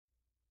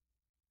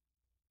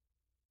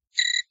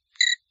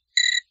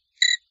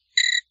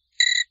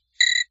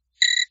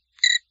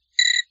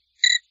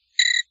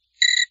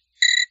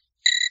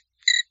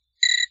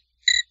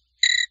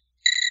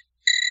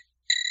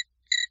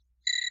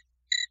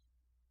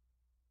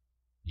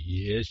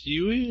Yes,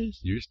 you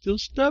is. You're still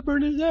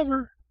stubborn as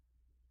ever.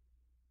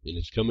 And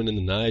it's coming in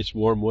the nice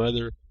warm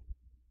weather.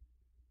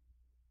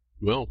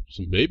 Well,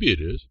 so maybe it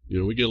is. You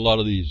know, we get a lot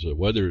of these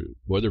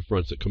weather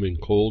fronts that come in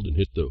cold and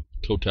hit the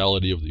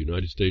totality of the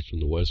United States from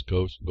the West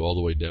Coast, go all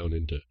the way down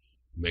into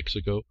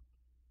Mexico.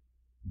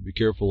 Be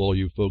careful, all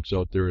you folks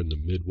out there in the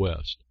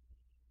Midwest.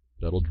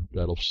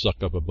 That'll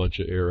suck up a bunch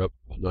of air up,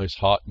 nice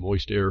hot,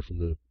 moist air from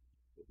the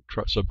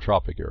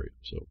subtropic area.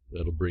 So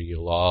that'll bring you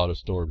a lot of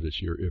storms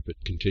this year if it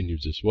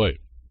continues this way.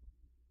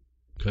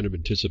 Kind of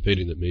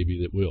anticipating that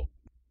maybe it will.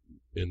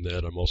 In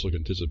that I'm also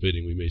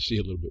anticipating we may see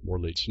a little bit more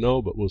late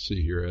snow, but we'll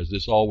see here as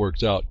this all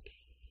works out.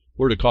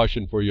 Word of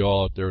caution for you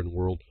all out there in the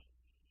world.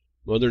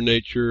 Mother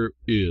Nature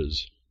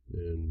is,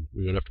 and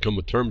we're going to have to come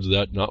to terms with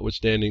that,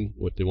 notwithstanding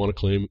what they want to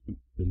claim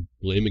and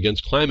blame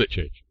against climate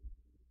change.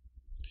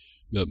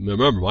 Now,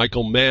 remember,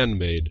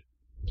 michael-mann-made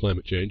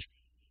climate change.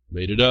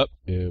 Made it up,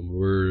 and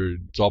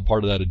it's all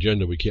part of that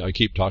agenda I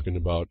keep talking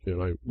about,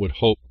 and I would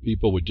hope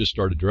people would just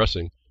start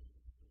addressing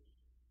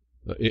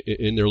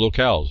in their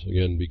locales.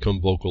 Again,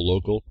 become vocal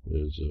local,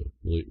 as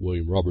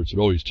William Roberts would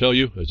always tell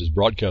you, as his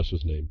broadcast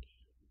was named.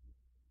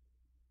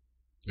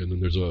 And then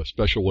there's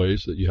special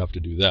ways that you have to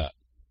do that.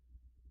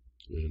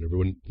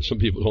 And some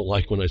people don't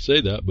like when I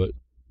say that, but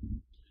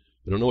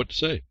they don't know what to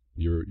say.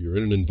 You're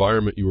in an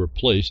environment you were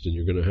placed, and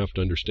you're going to have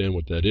to understand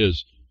what that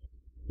is.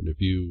 And if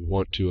you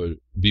want to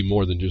be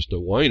more than just a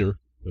whiner,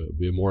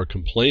 be more a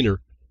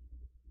complainer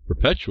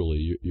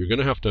perpetually, you're going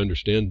to have to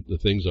understand the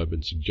things I've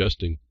been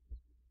suggesting,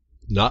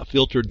 not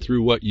filtered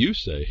through what you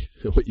say,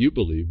 what you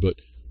believe, but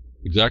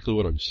exactly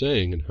what I'm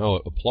saying and how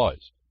it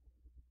applies.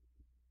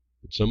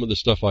 And some of the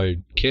stuff I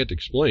can't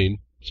explain,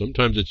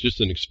 sometimes it's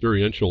just an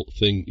experiential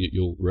thing that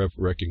you'll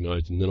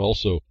recognize, and then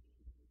also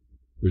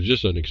there's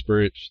just an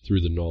experience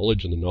through the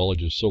knowledge, and the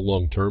knowledge is so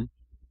long-term.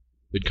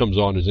 It comes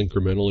on as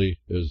incrementally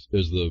as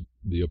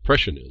the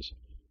oppression is,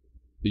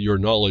 your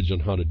knowledge on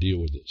how to deal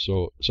with it.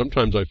 So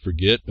sometimes I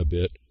forget a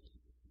bit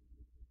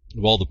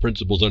of all the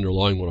principles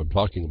underlying what I'm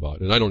talking about,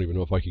 and I don't even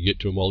know if I could get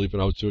to them all even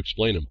if I was to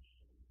explain them,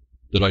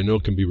 that I know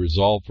can be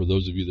resolved for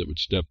those of you that would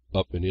step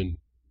up and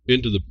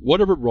into the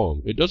whatever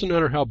wrong. It doesn't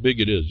matter how big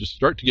it is. Just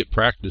start to get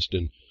practiced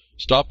in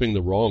stopping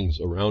the wrongs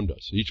around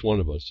us, each one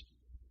of us.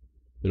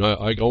 And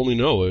I only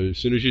know as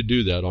soon as you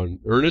do that on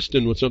earnest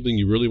and with something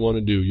you really want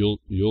to do,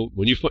 you'll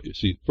when you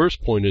see.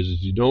 First point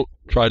is you don't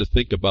try to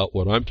think about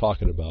what I'm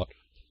talking about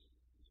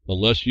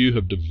unless you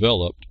have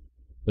developed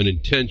an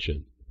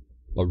intention,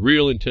 a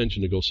real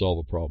intention to go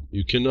solve a problem.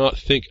 You cannot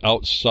think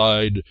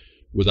outside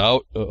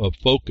without a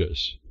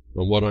focus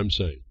on what I'm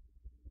saying.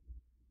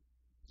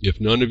 If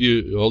none of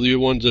you, all the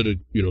ones that are,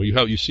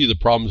 you see the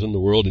problems in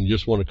the world and you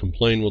just want to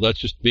complain, well, that's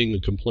just being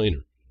a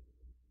complainer.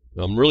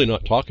 Now, I'm really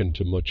not talking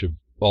to much of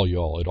all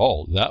y'all at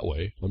all that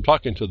way. I'm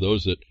talking to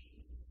those that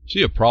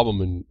see a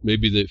problem and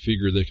maybe they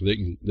figure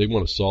they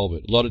want to solve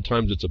it. A lot of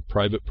times it's a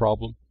private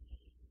problem.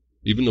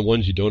 Even the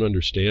ones you don't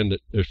understand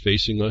that are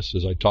facing us,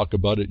 as I talk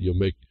about it, you'll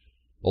make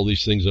all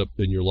these things up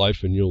in your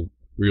life and you'll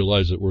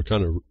realize that we're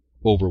kind of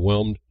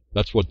overwhelmed.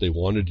 That's what they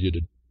wanted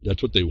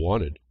that's what they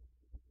wanted.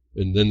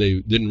 And then they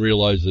didn't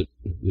realize that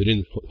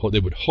they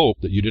would hope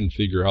that you didn't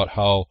figure out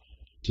how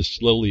to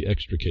slowly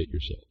extricate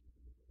yourself.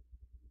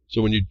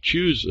 So when you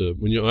choose,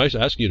 when I was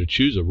asking you to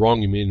choose a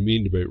wrong you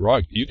mean to be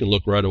right, you can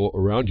look right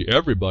around you.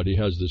 Everybody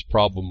has this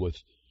problem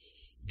with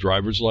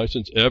driver's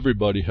license.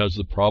 Everybody has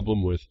the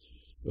problem with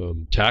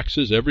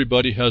taxes.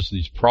 Everybody has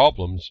these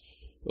problems,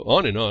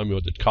 on and on. I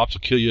mean, the cops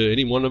will kill you,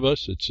 any one of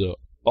us. It's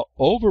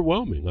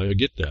overwhelming. I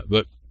get that.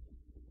 But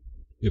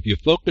if you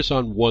focus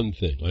on one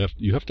thing,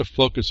 you have to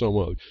focus on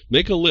one.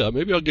 Make a list.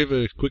 Maybe I'll give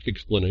a quick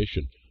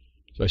explanation.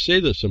 So I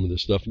say some of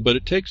this stuff, but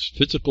it takes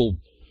physical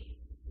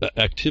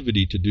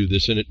activity to do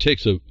this, and it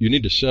takes you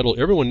need to settle.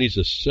 Everyone needs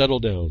to settle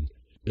down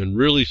and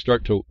really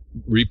start to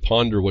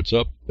reponder what's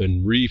up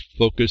and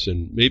refocus,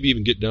 and maybe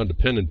even get down to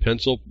pen and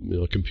pencil,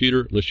 a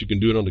computer, unless you can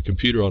do it on the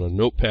computer on a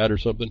notepad or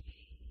something.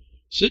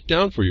 Sit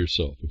down for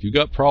yourself. If you've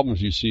got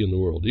problems you see in the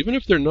world, even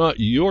if they're not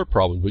your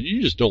problems, but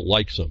you just don't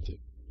like something,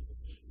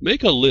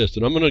 make a list,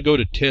 and I'm going to go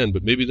to 10,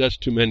 but maybe that's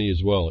too many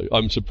as well.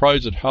 I'm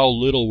surprised at how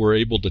little we're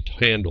able to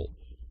handle.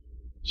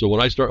 So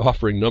when I start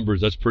offering numbers,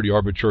 that's pretty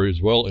arbitrary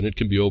as well, and it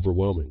can be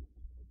overwhelming.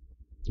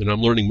 And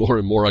I'm learning more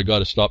and more. I got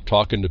to stop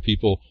talking to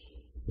people.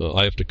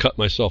 I have to cut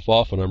myself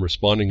off when I'm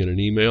responding in an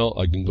email.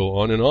 I can go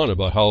on and on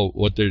about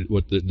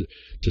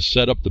to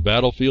set up the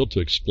battlefield,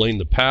 to explain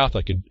the path.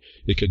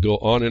 It could go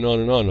on and on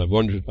and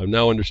on. I'm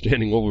now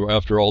understanding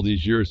after all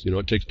these years.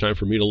 It takes time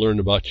for me to learn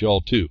about y'all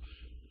too.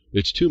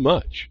 It's too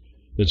much.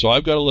 And so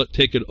I've got to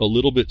take it a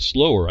little bit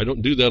slower. I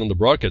don't do that on the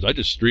broadcast. I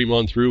just stream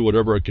on through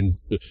whatever I can,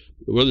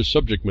 whatever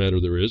subject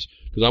matter there is,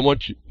 because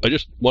I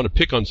just want to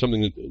pick on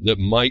something that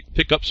might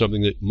pick up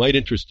something that might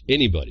interest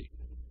anybody.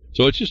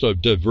 So it's just a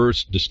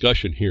diverse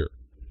discussion here.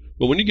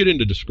 But when you get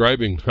into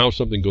describing how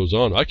something goes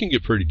on, I can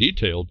get pretty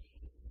detailed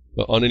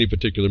on any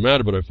particular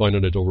matter, but I find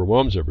that it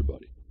overwhelms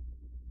everybody.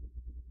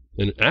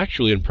 And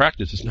actually, in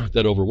practice, it's not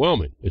that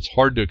overwhelming. It's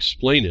hard to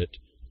explain it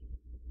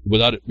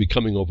without it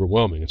becoming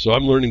overwhelming. And so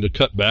I'm learning to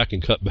cut back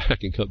and cut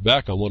back and cut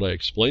back on what I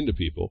explain to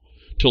people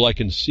till I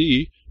can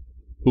see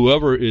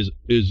whoever is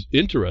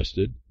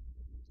interested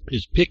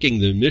is picking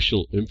the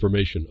initial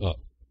information up.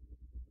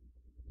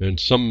 And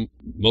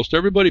most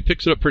everybody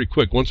picks it up pretty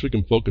quick once we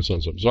can focus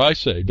on something. So I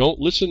say,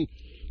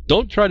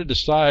 don't try to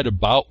decide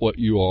about what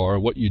you are,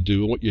 what you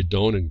do, and what you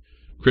don't, and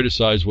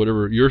criticize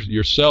whatever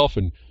yourself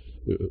and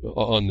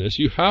on this.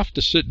 You have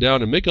to sit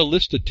down and make a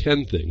list of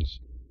 10 things.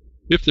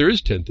 If there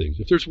is 10 things.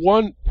 If there's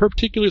one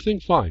particular thing,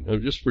 fine.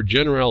 Just for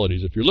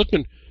generalities. If you're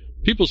looking,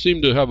 people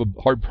seem to have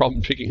a hard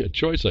problem picking a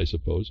choice, I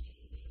suppose.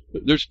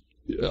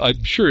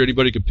 I'm sure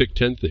anybody could pick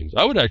 10 things.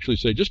 I would actually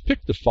say just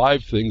pick the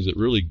 5 things that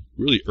really,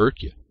 really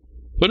irk you.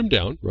 Put them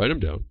down, write them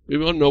down,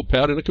 maybe on a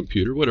notepad and a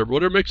computer,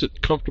 whatever makes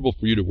it comfortable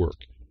for you to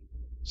work.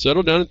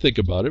 Settle down and think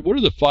about it. What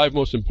are the 5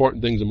 most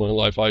important things in my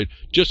life?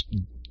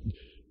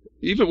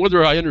 Even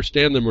whether I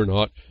understand them or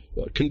not,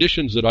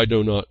 conditions that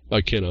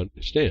I cannot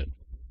stand.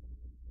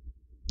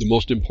 The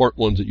most important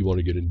ones that you want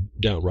to get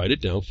down, write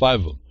it down, 5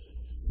 of them.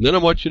 And then I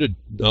want you to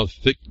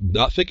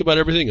not think about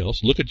everything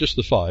else. Look at just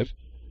the 5,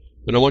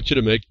 and I want you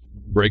to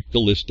break the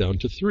list down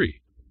to 3.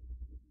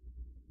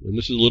 And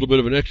this is a little bit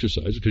of an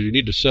exercise because you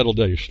need to settle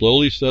down. You're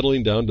slowly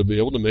settling down to be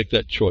able to make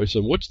that choice.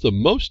 And what's the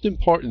most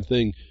important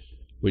thing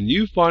when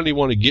you finally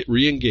want to get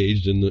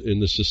re-engaged in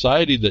the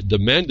society that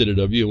demanded it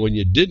of you, and when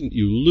you didn't,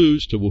 you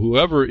lose to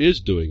whoever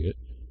is doing it.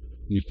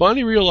 And you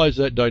finally realize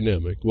that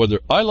dynamic, whether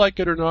I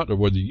like it or not, or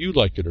whether you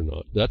like it or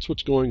not. That's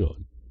what's going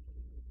on.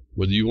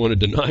 Whether you want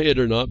to deny it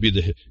or not,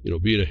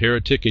 being a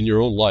heretic in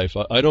your own life,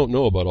 I don't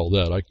know about all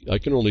that. I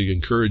can only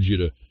encourage you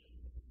to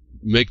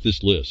make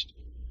this list.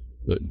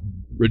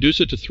 Reduce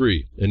it to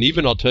 3. And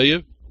even, I'll tell you,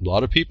 a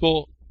lot of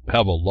people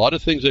have a lot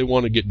of things they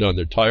want to get done.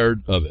 They're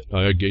tired of it.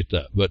 I get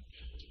that. But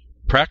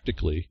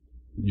practically,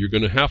 you're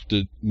going to have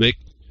to make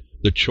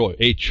a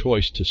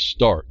choice to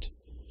start.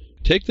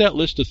 Take that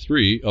list of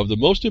 3 of the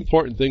most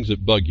important things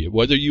that bug you,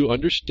 whether you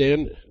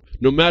understand,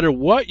 no matter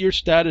what your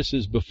status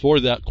is before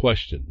that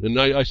question. And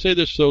I say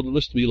this so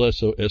let's be less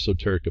so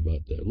esoteric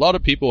about that. A lot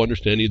of people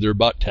understand either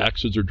about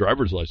taxes or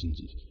driver's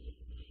licenses.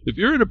 If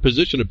you're in a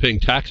position of paying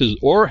taxes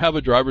or have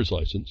a driver's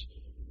license,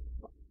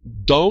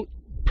 don't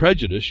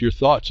prejudice your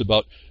thoughts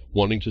about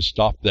wanting to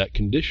stop that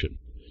condition.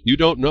 You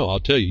don't know. I'll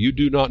tell you, you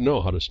do not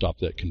know how to stop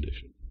that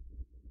condition.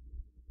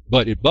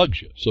 But it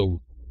bugs you.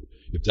 So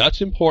if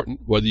that's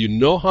important, whether you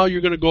know how you're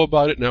going to go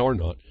about it now or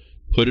not,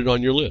 put it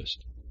on your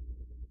list.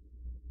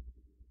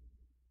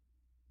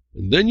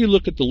 And then you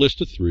look at the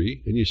list of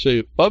 3 and you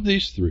say, of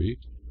these 3,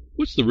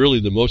 what's really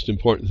the most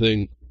important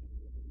thing?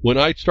 When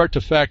I start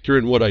to factor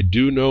in what I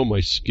do know,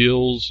 my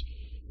skills,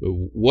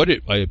 what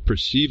I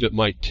perceive it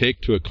might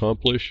take to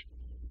accomplish,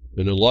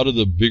 and a lot of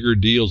the bigger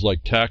deals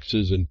like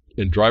taxes and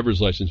driver's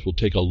license will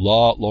take a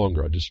lot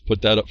longer. I just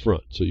put that up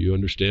front so you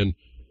understand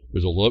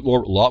there's a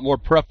lot more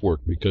prep work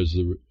because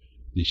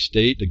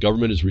the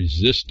government is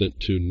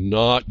resistant to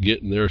not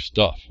getting their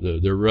stuff,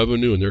 their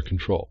revenue and their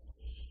control.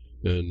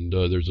 And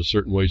there's a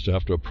certain ways to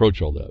have to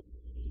approach all that.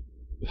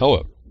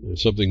 However,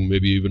 something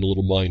maybe even a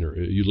little minor.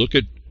 You look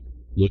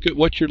at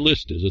what your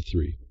list is of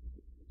 3.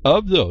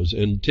 Of those,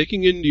 and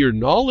taking into your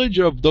knowledge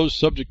of those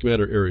subject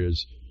matter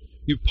areas,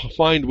 you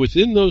find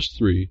within those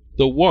 3,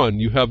 the one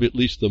you have at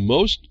least the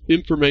most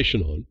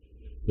information on,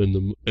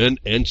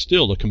 and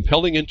still a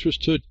compelling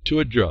interest to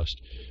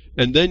adjust.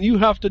 And then you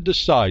have to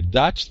decide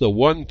that's the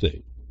one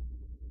thing.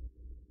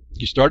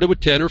 You started with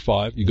 10 or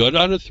 5, you got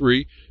down to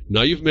 3,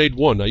 now you've made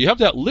 1. Now you have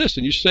that list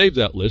and you save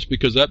that list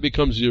because that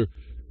becomes your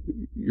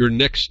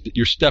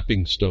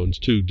stepping stones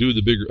to do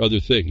the bigger other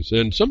things.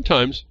 And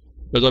sometimes,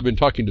 as I've been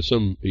talking to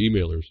some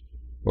emailers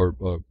or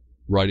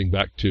writing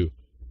back to,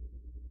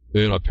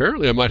 and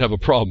apparently I might have a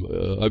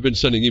problem. I've been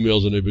sending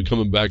emails and they've been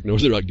coming back. No,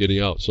 they're not getting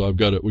out. So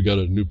we got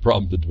a new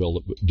problem to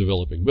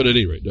developing. But at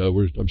any rate,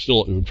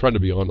 I'm trying to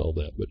be on all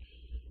that. But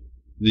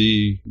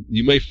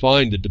you may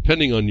find that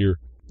depending on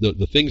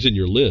the things in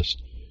your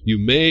list, you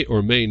may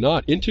or may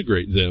not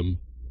integrate them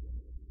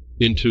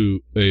into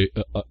a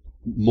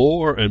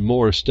more and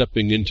more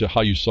stepping into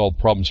how you solve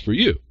problems for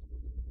you.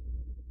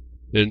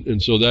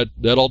 And so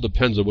that all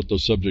depends on what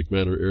those subject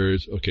matter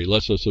areas. Okay,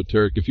 less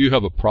esoteric. If you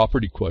have a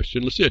property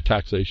question, let's say a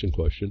taxation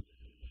question,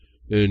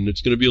 and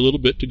it's going to be a little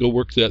bit to go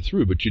work that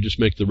through, but you just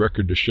make the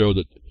record to show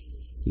that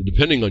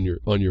depending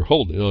on your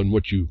holding, on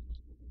what you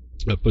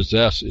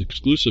possess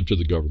exclusive to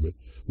the government,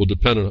 will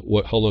depend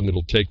on how long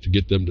it'll take to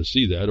get them to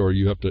see that, or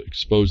you have to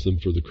expose them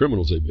for the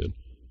criminals they've been.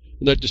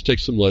 And that just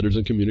takes some letters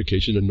and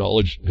communication and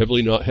knowledge,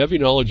 heavy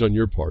knowledge on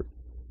your part.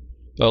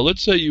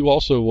 Let's say you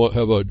also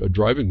have a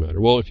driving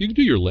matter. Well, if you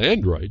do your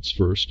land rights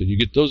first and you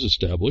get those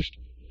established,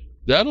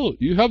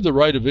 you have the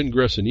right of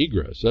ingress and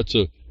egress. That's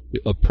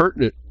a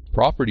pertinent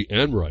property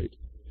and right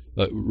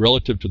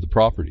relative to the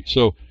property.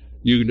 So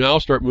you now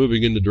start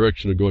moving in the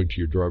direction of going to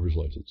your driver's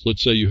license.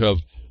 Let's say you have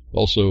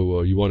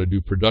also you want to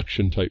do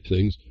production type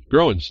things,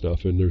 growing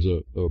stuff, and there's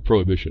a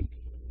prohibition.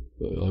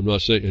 I'm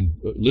not saying, and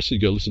listen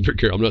very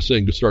carefully. I'm not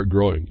saying to start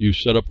growing. You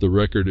set up the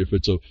record if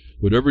it's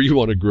whatever you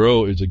want to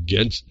grow is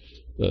against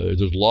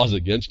There's laws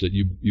against it.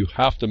 You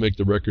have to make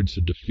the records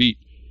to defeat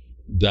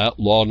that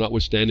law,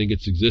 notwithstanding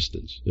its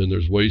existence. And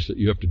there's ways that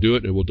you have to do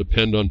it. It will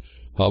depend on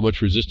how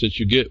much resistance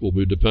you get. It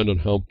will depend on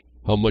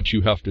how much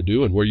you have to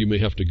do and where you may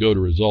have to go to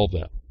resolve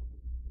that.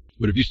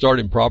 But if you start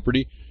in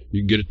property,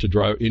 you can get it to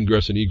drive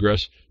ingress and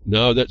egress.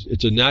 Now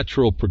it's a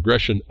natural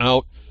progression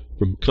out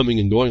from coming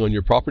and going on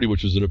your property,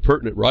 which is an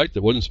appurtenant right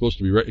that wasn't supposed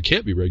to be. It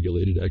can't be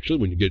regulated actually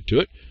when you get to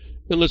it.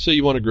 And let's say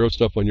you want to grow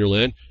stuff on your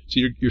land.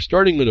 So you're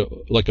starting with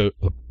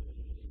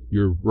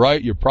your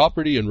right, your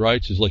property and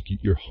rights is like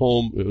your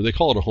home. They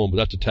call it a home, but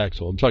that's a tax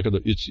home. I'm talking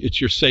about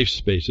it's your safe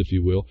space, if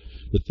you will,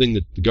 the thing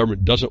that the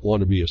government doesn't want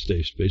to be a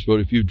safe space.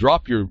 But if you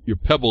drop your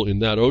pebble in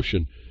that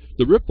ocean,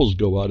 the ripples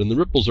go out, and the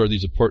ripples are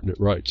these appurtenant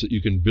rights that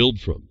you can build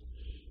from.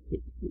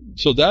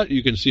 So that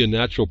you can see a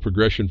natural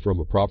progression from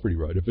a property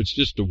right. If it's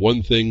just a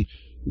one thing,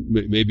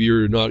 maybe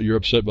you're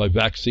upset by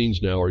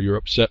vaccines now, or you're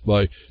upset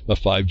by a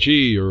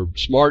 5G or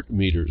smart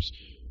meters.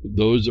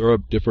 Those are a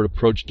different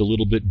approach, a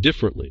little bit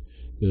differently.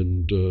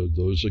 And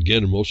those,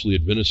 again, are mostly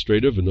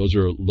administrative, and those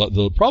are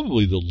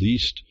probably the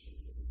least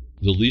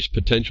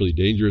potentially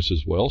dangerous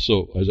as well.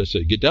 So, as I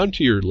say, get down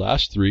to your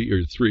last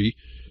three,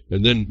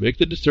 and then make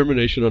the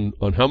determination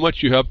on how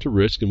much you have to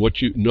risk and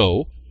what you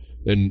know.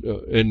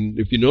 And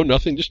if you know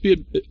nothing, just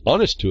be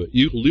honest to it.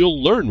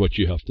 You'll learn what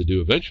you have to do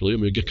eventually. I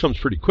mean, it comes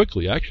pretty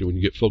quickly, actually, when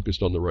you get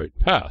focused on the right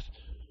path.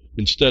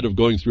 Instead of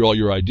going through all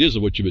your ideas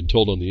of what you've been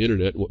told on the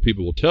internet and what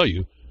people will tell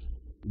you,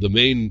 the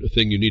main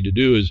thing you need to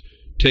do is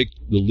take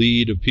the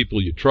lead of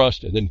people you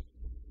trust, and then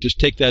just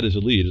take that as a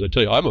lead. As I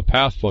tell you, I'm a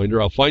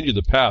pathfinder. I'll find you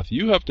the path.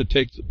 You have to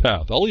take the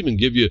path. I'll even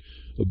give you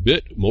a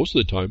bit, most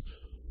of the time,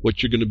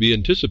 what you're going to be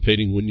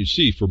anticipating when you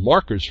see for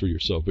markers for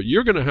yourself. But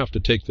you're going to have to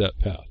take that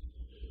path.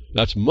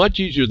 That's much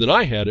easier than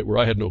I had it, where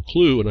I had no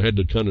clue and I had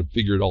to kind of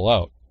figure it all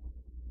out.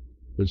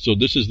 And so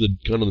this is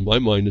in my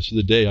mind, this is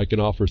the day I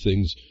can offer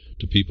things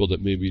to people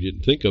that maybe you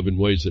didn't think of in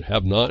ways that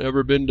have not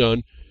ever been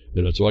done.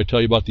 And that's why I tell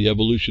you about the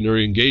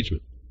evolutionary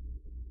engagement.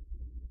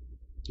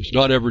 It's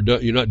not ever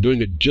done. You're not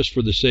doing it just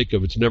for the sake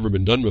of it's never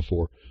been done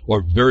before,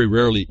 or very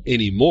rarely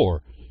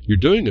anymore. You're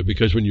doing it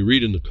because when you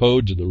read in the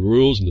codes and the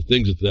rules and the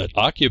things that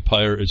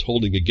occupier is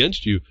holding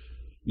against you,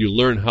 you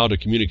learn how to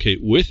communicate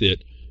with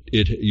it.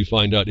 You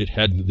find out it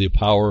had the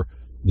power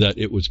that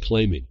it was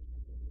claiming.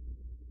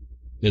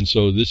 And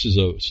so this is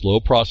a slow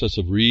process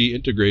of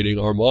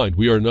reintegrating our mind.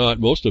 We are not,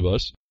 most of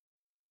us,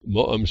 and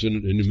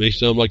it may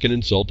sound like an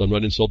insult. I'm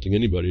not insulting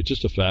anybody. It's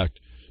just a fact.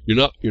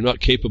 You're not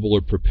capable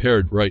or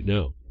prepared right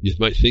now. You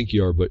might think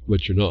you are,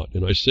 but you're not.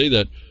 And I say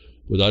that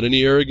without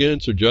any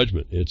arrogance or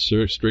judgment. It's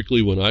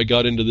strictly when I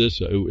got into this,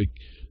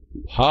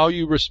 how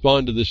you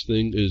respond to this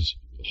thing is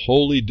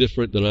wholly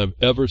different than I've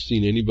ever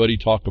seen anybody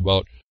talk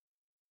about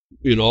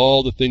in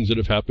all the things that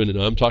have happened.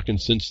 And I'm talking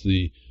since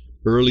the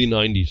early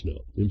 90s now.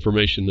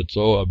 Information that's,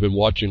 I've been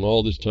watching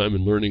all this time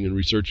and learning and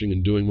researching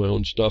and doing my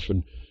own stuff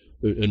and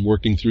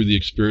working through the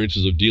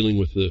experiences of dealing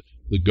with the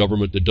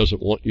government that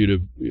doesn't want you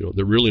to,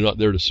 they're really not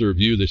there to serve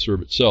you. They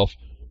serve itself.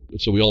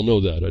 So we all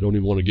know that. I don't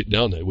even want to get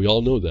down that. We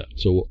all know that.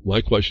 So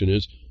my question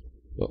is,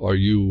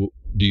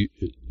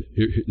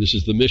 this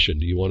is the mission.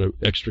 Do you want to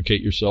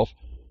extricate yourself?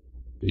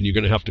 And you're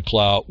going to have to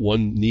claw out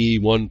one knee,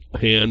 one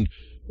hand,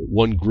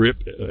 one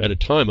grip at a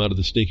time out of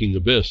the stinking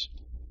abyss.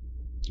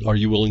 Are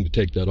you willing to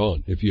take that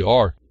on? If you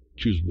are,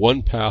 choose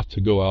one path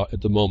to go out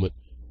at the moment.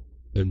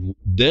 And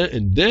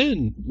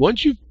then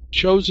once you've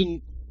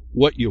chosen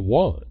what you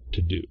want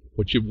to do,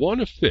 what you want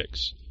to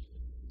fix,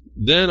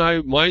 then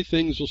my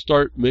things will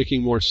start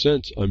making more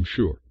sense, I'm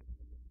sure.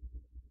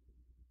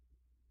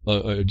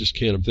 I just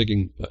can't. I'm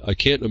thinking, I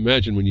can't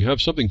imagine when you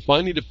have something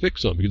finally to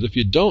fix on, because if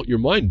you don't, your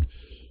mind,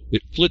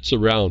 it flits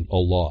around a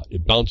lot.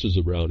 It bounces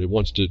around. It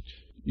wants to,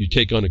 you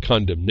take on a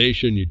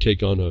condemnation, you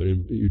take on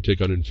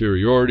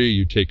inferiority,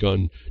 you take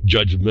on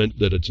judgment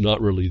that it's not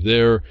really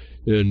there,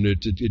 and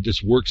it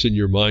just works in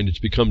your mind.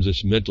 It becomes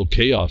this mental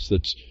chaos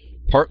that's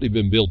partly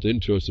been built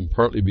into us and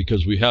partly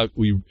because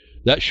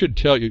that should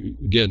tell you,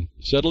 again,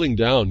 settling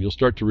down, you'll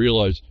start to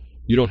realize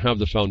you don't have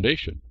the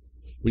foundation.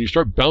 When you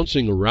start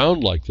bouncing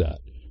around like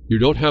that, you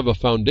don't have a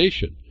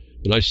foundation.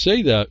 And I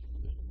say that,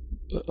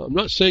 I'm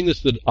not saying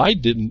this that I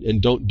didn't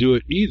and don't do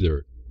it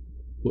either.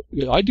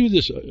 I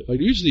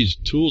use these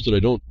tools that I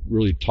don't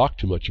really talk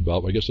too much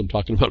about. I guess I'm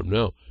talking about them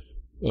now.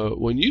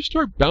 When you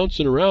start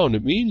bouncing around,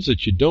 it means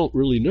that you don't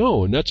really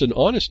know. And that's an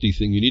honesty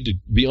thing. You need to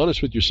be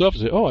honest with yourself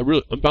and say,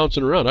 I'm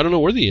bouncing around. I don't know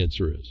where the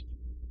answer is.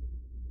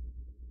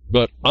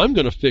 But I'm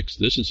going to fix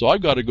this, and so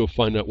I've got to go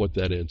find out what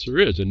that answer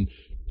is. And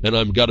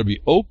I've got to be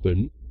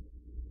open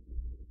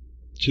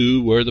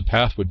to where the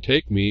path would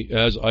take me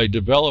as I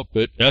develop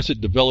it, as it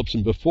develops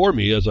in before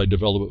me, as I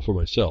develop it for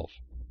myself.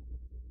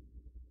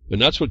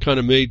 And that's what kind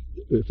of made,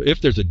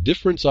 if there's a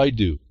difference I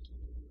do,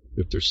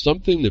 if there's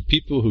something that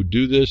people who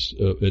do this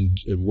and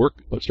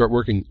start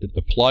working,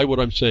 apply what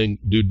I'm saying,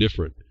 do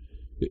different,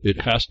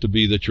 it has to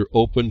be that you're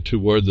open to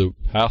where the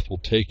path will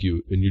take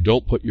you, and you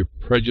don't put your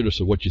prejudice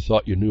of what you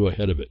thought you knew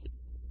ahead of it.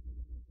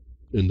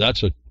 And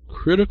that's a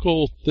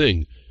critical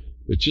thing.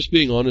 It's just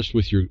being honest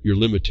with your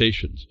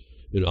limitations.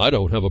 And I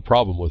don't have a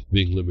problem with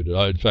being limited.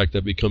 In fact,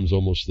 that becomes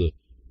almost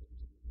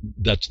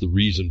that's the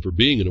reason for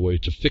being, in a way,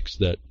 to fix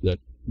that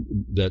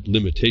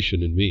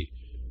limitation in me.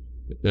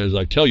 As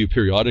I tell you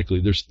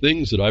periodically, there's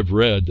things that I've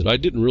read that I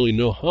didn't really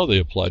know how they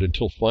applied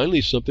until finally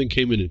something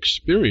came in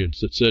experience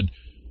that said,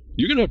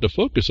 you're going to have to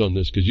focus on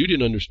this because you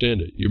didn't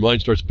understand it. Your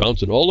mind starts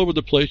bouncing all over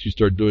the place. You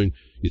start doing,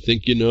 you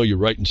think you know, you're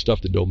writing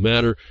stuff that don't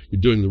matter.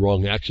 You're doing the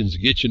wrong actions to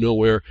get you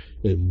nowhere.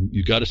 And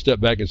you got to step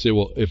back and say,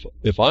 well,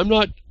 if I'm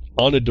not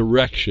on a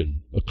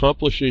direction,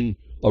 accomplishing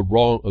a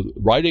wrong,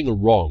 righting a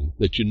wrong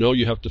that you know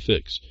you have to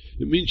fix,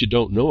 it means you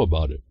don't know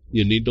about it.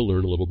 You need to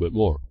learn a little bit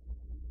more.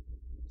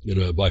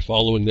 By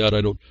following that,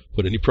 I don't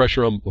put any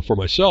pressure on for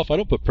myself. I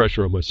don't put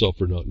pressure on myself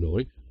for not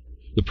knowing.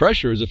 The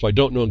pressure is if I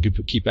don't know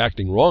and keep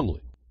acting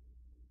wrongly.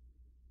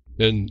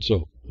 And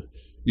so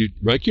you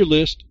write your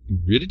list,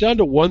 read it down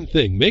to one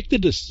thing. Make the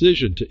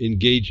decision to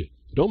engage it.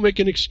 Don't make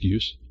an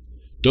excuse.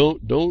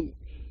 Don't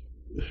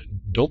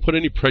put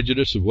any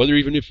prejudice of whether,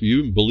 even if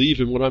you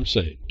believe in what I'm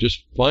saying.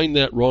 Just find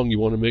that wrong you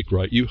want to make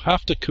right. You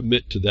have to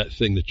commit to that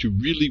thing that you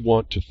really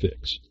want to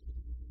fix.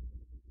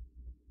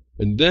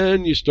 And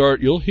then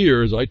you'll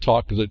hear as I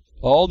talk that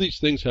all these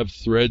things have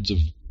threads of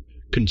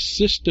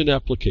consistent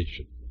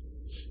application.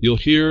 You'll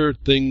hear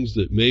things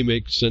that may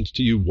make sense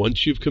to you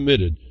once you've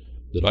committed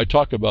that I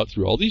talk about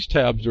through all these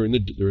tabs during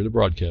the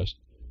broadcast,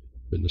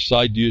 and the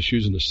side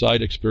issues and the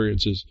side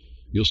experiences.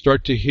 You'll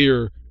start to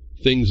hear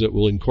things that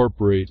will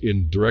incorporate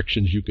in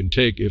directions you can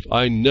take if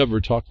I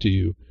never talk to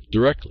you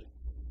directly.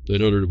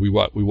 In order we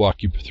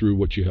walk you through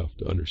what you have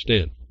to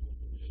understand.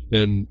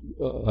 And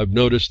I've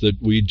noticed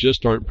that we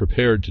just aren't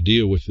prepared to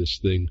deal with this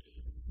thing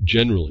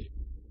generally.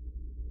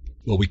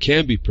 Well, we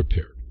can be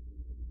prepared.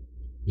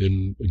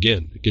 And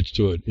again, it gets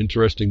to an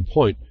interesting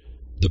point.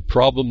 The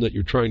problem that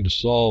you're trying to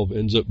solve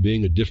ends up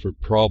being a different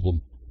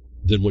problem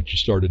than what you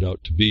started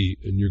out to be.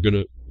 And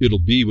it'll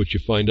be what you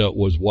find out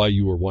was why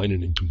you were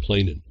whining and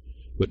complaining.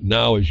 But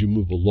now as you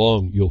move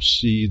along, you'll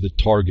see the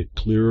target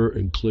clearer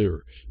and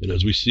clearer. And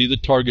as we see the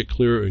target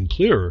clearer and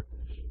clearer,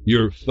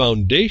 your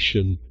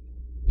foundation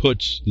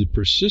puts the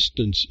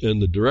persistence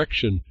and the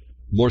direction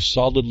more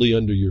solidly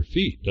under your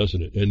feet,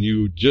 doesn't it? And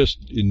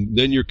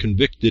then you're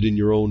convicted in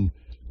your own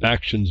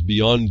actions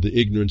beyond the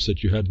ignorance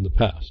that you had in the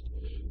past.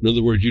 In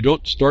other words, you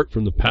don't start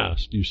from the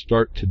past, you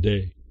start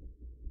today.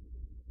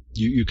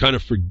 You kind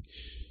of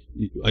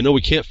I know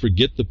we can't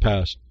forget the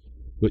past,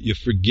 but you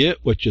forget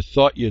what you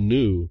thought you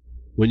knew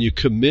when you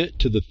commit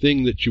to the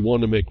thing that you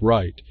want to make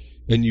right.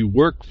 And you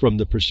work from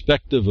the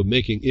perspective of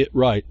making it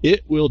right.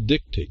 It will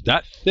dictate,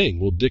 that thing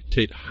will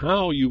dictate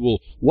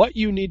what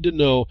you need to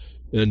know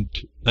and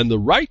the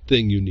right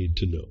thing you need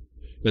to know.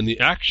 And the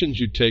actions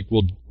you take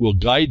will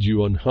guide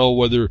you on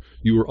whether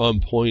you are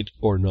on point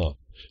or not.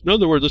 In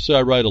other words, let's say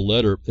I write a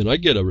letter and I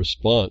get a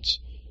response.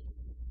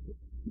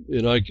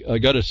 And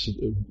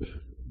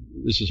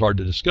this is hard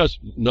to discuss.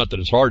 Not that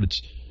it's hard,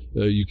 it's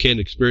you can't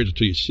experience it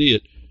until you see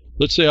it.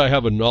 Let's say I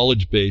have a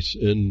knowledge base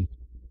and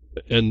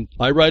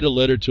I write a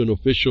letter to an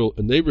official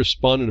and they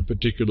respond in a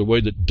particular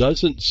way that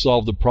doesn't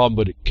solve the problem,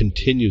 but it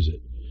continues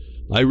it.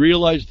 I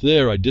realized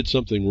there I did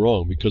something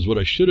wrong because what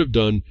I should have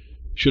done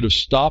should have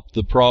stopped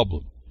the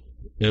problem.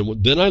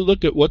 And then I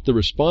look at what the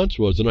response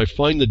was and I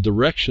find the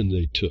direction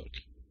they took,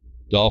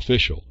 the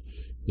official.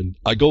 And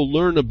I go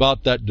learn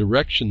about that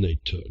direction they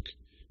took.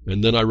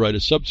 And then I write a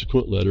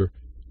subsequent letter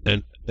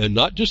and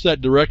not just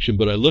that direction,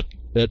 but I look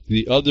at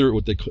the other,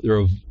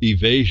 they're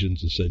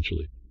evasions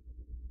essentially.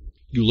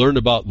 You learn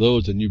about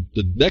those, and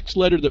the next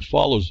letter that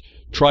follows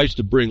tries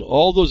to bring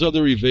all those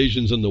other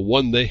evasions and the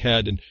one they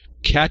had and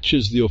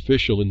catches the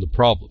official in the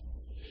problem.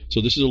 So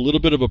this is a little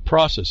bit of a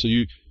process. So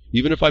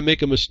even if I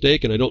make a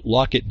mistake and I don't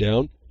lock it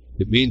down,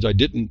 it means I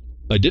didn't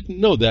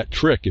know that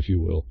trick, if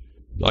you will.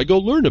 I go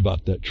learn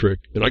about that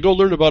trick, and I go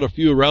learn about a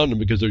few around them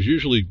because there's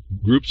usually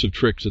groups of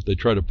tricks that they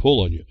try to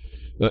pull on you,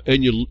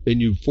 and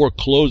you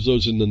foreclose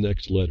those in the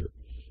next letter.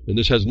 And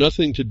this has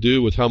nothing to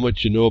do with how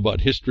much you know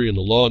about history and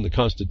the law and the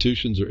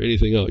constitutions or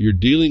anything else. You're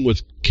dealing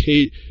with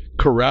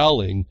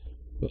corralling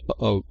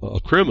a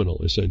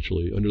criminal,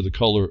 essentially, under the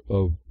color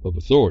of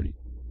authority.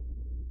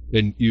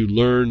 And you'll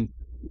learn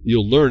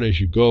as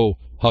you go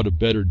how to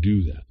better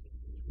do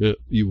that.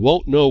 You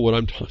won't know what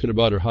I'm talking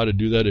about or how to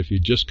do that if you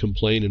just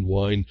complain and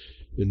whine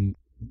and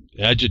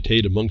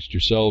agitate amongst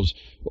yourselves,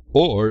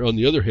 or, on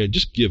the other hand,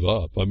 just give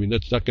up. I mean,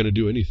 that's not going to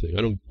do anything.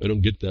 I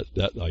don't get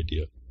that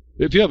idea.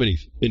 If you have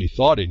any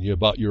thought in you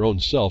about your own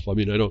self, I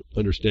mean, I don't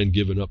understand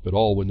giving up at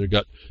all when they've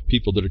got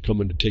people that are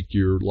coming to take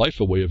your life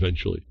away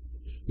eventually.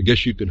 I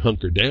guess you can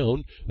hunker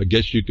down. I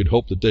guess you could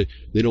hope that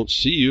they don't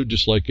see you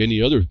just like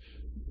any other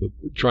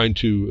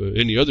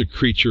any other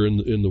creature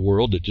in the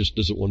world that just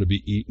doesn't want to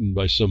be eaten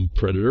by some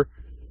predator.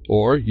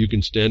 Or you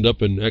can stand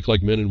up and act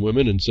like men and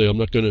women and say,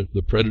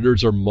 the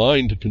predators are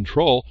mine to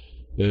control,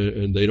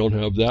 and they don't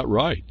have that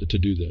right to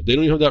do that. They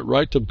don't even have that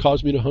right to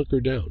cause me to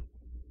hunker down.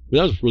 I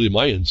mean, that was really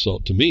my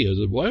insult to me. Is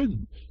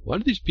why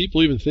do these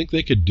people even think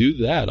they could do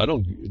that? I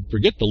don't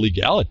forget the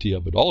legality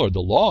of it all or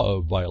the law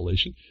of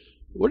violation.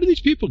 Where do these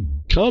people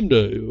come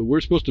to?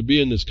 We're supposed to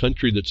be in this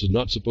country that's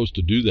not supposed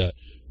to do that.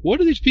 Where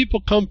do these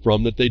people come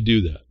from that they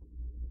do that?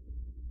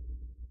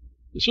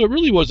 So it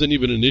really wasn't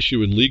even an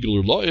issue in legal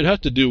or law. It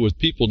had to do with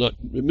people not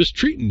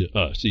mistreating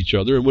each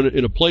other, and when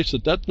in a place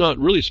that's not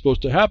really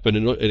supposed to happen,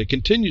 and it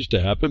continues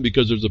to happen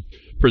because there's a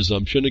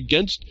presumption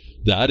against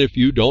that if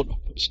you don't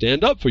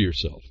stand up for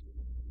yourself.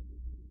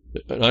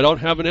 And I don't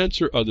have an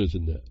answer other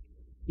than that.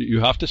 You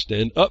have to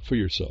stand up for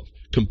yourself.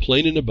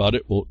 Complaining about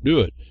it won't do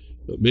it.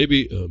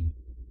 Maybe I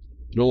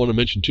don't want to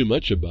mention too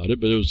much about it,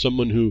 but there was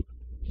someone who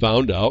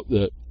found out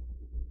that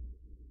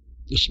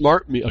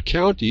a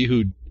county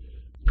who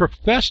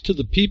professed to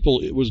the people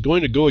it was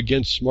going to go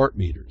against smart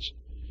meters,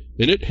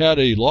 and it had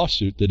a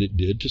lawsuit that it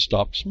did to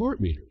stop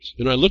smart meters.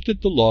 And I looked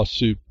at the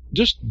lawsuit,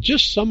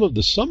 just some of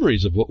the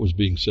summaries of what was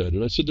being said,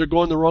 and I said they're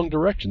going the wrong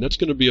direction. That's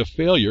going to be a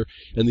failure,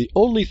 and the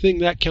only thing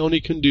that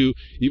county can do,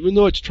 even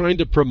though it's trying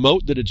to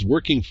promote that it's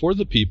working for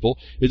the people,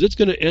 is it's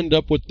going to end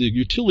up with the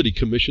Utility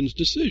Commission's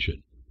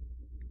decision.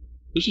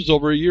 This is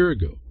over a year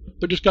ago.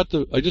 I just got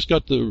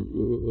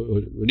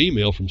an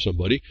email from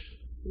somebody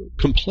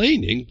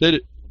complaining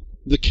that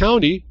the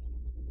county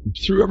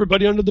threw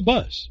everybody under the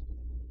bus.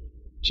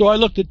 So I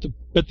looked at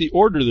the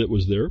order that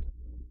was there,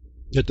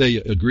 that they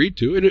agreed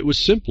to, and it was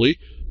simply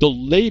the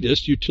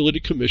latest Utility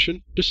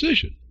Commission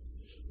decision.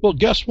 Well,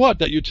 guess what?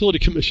 That Utility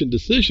Commission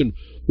decision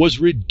was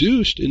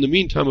reduced in the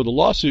meantime of the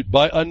lawsuit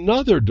by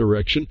another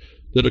direction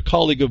that a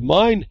colleague of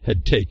mine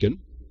had taken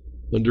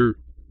under,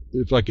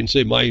 if I can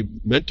say, my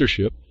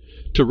mentorship,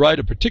 to write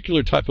a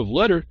particular type of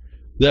letter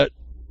that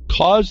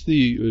caused the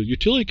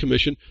Utility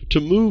Commission to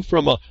move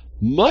from a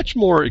much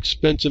more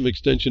expensive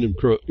extension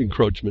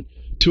encroachment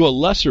to a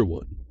lesser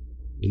one.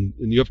 And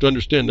you have to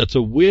understand that's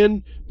a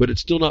win, but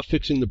it's still not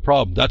fixing the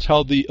problem. That's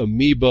how the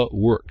amoeba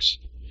works.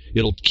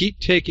 It'll keep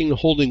taking and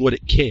holding what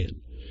it can.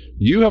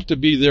 You have to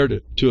be there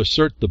to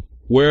assert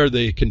where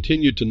they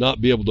continue to not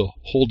be able to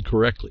hold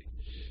correctly.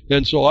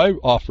 And so I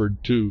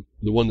offered to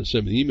the one that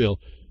sent me the email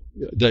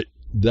that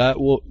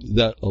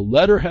a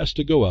letter has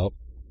to go out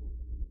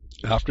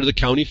after the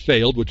county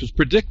failed, which was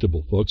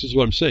predictable, folks. This is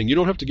what I'm saying. You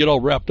don't have to get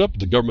all wrapped up.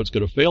 The government's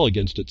going to fail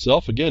against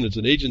itself. Again, it's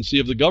an agency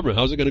of the government.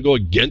 How's it going to go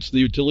against the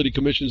Utility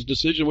Commission's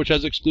decision, which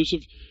has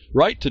exclusive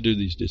right to do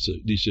these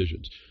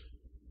decisions?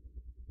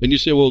 And you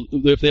say, well,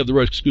 if they have the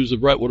right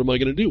exclusive right, what am I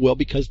going to do? Well,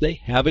 because they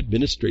have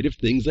administrative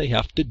things they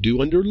have to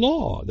do under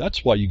law.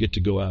 That's why you get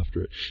to go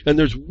after it. And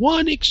there's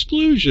one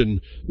exclusion,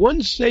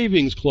 one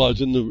savings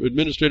clause in the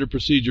administrative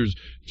procedures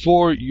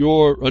for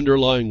your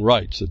underlying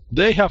rights that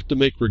they have to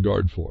make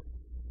regard for.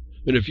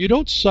 And if you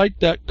don't cite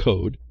that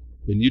code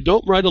and you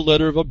don't write a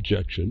letter of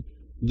objection,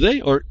 they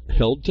aren't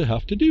held to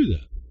have to do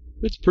that.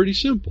 It's pretty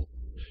simple.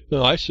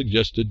 Now, I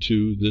suggested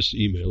to this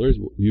emailer,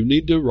 you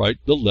need to write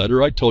the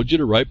letter I told you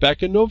to write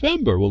back in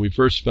November when we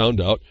first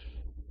found out,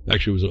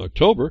 actually it was in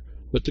October,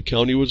 that the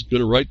county was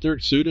going to write their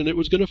suit and it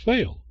was going to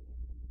fail.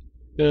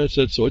 And I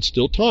said, so it's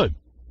still time.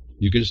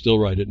 You can still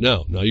write it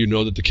now. Now you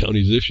know that the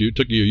county's issue. It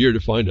took you a year to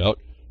find out,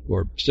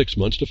 or 8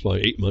 months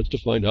to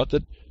find out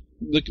that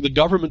the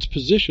government's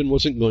position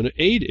wasn't going to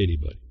aid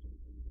anybody.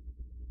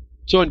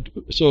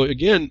 So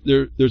again,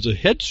 there's a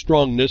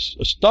headstrongness,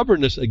 a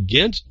stubbornness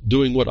against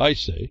doing what I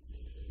say.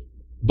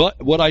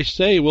 But what I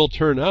say will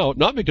turn out,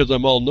 not because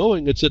I'm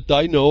all-knowing, it's that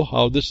I know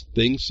how this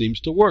thing seems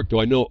to work. Do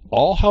I know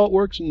all how it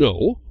works?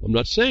 No, I'm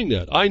not saying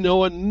that. I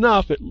know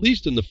enough, at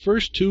least in the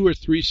first 2 or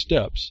 3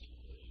 steps,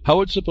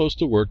 how it's supposed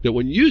to work, that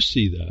when you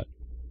see that,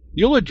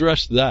 you'll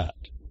address that.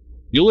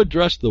 You'll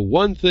address the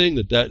one thing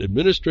that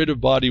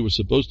administrative body was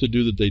supposed to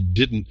do that they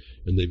didn't,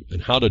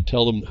 and how to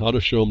tell them, how to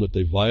show them that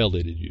they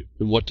violated you,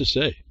 and what to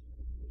say.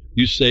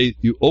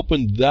 You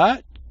open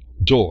that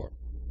door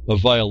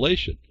of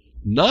violation,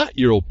 not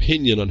your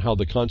opinion on how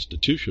the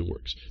Constitution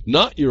works,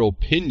 not your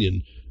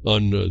opinion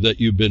on that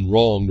you've been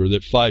wronged or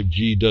that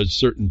 5G does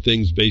certain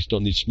things based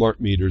on these smart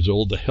meters or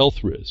all the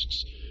health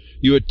risks.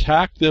 You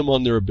attack them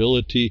on their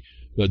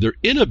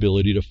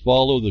inability to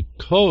follow the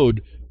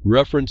code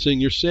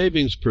referencing your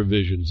savings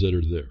provisions that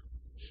are there.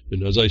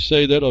 And as I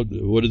say that,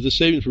 what are the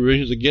savings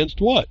provisions against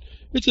what?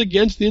 It's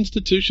against the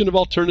institution of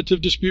alternative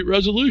dispute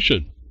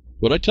resolution.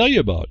 What I tell you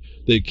about.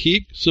 They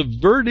keep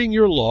subverting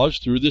your laws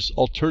through this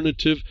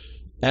alternative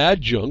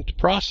adjunct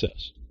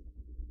process.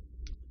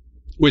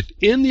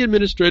 Within the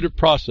administrative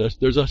process,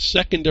 there's a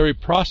secondary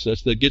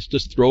process that gets to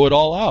throw it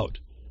all out.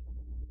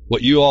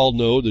 What you all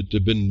know that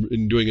have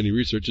been doing any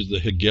research is the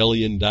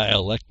Hegelian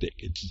dialectic.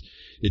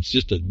 It's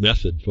just a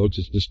method, folks.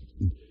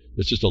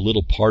 It's just a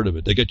little part of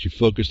it. They get you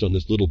focused on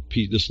this little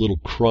piece, this little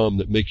crumb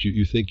that makes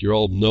you think you're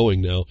all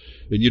knowing now,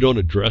 and you don't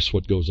address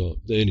what goes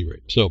on. At any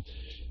rate, so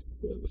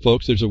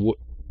folks,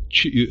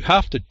 you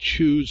have to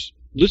choose.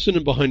 Listen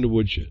in Behind the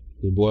Woodshed.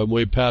 And boy, I'm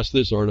way past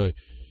this, aren't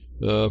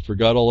I?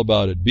 Forgot all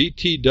about it.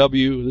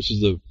 BTW. This is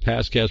the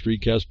pastcast,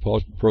 recast,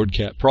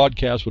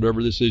 prodcast,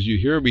 whatever this is. You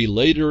hear me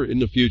later in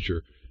the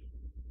future.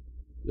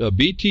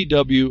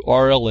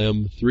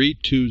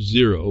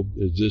 BTWRLM320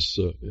 is this.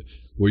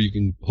 Where you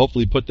can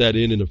hopefully put that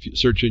in a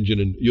search engine,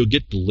 and you'll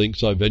get the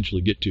links I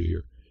eventually get to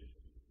here.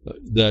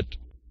 That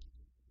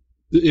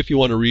if you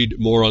want to read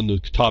more on the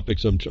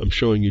topics I'm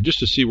showing you, just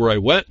to see where I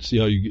went, see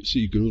how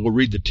you can go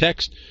read the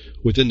text.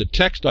 Within the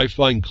text, I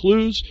find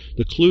clues.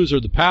 The clues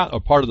are are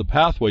part of the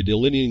pathway,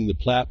 delineating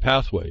the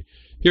pathway.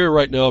 Here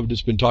right now, I've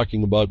just been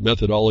talking about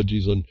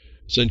methodologies on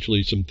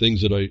essentially some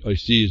things that I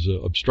see as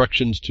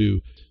obstructions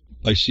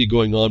I see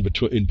going on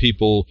in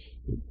people,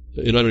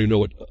 and I don't even know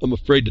what. I'm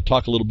afraid to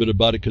talk a little bit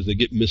about it because they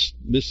get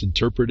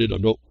misinterpreted. I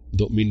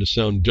don't mean to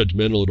sound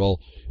judgmental at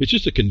all. It's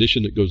just a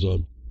condition that goes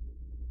on.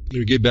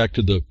 To get back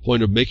to the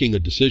point of making a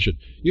decision,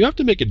 you have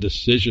to make a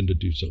decision to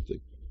do something.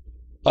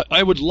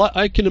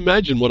 I can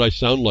imagine what I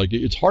sound like.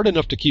 It's hard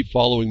enough to keep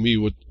following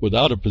me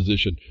without a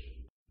position.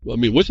 I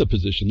mean, with a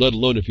position, let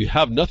alone if you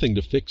have nothing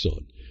to fix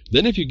on.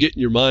 Then if you get in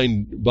your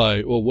mind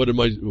by, well, what are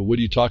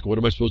you talking? What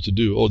am I supposed to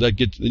do? Then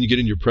you get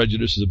in your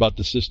prejudices about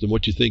the system,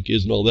 what you think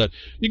is and all that.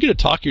 You're going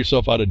to talk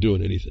yourself out of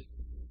doing anything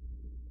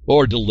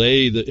or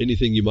delay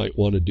anything you might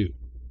want to do.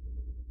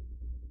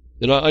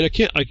 And I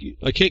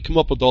can't come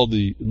up with all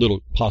the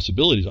little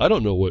possibilities. I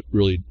don't know what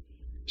really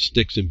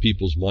sticks in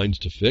people's minds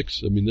to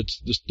fix. I mean, that's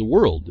just the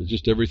world. It's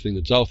just everything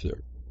that's out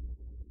there.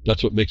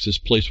 That's what makes this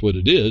place what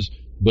it is,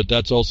 but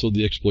that's also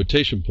the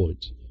exploitation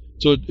points.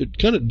 So it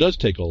kind of does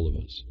take all of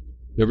us.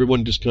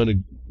 Everyone just kind of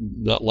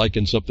not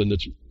liking something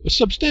that's a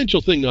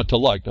substantial thing not to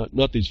like,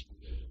 not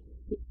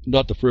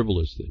the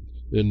frivolous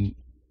things,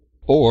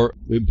 or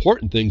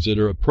important things that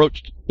are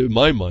approached, in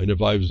my mind,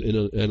 if I was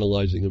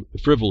analyzing them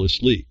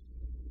frivolously.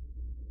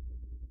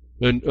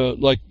 And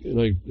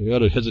I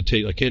gotta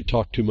hesitate. I can't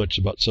talk too much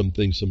about some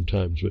things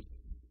sometimes, but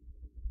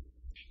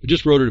I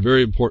just wrote a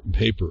very important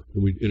paper,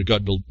 and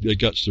it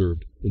got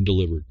served and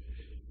delivered.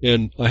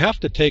 And I have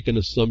to take an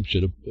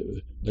assumption,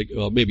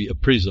 maybe a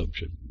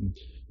presumption,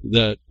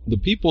 that the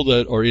people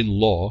that are in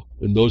law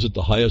and those at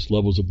the highest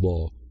levels of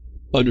law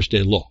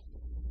understand law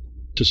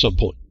to some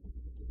point.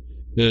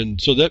 And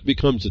so that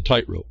becomes a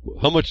tightrope.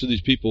 How much do these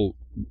people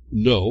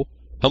know?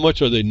 How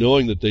much are they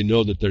knowing that they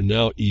know that they're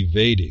now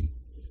evading?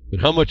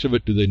 And how much of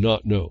it do they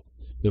not know?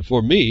 And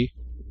for me,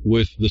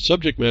 with the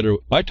subject matter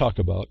I talk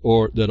about,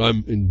 or that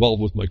I'm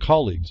involved with my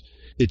colleagues,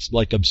 it's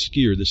like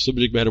obscure. The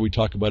subject matter we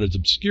talk about is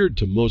obscured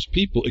to most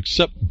people,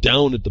 except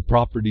down at the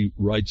property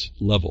rights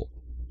level,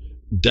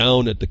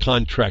 down at the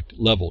contract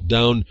level,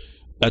 down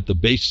at the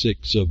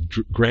basics of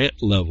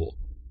grant level.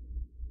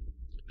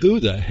 Who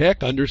the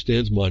heck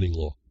understands mining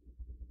law?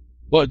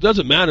 Well, it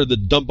doesn't matter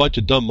that a bunch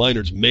of dumb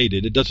miners made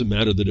it. It doesn't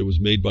matter that it was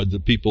made by the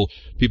people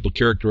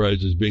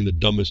characterized as being the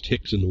dumbest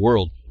hicks in the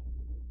world.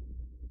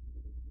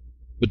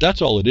 But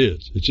that's all it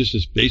is. It's just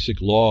this basic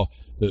law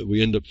that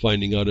we end up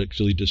finding out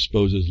actually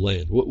disposes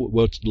land.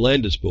 What's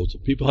land disposal?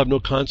 People have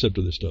no concept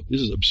of this stuff. This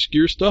is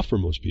obscure stuff for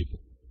most people.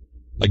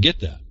 I get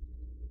that.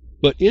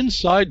 But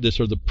inside this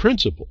are the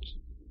principles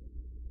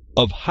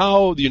of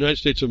how the United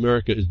States of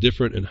America is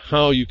different and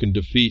how you can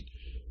defeat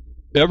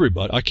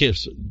everybody.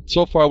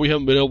 So far we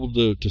haven't been able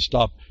to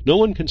stop. No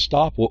one can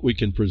stop what we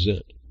can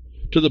present,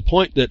 to the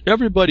point that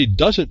everybody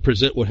doesn't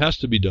present what has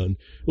to be done.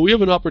 And we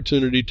have an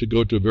opportunity to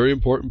go to a very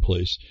important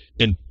place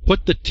and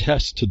put the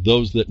test to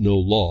those that know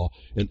law.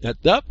 And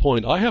at that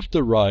point, I have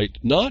to write,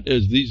 not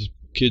as these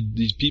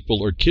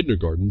people are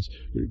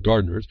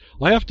gardeners.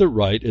 I have to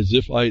write as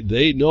if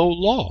they know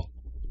law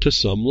to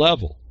some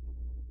level.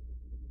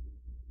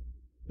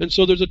 And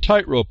so there's a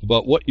tightrope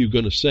about what you're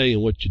going to say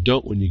and what you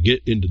don't when you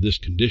get into this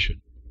condition.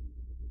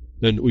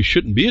 And we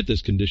shouldn't be at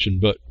this condition,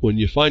 but when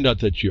you find out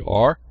that you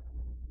are,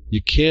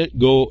 you can't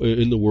go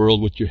in the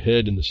world with your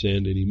head in the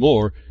sand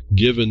anymore,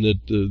 given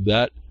that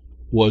that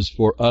was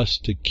for us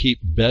to keep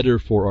better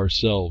for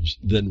ourselves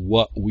than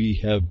what we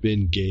have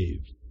been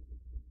gave.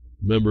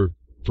 Remember,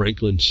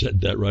 Franklin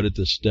said that right at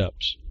the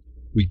steps.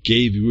 We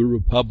gave you a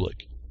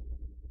republic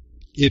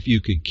if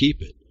you could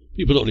keep it.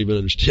 People don't even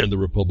understand the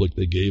republic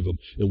they gave them,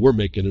 and we're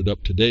making it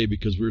up today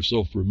because we're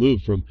so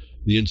removed from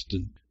the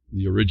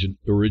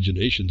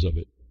originations of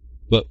it.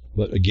 But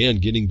again,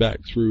 getting back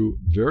through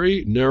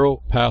very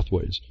narrow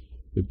pathways,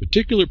 in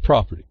particular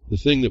property, the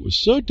thing that was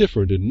so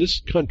different in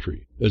this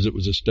country as it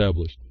was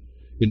established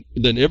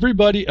than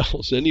everybody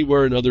else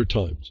anywhere in other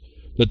times,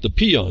 that the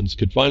peons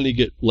could finally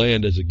get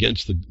land as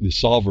against the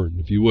sovereign,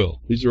 if you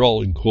will. These are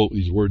all in quote.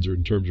 These words are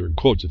in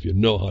quotes if you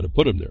know how to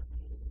put them there.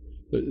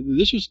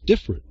 This was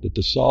different, that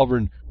the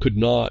sovereign could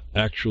not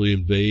actually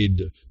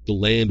invade the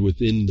land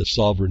within the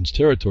sovereign's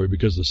territory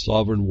because the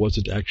sovereign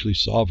wasn't actually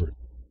sovereign.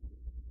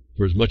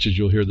 For as much as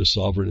you'll hear the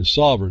sovereign is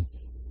sovereign,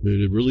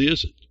 it really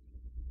isn't.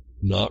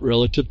 Not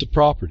relative to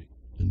property.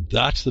 And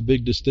that's the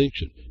big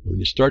distinction. When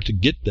you start to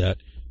get that,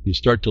 you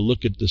start to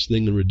look at this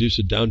thing and reduce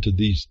it down to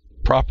these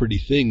property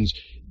things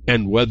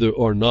and whether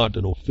or not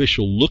an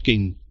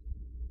official-looking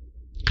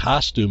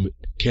costume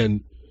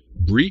can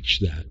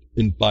breach that,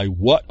 and by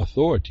what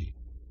authority.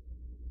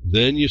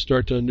 Then you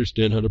start to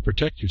understand how to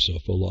protect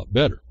yourself a lot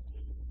better.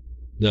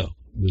 Now,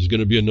 there's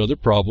going to be another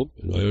problem,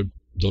 and I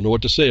don't know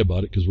what to say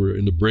about it because we're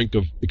in the brink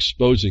of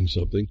exposing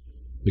something.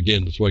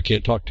 Again, that's why I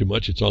can't talk too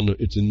much. It's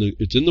in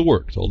the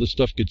works. All this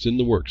stuff gets in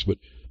the works, but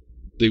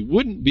they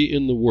wouldn't be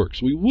in the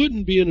works. We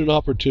wouldn't be in an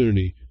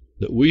opportunity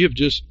that we have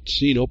just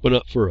seen open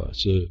up for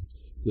us.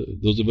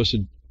 those of us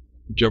in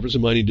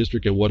Jefferson Mining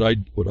District and what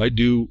I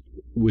do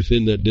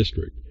within that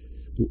district,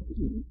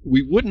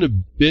 we wouldn't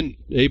have been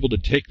able to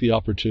take the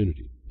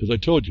opportunity. As I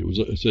told you,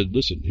 I said,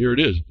 listen, here it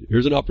is.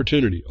 Here's an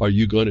opportunity. Are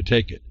you going to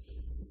take it?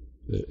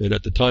 And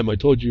at the time, I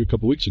told you a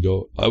couple weeks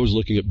ago, I was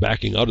looking at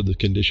backing out of the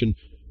condition.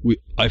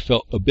 I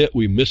felt a bit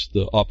we missed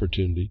the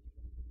opportunity.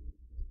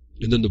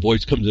 And then the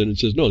voice comes in and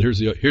says, no,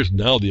 here's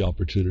now the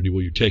opportunity.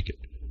 Will you take it?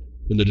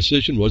 And the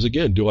decision was,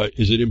 again,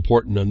 is it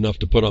important enough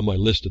to put on my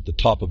list at the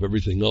top of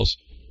everything else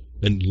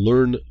and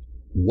learn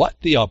what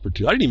the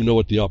opportunity? I didn't even know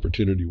what the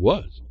opportunity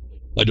was.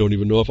 I don't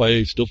even know if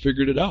I still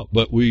figured it out.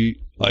 But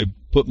I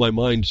put my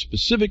mind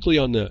specifically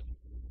on that.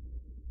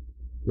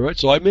 All right,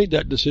 so I made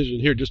that decision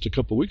here just a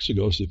couple weeks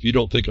ago. So if you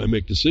don't think I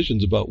make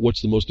decisions about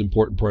what's the most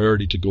important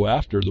priority to go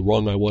after, the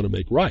wrong I want to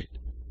make right,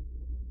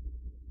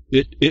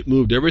 it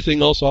moved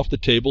everything else off the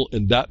table,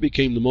 and that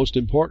became the most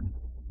important.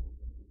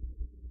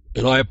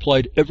 And I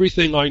applied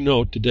everything I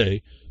know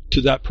today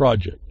to that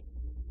project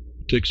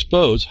to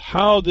expose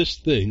how this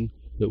thing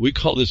that we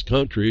call this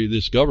country,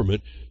 this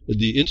government,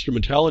 the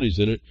instrumentalities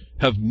in it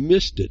have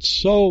missed it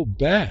so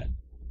bad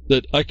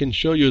that I can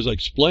show you, as I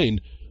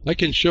explained, I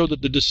can show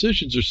that the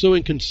decisions are so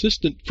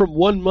inconsistent from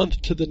one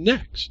month to the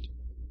next.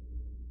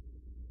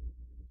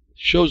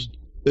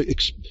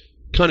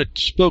 Kind of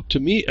spoke to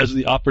me as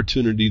the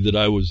opportunity that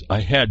I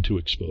had to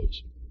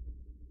expose,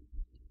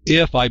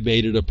 if I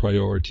made it a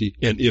priority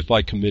and if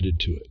I committed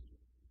to it.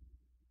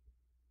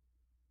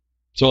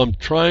 So I'm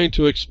trying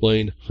to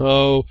explain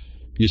how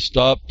you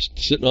stop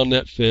sitting on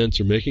that fence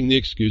or making the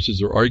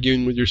excuses or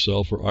arguing with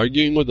yourself or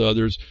arguing with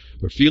others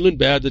or feeling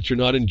bad that you're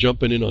not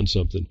jumping in on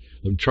something.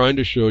 I'm trying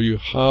to show you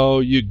how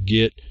you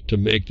get to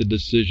make the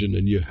decision,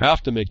 and you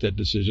have to make that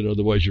decision,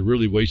 otherwise you're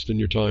really wasting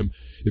your time.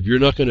 If you're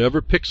not going to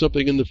ever pick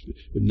something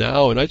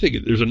now, and I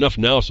think there's enough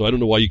now, so I don't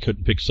know why you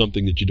couldn't pick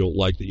something that you don't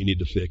like that you need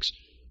to fix.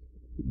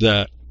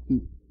 That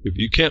if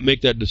you can't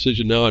make that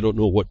decision now, I don't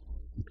know what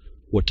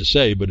to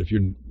say, but if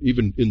you're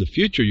even in the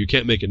future, you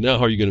can't make it now,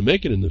 how are you going to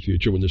make it in the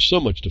future when there's so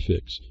much to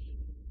fix?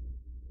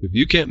 If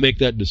you can't make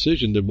that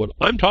decision, then what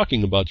I'm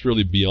talking about is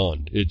really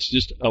beyond. It's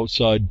just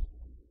outside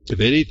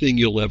of anything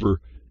you'll ever,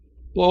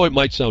 well, it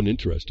might sound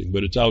interesting,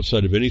 but it's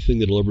outside of anything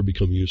that'll ever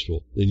become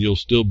useful. And you'll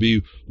still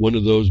be one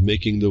of those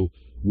making the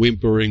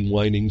whimpering,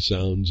 whining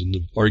sounds and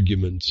the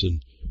arguments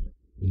and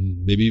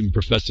maybe even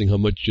professing how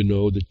much you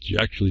know that you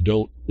actually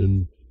don't.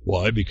 And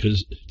why?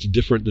 Because it's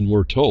different than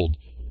we're told.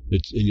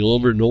 And you'll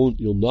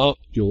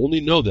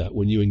only know that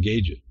when you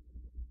engage it.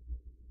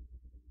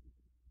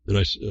 And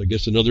I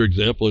guess another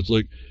example, it's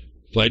like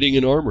fighting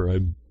in armor.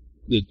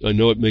 I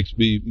know it makes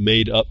me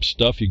made up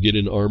stuff. You get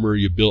in armor.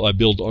 I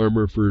build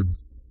armor for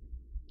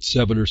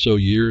 7 or so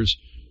years,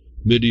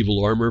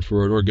 medieval armor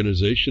for an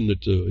organization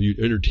that's an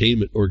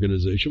entertainment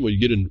organization. Well, you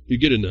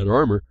get in that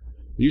armor,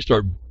 and you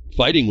start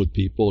fighting with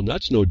people, and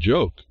that's no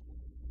joke.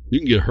 You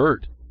can get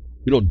hurt.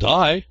 You don't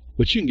die,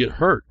 but you can get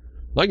hurt.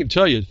 I can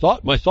tell you,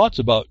 my thoughts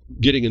about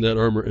getting in that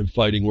armor and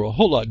fighting were a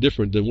whole lot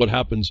different than what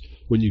happens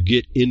when you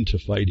get into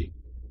fighting.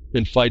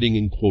 And fighting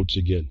in quotes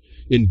again.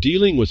 In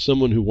dealing with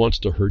someone who wants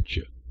to hurt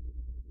you.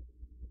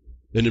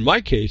 And in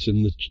my case,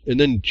 and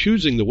then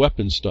choosing the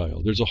weapon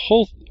style, there's a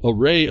whole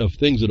array of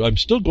things that I'm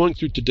still going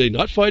through today,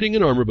 not fighting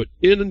in armor, but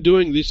in and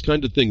doing this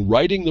kind of thing,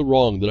 righting the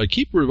wrong, that I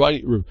keep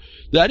reviving.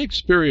 That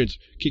experience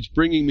keeps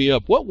bringing me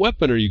up. What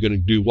weapon are you going to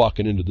do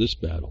walking into this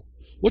battle?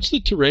 What's the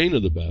terrain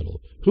of the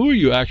battle? Who are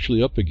you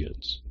actually up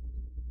against?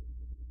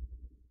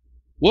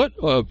 What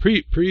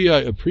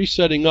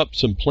pre-setting up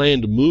some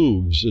planned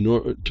moves in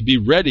order to be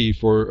ready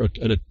for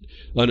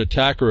an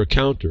attack or a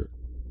counter.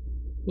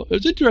 Well,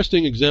 it's an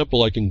interesting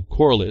example I can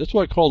correlate. That's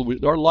why I call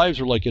it, our lives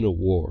are like in a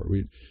war,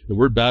 and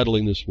we're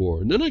battling this war.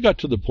 And then I got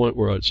to the point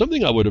where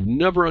something I would have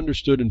never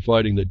understood in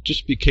fighting that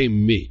just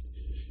became me.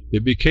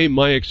 It became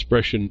my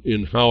expression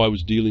in how I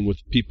was dealing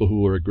with people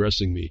who were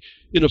aggressing me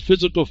in a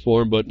physical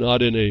form, but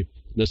not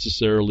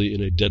necessarily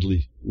in a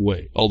deadly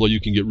way. Although you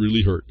can get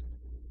really hurt.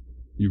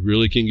 You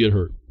really can get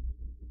hurt.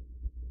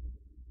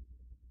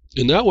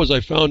 And that was,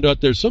 I found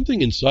out there's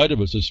something inside of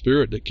us, a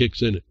spirit that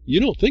kicks in it. You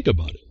don't think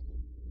about it.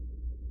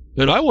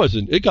 And I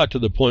wasn't. It got to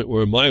the point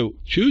where my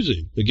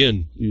choosing,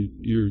 again,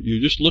 you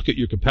just look at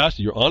your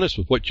capacity. You're honest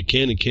with what you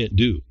can and can't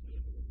do.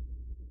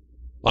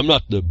 I'm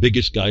not the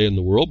biggest guy in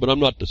the world, but I'm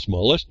not the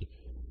smallest.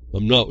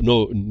 I'm not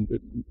no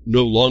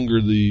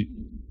longer the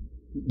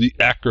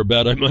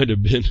acrobat I might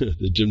have been,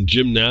 the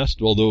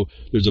gymnast, although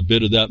there's a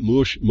bit of that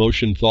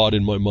motion thought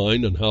in my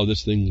mind on how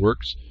this thing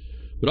works.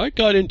 But I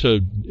got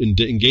into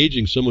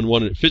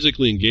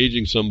physically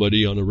engaging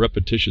somebody on a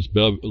repetitious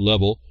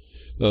level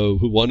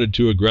who wanted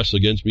to aggress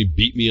against me,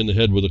 beat me in the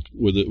head with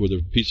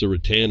a piece of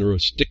rattan or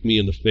stick me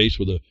in the face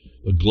with a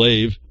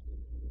glaive.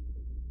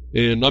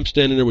 And I'm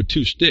standing there with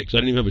 2 sticks. I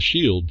didn't even have a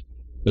shield,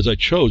 as I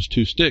chose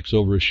 2 sticks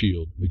over a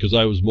shield because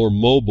I was more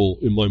mobile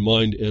in my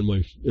mind and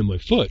my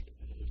foot.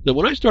 Now,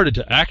 when I started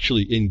to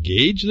actually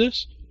engage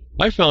this,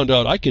 I found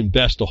out I can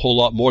best a whole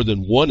lot more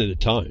than one at a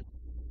time.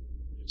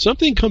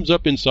 Something comes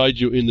up inside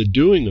you in the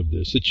doing of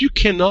this that you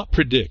cannot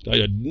predict. I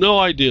had no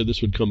idea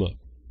this would come up.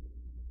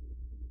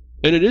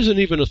 And it isn't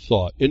even a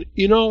thought. And,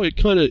 you know,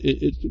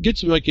 it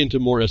gets like into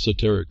more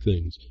esoteric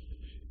things.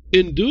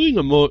 In doing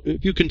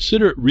if you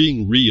consider it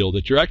being real,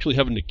 that you're actually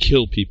having to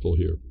kill people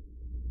here,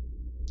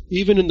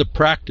 even in the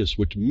practice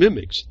which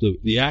mimics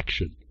the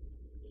action,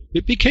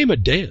 it became a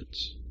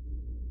dance.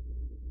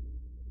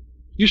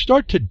 You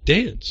start to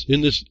dance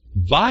in this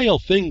vile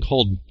thing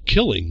called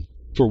killing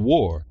for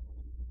war.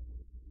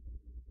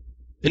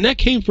 And that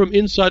came from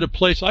inside a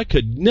place I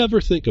could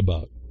never think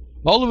about.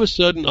 All of a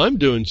sudden, I'm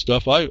doing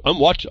stuff. I'm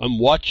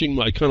watching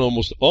my kind of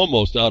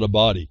almost out of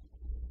body.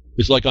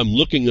 It's like I'm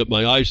looking at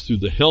my eyes through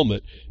the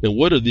helmet, and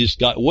what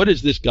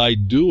is this guy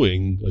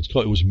doing?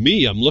 It was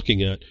me I'm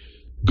looking at,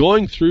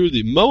 going through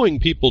mowing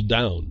people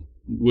down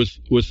with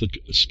the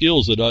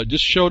skills that I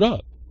just showed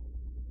up.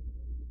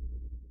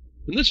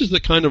 And this is the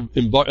kind of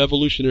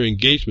evolutionary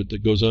engagement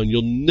that goes on.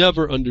 You'll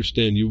never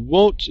understand. You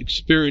won't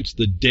experience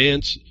the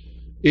dance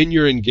in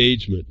your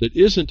engagement that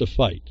isn't a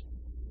fight.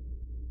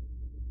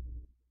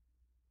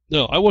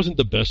 No, I wasn't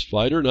the best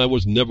fighter, and I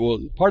was never. Well,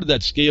 part of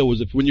that scale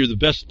was when you're the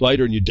best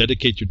fighter and you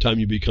dedicate your time,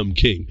 you become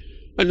king.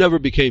 I never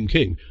became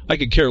king. I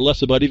could care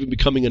less about even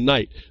becoming a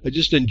knight. I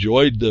just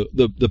enjoyed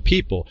the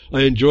people.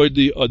 I enjoyed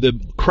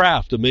the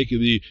craft of making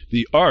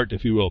the art,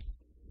 if you will,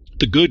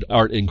 the good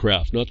art and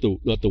craft, not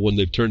the one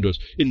they've turned to us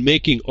in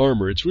making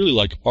armor. It's really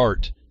like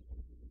art.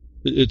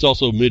 It's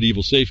also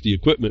medieval safety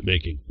equipment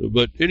making.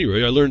 But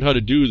anyway, I learned how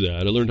to do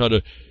that. I learned how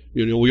to.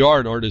 You know, we are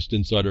an artist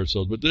inside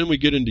ourselves, but then we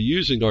get into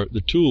using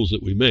the tools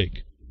that we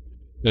make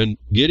and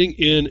getting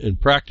in and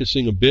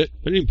practicing a bit.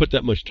 I didn't put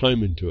that much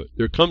time into it.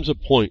 There comes a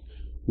point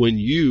when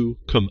you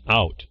come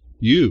out.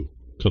 You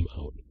come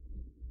out.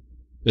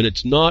 And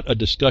it's not a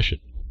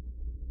discussion.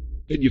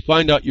 And you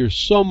find out you're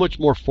so much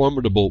more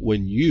formidable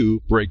when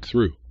you break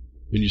through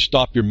and you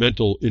stop your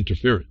mental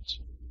interference.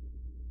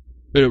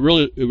 And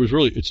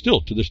it's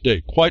still to this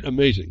day quite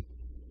amazing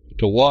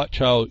to watch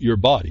how your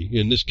body,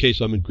 in this case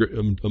I'm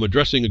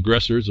addressing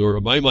aggressors, or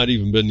I might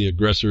even been the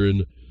aggressor,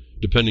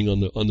 depending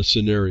on the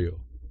scenario,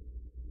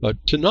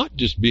 to not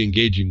just be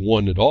engaging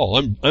one at all.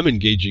 I'm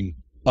engaging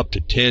up to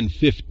 10,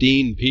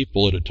 15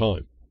 people at a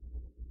time.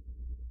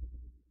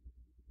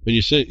 And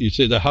you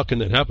say that, how can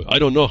that happen? I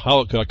don't know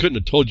how I couldn't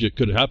have told you it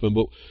could happen,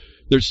 but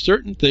there's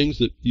certain things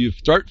that you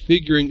start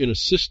figuring in a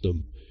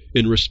system,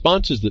 in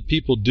responses that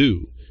people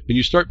do, and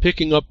you start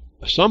picking up.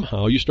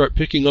 Somehow you start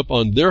picking up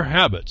on their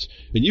habits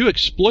and you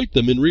exploit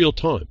them in real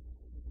time.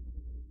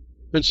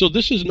 And so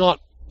this is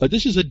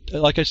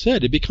like I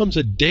said, it becomes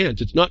a dance.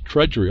 It's not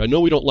treachery. I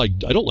know I don't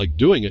like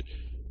doing it,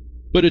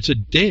 but it's a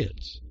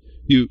dance.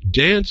 You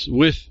dance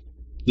with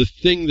the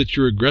thing that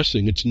you're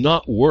aggressing. It's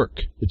not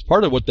work. It's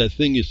part of what that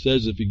thing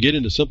says. If you get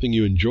into something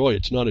you enjoy,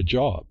 it's not a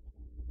job.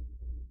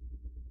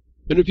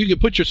 And if you can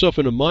put yourself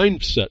in a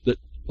mindset that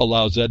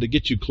allows that, to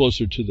get you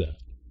closer to that.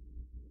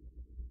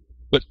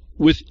 But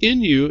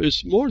within you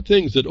is more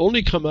things that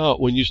only come out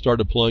when you start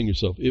applying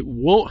yourself. It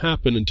won't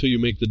happen until you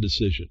make the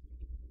decision.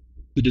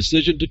 The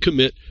decision to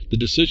commit, the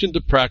decision to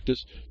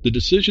practice, the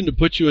decision to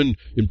put you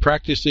in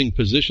practicing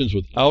positions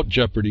without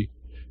jeopardy,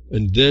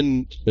 and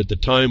then at the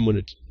time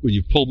when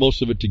you pull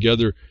most of it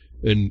together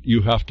and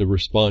you have to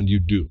respond, you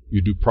do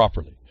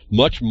properly.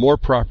 Much more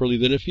properly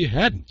than if you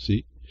hadn't,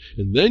 see?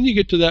 And then you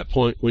get to that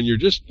point when you're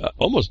just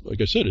almost,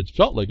 like I said, it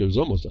felt like it was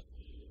almost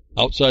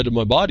outside of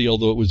my body,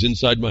 although it was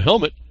inside my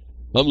helmet.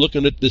 I'm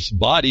looking at this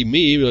body,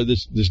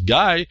 this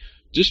guy,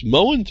 just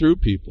mowing through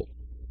people.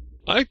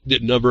 I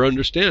didn't ever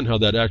understand how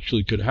that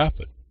actually could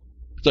happen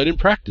because I didn't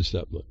practice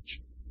that much.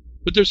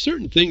 But there's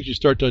certain things you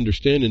start to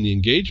understand in the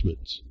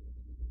engagements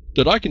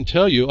that I can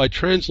tell you I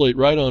translate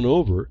right on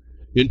over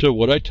into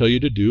what I tell you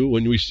to do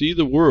when we see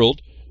the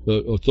world,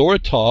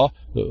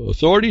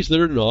 authorities that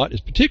are not,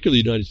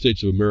 particularly the United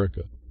States of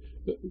America,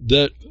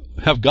 that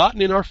have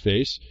gotten in our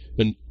face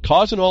and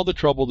causing all the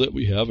trouble that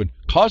we have and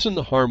causing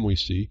the harm we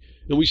see.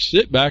 And we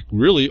sit back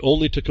really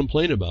only to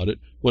complain about it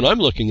when I'm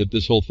looking at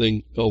this whole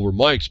thing over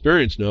my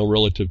experience now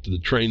relative to the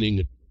training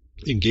and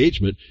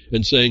engagement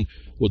and saying,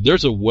 well,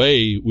 there's a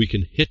way we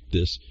can hit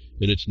this,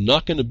 and it's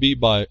not going to be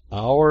by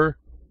our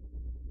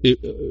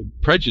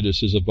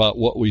prejudices about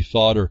what we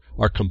thought or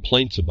our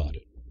complaints about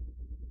it.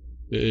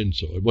 And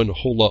so I went a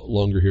whole lot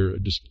longer here.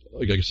 Just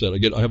like I said,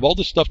 I have all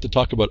this stuff to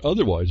talk about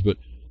otherwise, but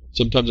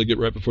sometimes I get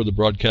right before the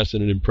broadcast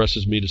and it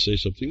impresses me to say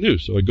something new,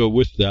 so I go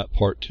with that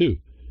part too.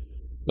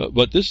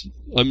 But this,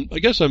 I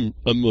guess I'm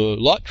a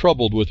lot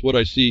troubled with what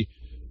I see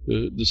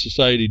the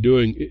society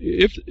doing.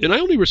 And I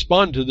only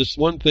respond to this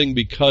one thing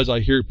because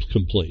I hear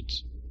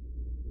complaints.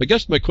 I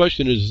guess my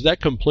question is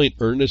that complaint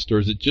earnest, or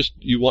is it just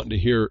you wanting to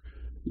hear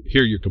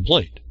your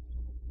complaint?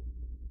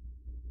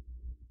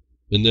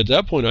 And at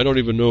that point, I don't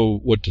even know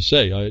what to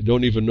say. I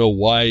don't even know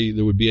why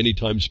there would be any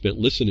time spent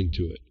listening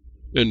to it.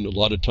 And a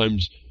lot of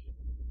times,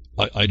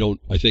 I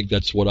think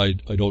that's what I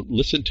don't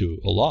listen to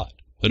a lot.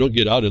 I don't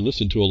get out and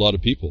listen to a lot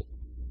of people.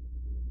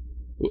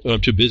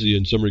 I'm too busy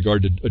in some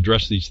regard to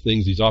address these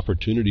things, these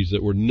opportunities that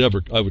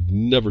I would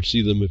never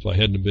see them if I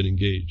hadn't been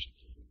engaged.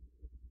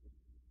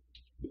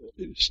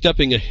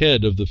 Stepping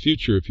ahead of the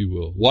future, if you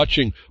will,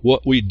 watching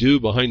what we do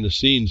behind the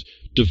scenes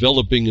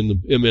developing in the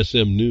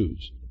MSM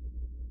news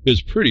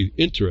is pretty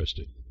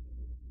interesting.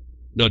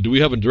 Now, do we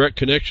have a direct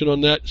connection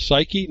on that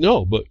psyche?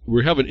 No, but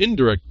we have an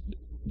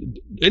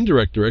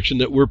indirect direction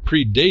that we're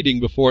predating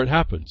before it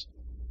happens.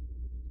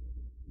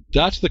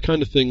 That's the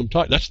kind of thing I'm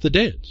talking. That's the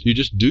dance. You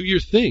just do your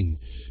thing,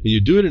 and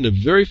you do it in a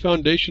very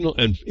foundational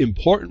and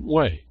important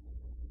way.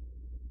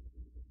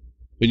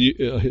 And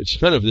it's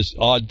kind of this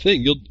odd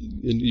thing.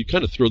 And you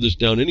kind of throw this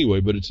down anyway,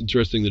 but it's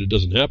interesting that it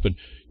doesn't happen.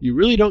 You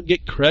really don't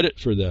get credit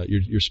for that.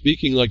 You're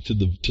speaking like to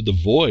the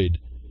void,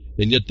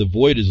 and yet the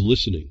void is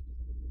listening.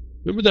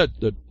 Remember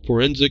that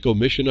forensic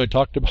omission I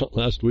talked about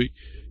last week?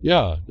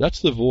 Yeah,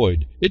 that's the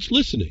void. It's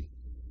listening.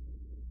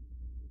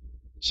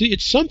 See,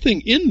 it's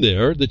something in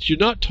there that you're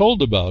not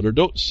told about or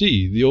don't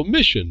see, the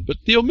omission. But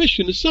the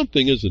omission is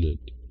something, isn't it?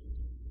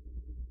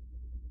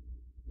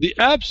 The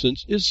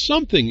absence is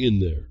something in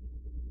there.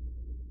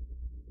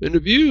 And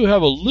if you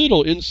have a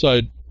little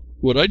insight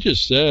what I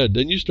just said,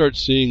 then you start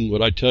seeing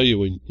what I tell you.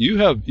 When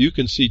you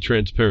can see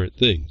transparent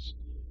things.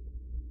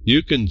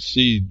 You can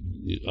see,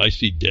 I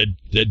see dead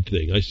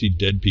thing. I see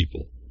dead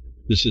people.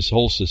 This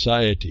whole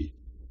society.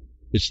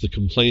 It's the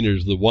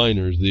complainers, the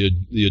whiners, the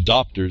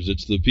adopters.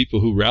 It's the people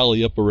who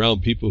rally up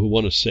around people who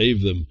want to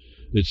save them.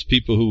 It's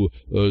people who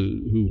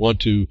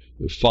want to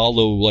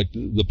follow, like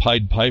the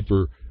Pied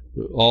Piper,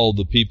 all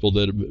the people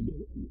that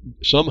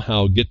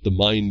somehow get their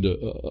mind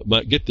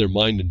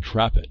and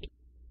trap it.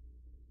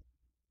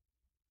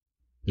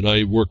 And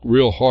I work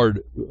real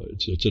hard.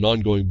 It's an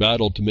ongoing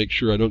battle to make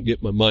sure I don't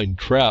get my mind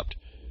trapped.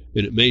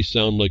 And it may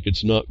sound like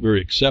it's not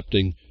very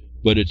accepting,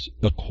 but it's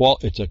a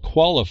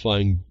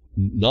qualifying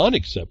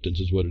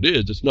non-acceptance is what it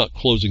is. It's not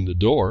closing the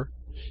door.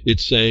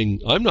 It's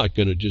saying, I'm not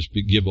going to just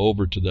give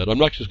over to that. I'm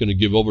not just going to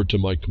give over to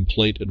my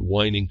complaint and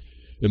whining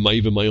and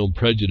even my own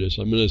prejudice.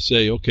 I'm going to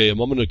say, okay, I'm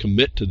going to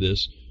commit to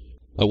this.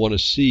 I want to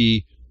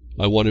see,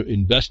 I want to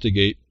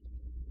investigate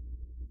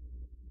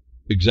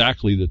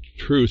exactly the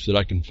truth that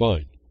I can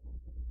find.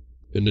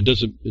 And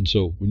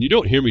so when you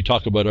don't hear me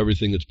talk about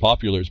everything that's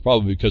popular, it's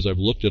probably because I've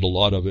looked at a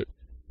lot of it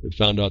and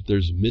found out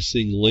there's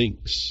missing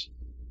links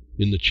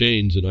in the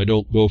chains, and I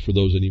don't go for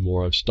those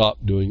anymore. I've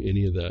stopped doing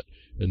any of that.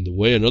 And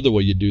another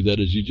way you do that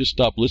is you just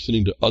stop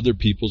listening to other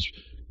people's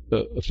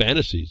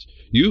fantasies.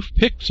 You've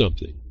picked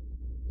something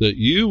that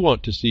you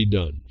want to see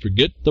done.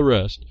 Forget the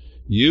rest.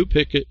 You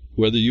pick it,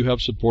 whether you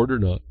have support or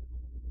not,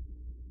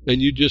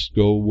 and you just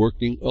go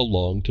working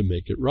along to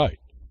make it right.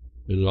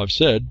 And I've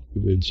said,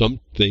 in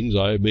some things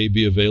I may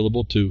be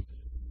available to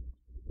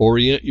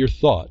orient your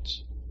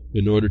thoughts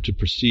in order to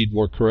proceed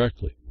more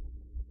correctly.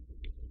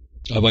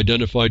 I've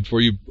identified for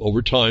you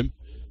over time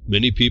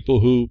many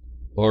people who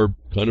are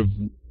kind of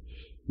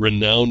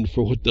renowned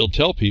for what they'll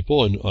tell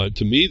people, and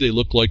to me they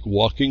look like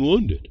walking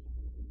wounded.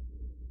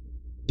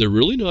 They're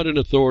really not an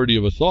authority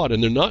of a thought,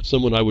 and they're not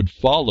someone I would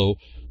follow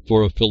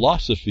for a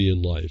philosophy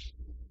in life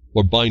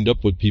or bind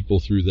up with people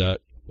through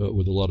that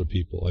with a lot of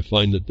people. I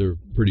find that they're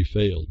pretty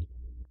failed.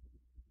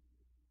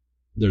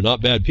 They're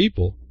not bad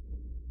people,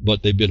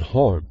 but they've been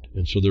harmed,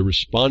 and so they're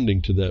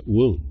responding to that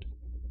wound.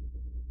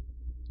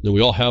 Now,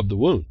 we all have the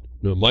wound.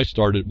 Now, mine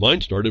started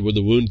with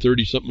a wound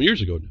 30-something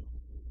years ago now.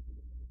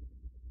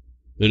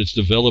 And it's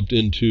developed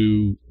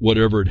into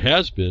whatever it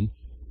has been,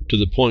 to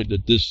the point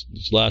that this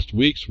last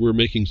week's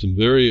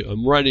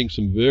I'm writing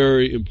some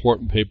very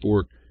important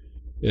paperwork.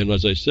 And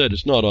as I said,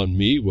 it's not on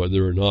me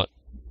whether or not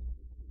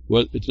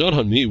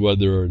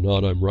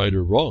I'm right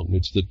or wrong.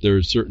 It's that there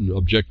is certain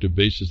objective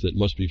basis that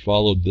must be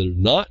followed that are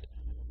not,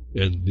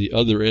 and the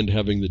other end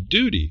having the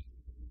duty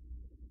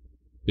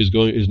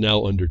is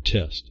now under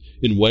test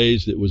in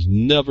ways that was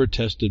never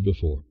tested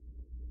before.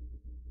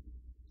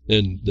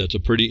 And that's a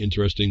pretty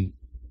interesting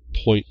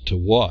point to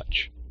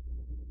watch.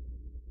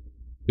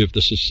 If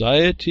the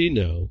society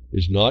now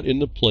is not in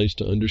the place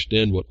to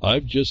understand what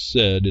I've just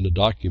said in a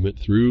document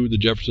through the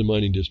Jefferson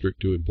Mining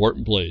District to an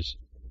important place,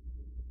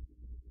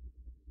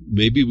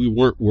 maybe we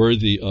weren't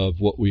worthy of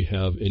what we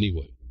have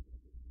anyway.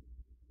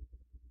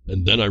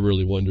 And then I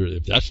really wonder,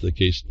 if that's the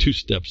case, 2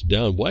 steps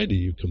down, why do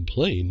you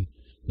complain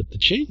that the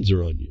chains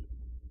are on you?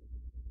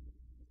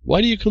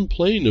 Why do you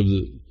complain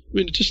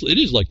it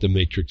is like The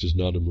Matrix is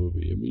not a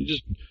movie. I mean, you're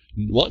just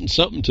wanting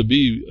something to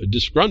be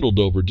disgruntled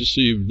over just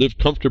so you live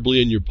comfortably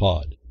in your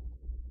pod.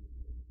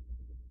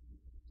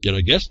 And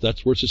I guess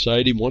that's where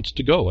society wants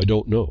to go. I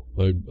don't know.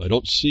 I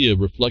don't see a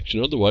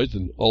reflection otherwise,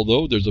 and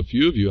although there's a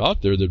few of you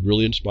out there that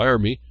really inspire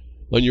me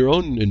on your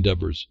own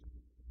endeavors,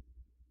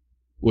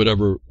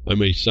 whatever I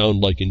may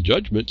sound like in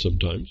judgment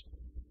sometimes.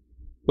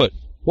 But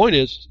point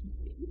is,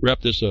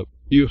 wrap this up,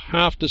 you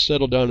have to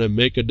settle down and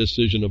make a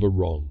decision of a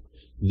wrong.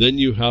 Then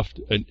you have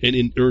to, and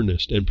in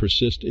earnest, and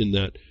persist in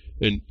that,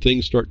 and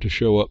things start to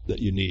show up that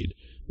you need.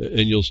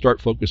 And you'll start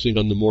focusing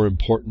on the more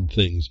important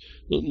things.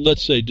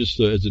 Let's say, just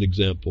as an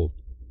example,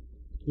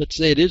 let's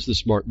say it is the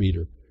smart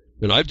meter.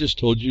 And I've just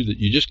told you that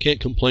you just can't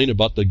complain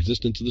about the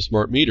existence of the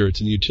smart meter. It's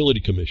in the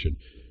Utility Commission.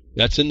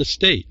 That's in the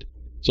state.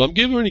 So I'm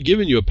only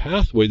giving you a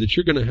pathway that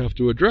you're going to have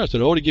to address.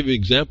 And I want to give you an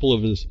example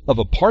of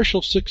a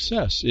partial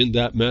success in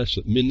that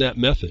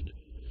method.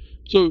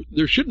 So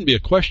there shouldn't be a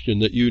question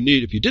that you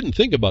need, if you didn't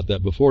think about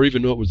that before,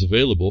 even know it was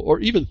available, or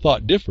even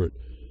thought different,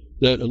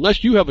 that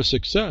unless you have a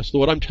success,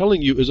 what I'm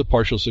telling you is a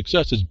partial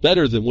success. It's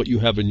better than what you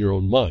have in your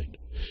own mind.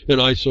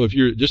 So if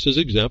you're, just as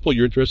an example,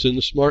 you're interested in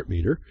the smart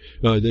meter,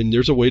 then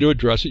there's a way to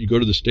address it. You go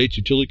to the State's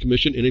Utility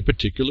Commission in a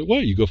particular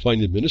way. You go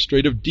find the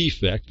administrative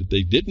defect that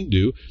they didn't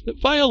do that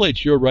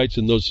violates your rights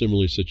in those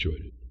similarly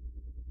situated.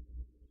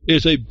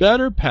 It's a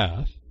better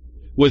path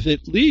with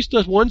at least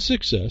one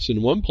success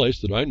in one place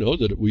that I know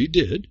that we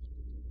did.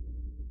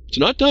 It's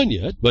not done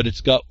yet, but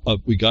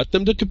we got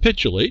them to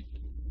capitulate,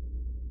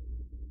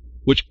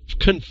 which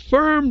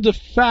confirmed the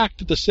fact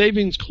that the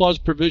savings clause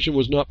provision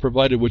was not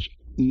provided, which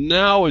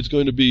now is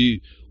going to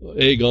be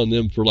egg on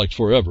them for like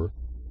forever,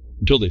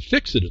 until they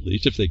fix it at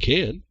least, if they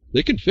can.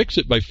 They can fix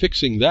it by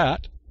fixing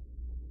that.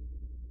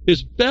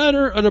 Is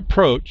better an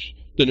approach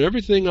than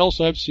everything else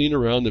I've seen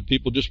around that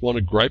people just want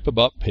to gripe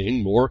about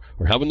paying more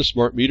or having the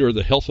smart meter or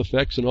the health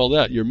effects and all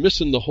that. You're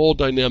missing the whole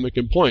dynamic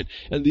and point.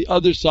 And the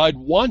other side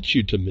wants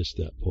you to miss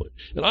that point.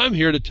 And I'm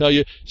here to tell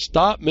you,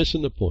 stop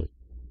missing the point.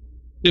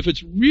 If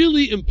it's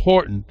really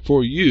important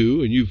for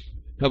you and you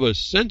have a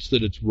sense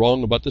that it's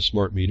wrong about the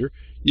smart meter,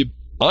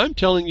 I'm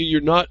telling you,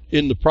 you're not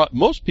in the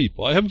most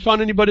people. I haven't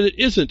found anybody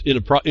that isn't in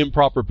a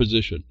improper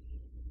position.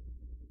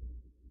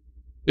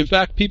 In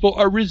fact, people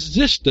are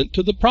resistant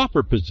to the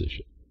proper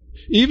position,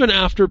 even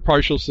after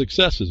partial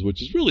successes,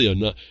 which is really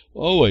not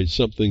always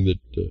something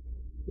that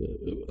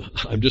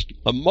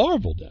I'm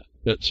marveled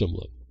at some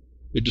level.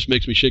 It just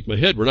makes me shake my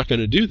head. We're not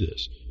going to do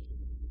this.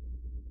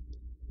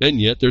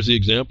 And yet there's the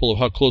example of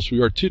how close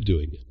we are to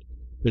doing it.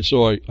 And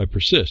so I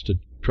persist to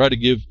try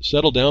to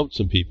settle down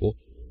some people.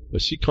 I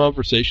see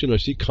conversation, I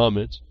see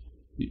comments.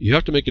 You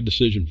have to make a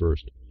decision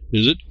first.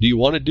 Do you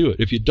want to do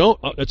it? If you don't,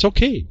 that's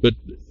okay. But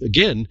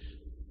again,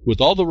 with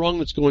all the wrong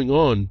that's going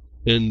on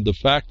and the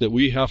fact that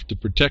we have to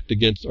protect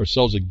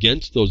ourselves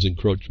against those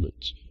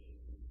encroachments,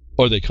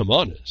 or they come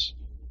on us,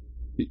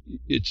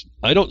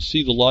 I don't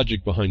see the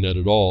logic behind that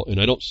at all, and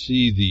I don't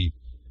see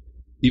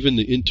even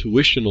the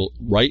intuitional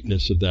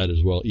rightness of that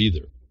as well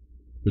either.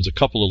 There's a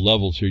couple of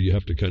levels here you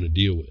have to kind of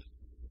deal with.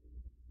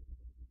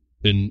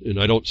 And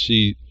I don't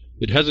see,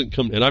 it hasn't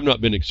come, and I've not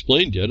been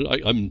explained yet.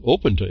 I'm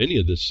open to any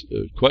of this,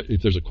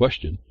 if there's a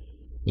question,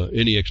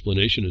 any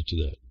explanation as to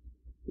that.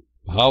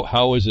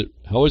 How is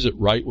it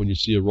right when you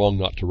see a wrong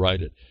not to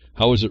right it?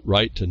 How is it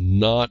right to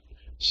not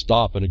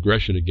stop an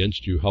aggression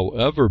against you,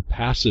 however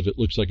passive it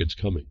looks like it's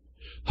coming?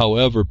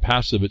 However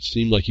passive it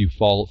seemed like you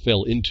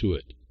fell into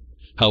it?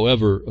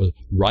 However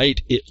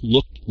right it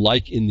looked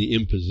like in the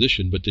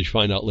imposition, but they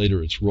find out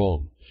later it's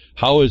wrong.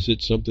 How is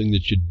it something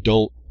that you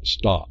don't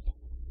stop?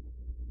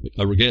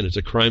 Again, it's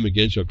a crime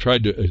against you. I've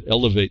tried to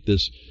elevate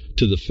this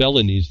to the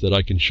felonies that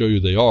I can show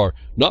you they are,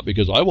 not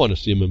because I want to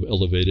see them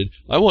elevated.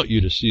 I want you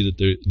to see that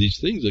these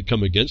things that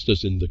come against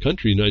us in the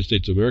country, United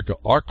States of America,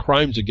 are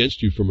crimes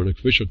against you from an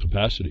official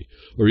capacity,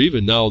 or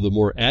even now the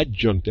more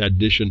adjunct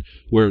addition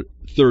where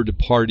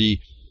third-party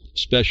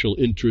special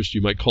interests,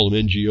 you might call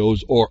them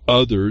NGOs or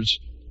others,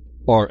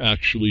 are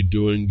actually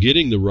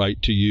getting the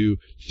right to you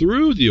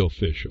through the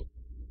official.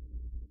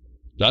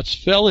 That's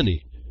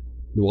felony.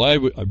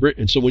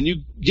 And so when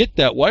you get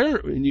that, why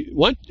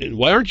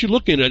aren't you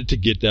looking at it to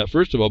get that,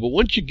 first of all? But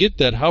once you get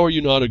that, how are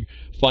you not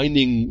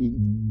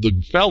finding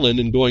the felon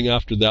and going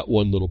after that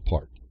one little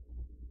part?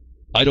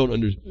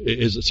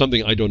 Is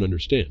something I don't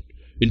understand.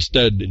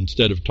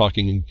 Instead of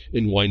talking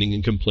and whining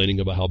and complaining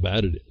about how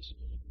bad it is.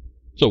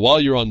 So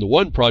while you're on the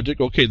one project,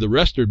 okay, the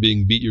rest are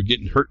being beat, you're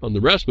getting hurt on the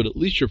rest, but at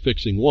least you're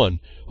fixing one.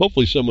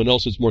 Hopefully someone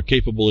else is more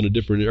capable in a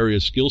different area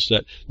of skill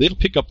set. They'll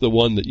pick up the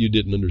one that you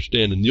didn't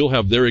understand, and you'll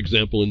have their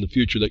example in the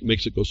future that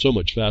makes it go so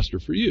much faster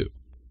for you.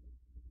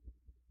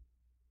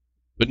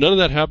 But none of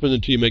that happens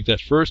until you make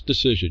that first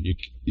decision.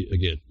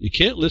 You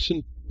can't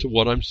listen to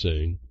what I'm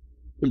saying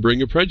and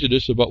bring a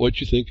prejudice about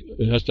what you think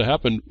has to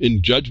happen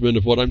in judgment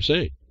of what I'm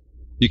saying.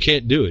 You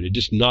can't do it. It's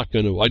just not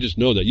going to. I just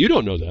know that. You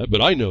don't know that,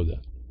 but I know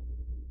that.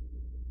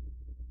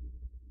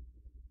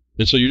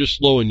 And so you're just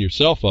slowing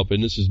yourself up,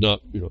 and this is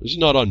not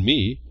on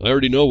me. I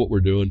already know what we're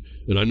doing,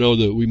 and I know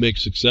that we make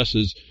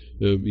successes,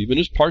 even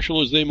as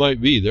partial as they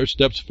might be. They're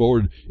steps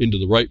forward into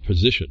the right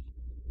position,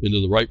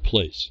 into the right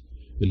place.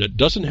 And that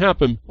doesn't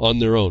happen on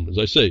their own. As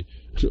I say,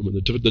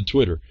 the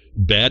Twitter,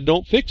 bad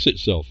don't fix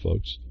itself,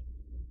 folks.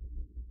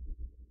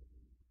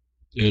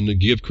 And to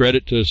give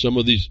credit to some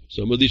of these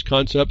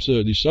concepts,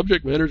 these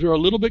subject matters are a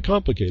little bit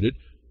complicated,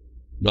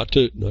 not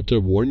to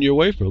warn you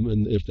away from.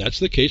 And if that's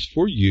the case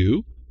for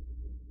you,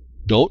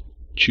 don't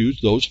choose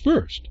those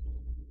first.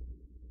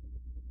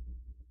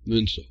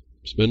 And so,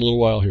 spend a little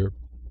while here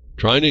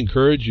trying to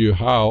encourage you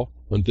how,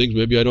 on things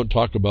maybe I don't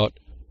talk about,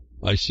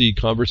 I see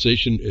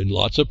conversation in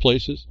lots of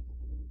places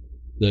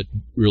that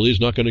really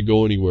is not going to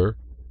go anywhere.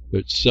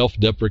 It's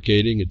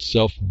self-deprecating, it's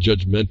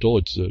self-judgmental,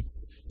 it's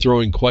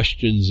throwing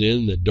questions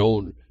in that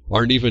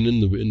aren't even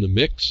in the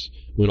mix,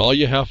 when all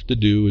you have to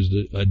do is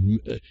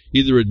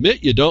either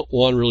admit you don't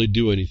want to really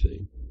do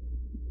anything,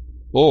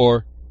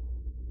 or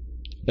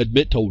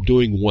admit to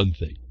doing one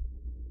thing.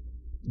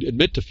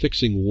 admit to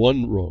fixing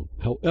one wrong,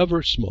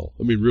 however small.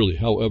 I mean, really,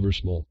 however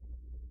small.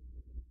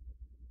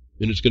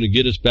 And it's going to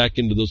get us back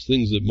into those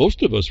things that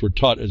most of us were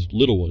taught as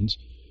little ones,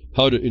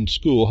 in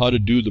school, how to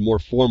do the more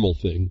formal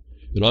thing.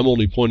 And I'm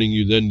only pointing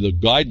you then the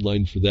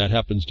guideline for that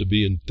happens to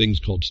be in things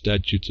called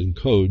statutes and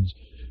codes.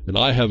 And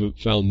I haven't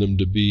found them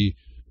to be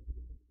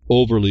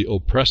overly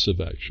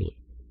oppressive, actually.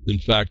 In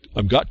fact,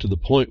 I've got to the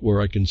point where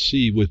I can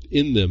see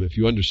within them, if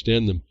you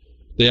understand them,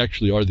 they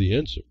actually are the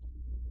answer.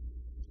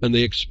 And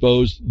they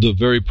expose the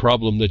very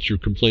problem that you're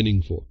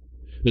complaining for.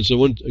 And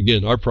so,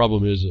 again, our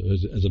problem is,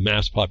 as a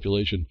mass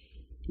population,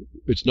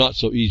 it's not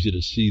so easy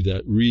to see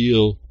that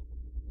real,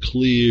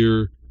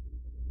 clear,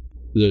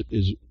 that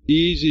is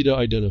easy to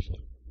identify.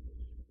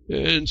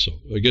 And so,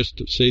 I guess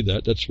to say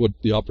that, that's what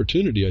the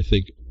opportunity, I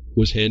think,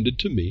 was handed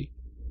to me.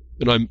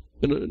 And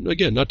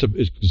again, not to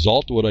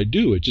exalt what I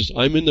do, it's just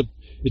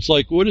it's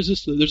like, what is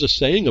this? There's a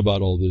saying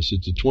about all this.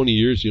 It's 20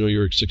 years,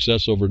 you're a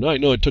success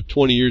overnight. No, it took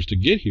 20 years to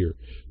get here.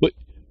 But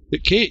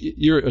it can't,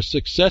 you're a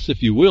success,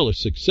 if you will, a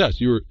success.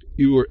 You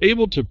were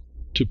able to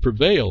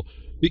prevail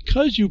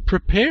because you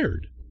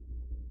prepared.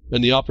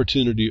 And the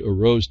opportunity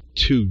arose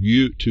to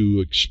you to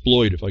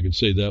exploit, if I can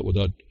say that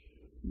without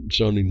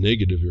sounding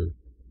negative here.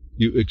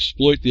 You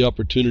exploit the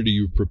opportunity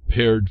you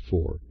prepared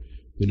for.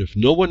 And if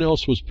no one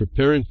else was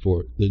preparing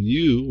for it, then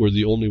you were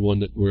the only one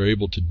that were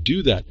able to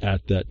do that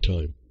at that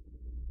time.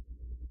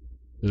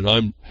 And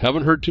I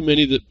haven't heard too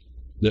many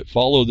that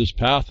follow this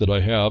path that I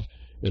have,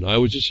 and I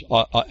was just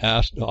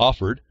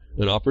offered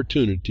an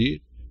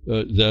opportunity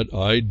that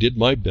I did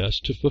my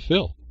best to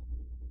fulfill.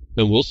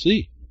 And we'll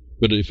see.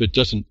 But if it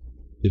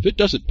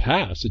doesn't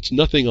pass, it's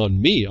nothing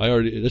on me.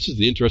 This is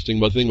the interesting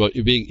thing about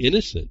being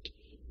innocent.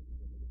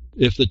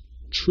 If the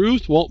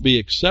truth won't be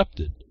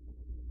accepted,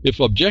 if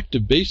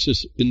objective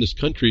basis in this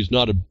country is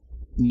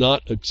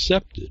not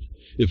accepted,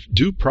 if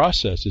due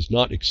process is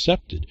not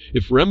accepted,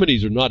 if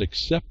remedies are not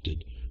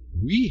accepted,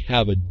 we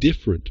have a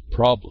different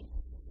problem.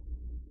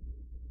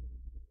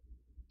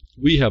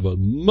 We have a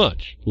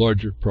much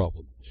larger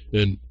problem.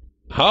 And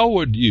how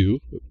would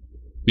you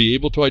be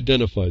able to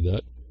identify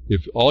that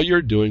if all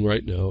you're doing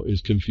right now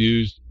is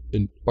confused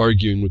and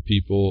arguing with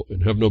people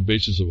and have no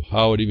basis of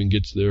how it even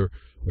gets there,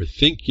 or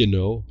think you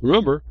know?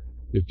 Remember,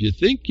 if you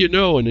think you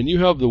know, and then you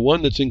have the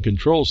one that's in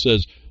control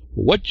says,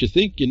 well, what you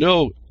think you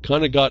know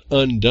kind of got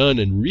undone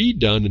and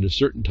redone at a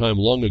certain time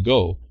long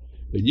ago,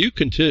 and you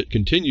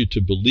continue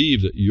to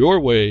believe that your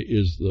way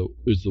is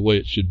the way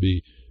it should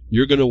be,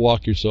 you're going to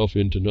walk yourself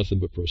into nothing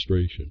but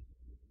frustration.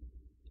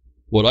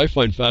 What I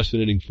find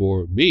fascinating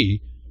for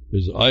me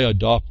is I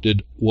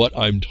adopted what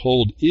I'm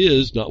told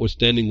is,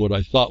 notwithstanding what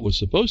I thought was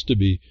supposed to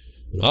be,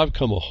 and I've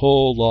come a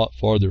whole lot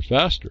farther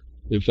faster.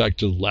 In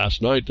fact,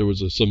 last night there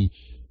was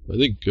I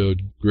think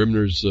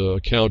Grimner's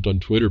account on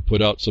Twitter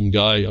put out some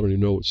guy, I don't even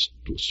know,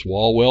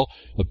 Swalwell,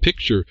 a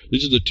picture.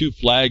 These are the two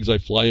flags I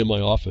fly in my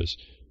office.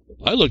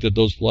 I looked at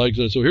those flags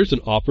and so here's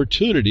an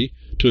opportunity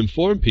to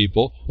inform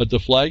people that the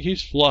flag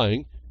he's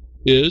flying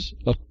is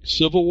a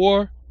Civil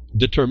War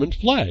determined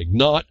flag,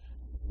 not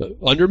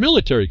under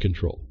military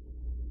control.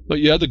 But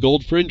yeah, the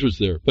gold fringe was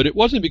there. But it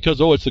wasn't because,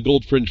 it's the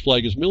gold fringe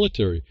flag is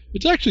military.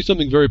 It's actually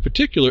something very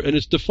particular, and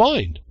it's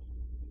defined.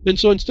 And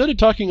so instead of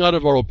talking out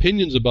of our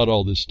opinions about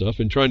all this stuff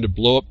and trying to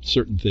blow up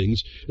certain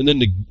things and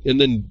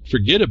then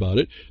forget about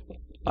it,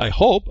 I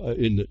hope,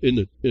 in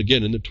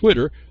the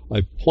Twitter,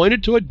 I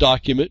pointed to a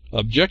document,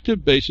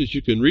 objective basis,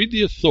 you can read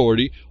the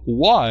authority,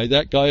 why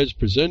that guy is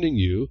presenting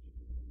you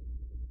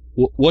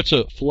what's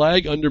a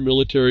flag under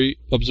military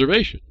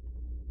observation.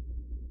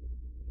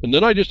 And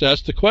then I just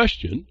asked the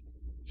question,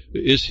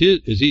 is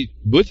he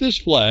with this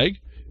flag,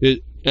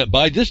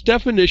 by this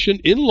definition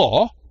in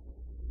law,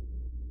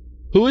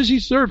 who is he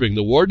serving,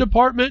 the War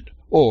Department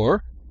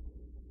or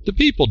the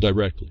people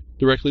directly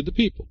the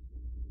people?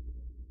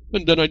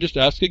 And then I just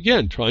ask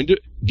again, trying to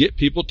get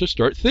people to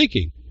start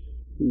thinking,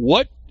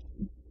 what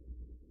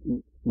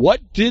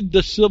did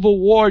the Civil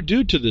War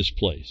do to this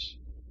place?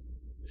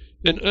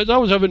 And as I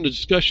was having a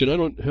discussion, I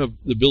don't have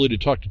the ability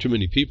to talk to too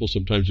many people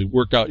sometimes and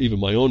work out even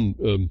my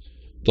own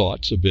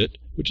thoughts a bit,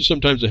 which is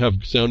sometimes I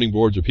have sounding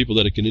boards or people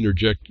that can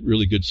interject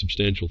really good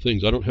substantial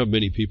things. I don't have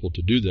many people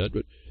to do that,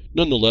 but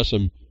nonetheless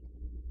I'm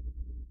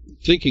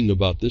thinking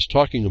about this,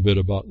 talking a bit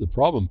about the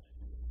problem.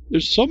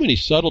 There's so many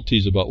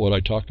subtleties about what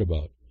I talk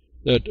about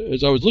that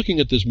as I was looking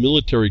at this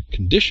military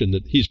condition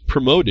that he's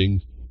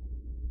promoting,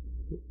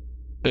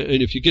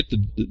 and if you get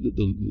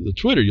the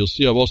Twitter, you'll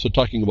see I'm also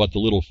talking about the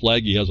little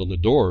flag he has on the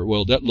door.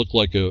 Well, that looked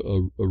like a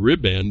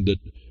ribband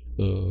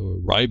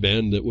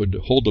riband that would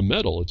hold a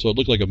medal. And so it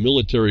looked like a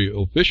military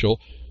official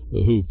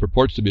who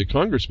purports to be a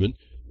congressman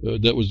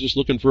that was just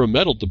looking for a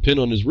medal to pin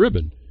on his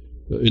ribbon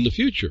in the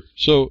future.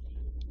 So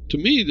to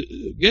me,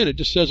 again, it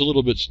just says a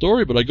little bit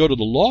story, but I go to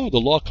the law. The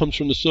law comes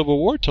from the Civil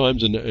War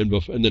times and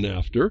then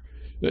after.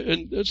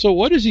 And so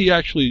what is he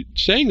actually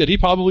saying that he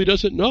probably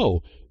doesn't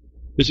know?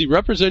 Is he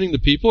representing the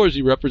people or is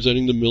he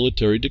representing the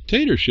military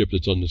dictatorship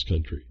that's on this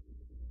country?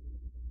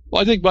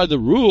 Well, I think by the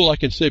rule I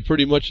can say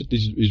pretty much that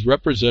he's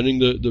representing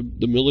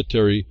the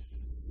military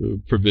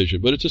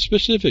provision, but it's a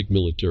specific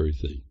military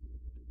thing.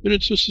 And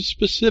it's just a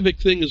specific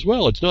thing as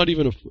well. It's not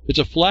even it's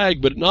a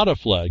flag, but not a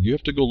flag. You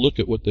have to go look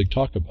at what they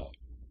talk about.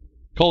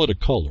 Call it a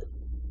color.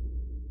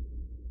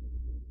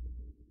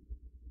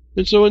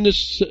 And so in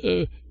this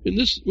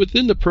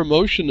within the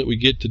promotion that we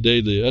get today,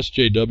 the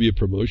SJW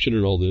promotion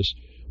and all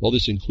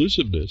this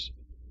inclusiveness,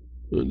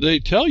 they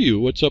tell you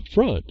what's up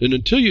front. And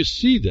until you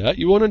see that,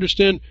 you won't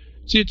understand.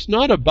 See, it's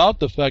not about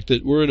the fact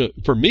that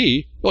for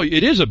me, well,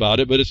 it is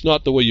about it, but it's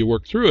not the way you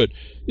work through it.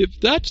 If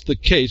that's the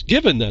case,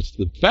 given that's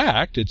the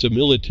fact, it's a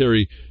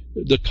military,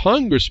 the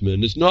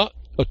congressman is not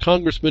a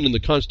congressman in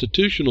the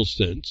constitutional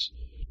sense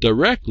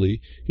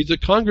directly. He's a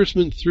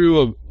congressman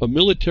through a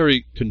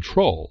military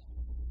control.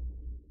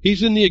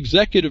 He's in the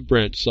executive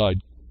branch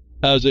side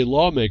as a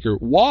lawmaker.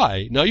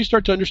 Why? Now you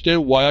start to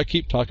understand why I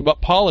keep talking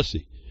about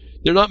policy.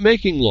 They're not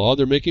making law,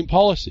 they're making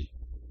policy.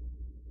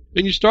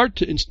 And you start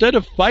to, instead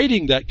of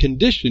fighting that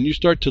condition, you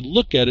start to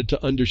look at it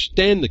to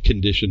understand the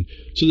condition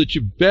so that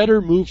you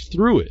better move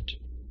through it.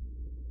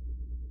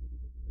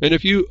 And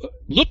if you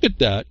look at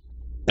that,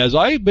 as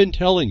I've been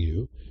telling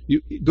you,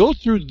 you go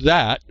through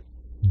that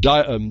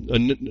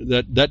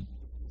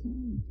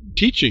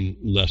teaching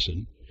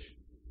lesson,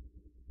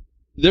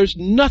 there's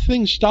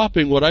nothing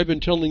stopping what I've been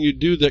telling you to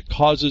do that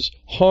causes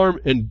harm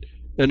and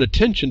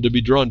attention to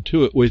be drawn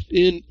to it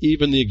within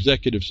even the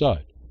executive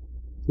side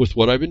with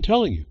what I've been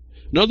telling you.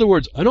 In other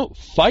words, I don't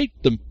fight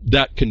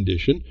that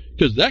condition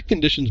because that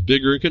condition's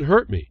bigger and can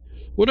hurt me.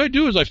 What I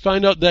do is I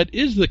find out that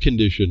is the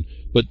condition,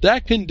 but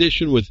that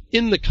condition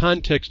within the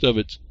context of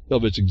its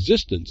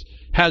existence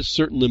has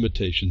certain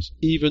limitations,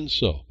 even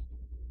so.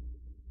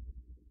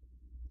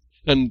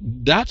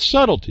 And that's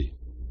subtlety.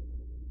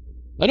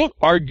 I don't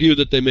argue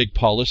that they make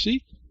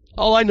policy.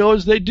 All I know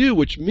is they do,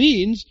 which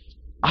means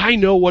I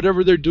know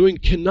whatever they're doing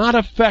cannot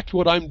affect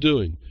what I'm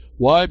doing.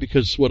 Why?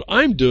 Because what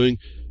I'm doing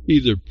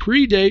either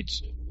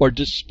predates or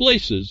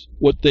displaces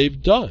what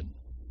they've done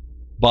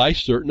by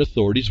certain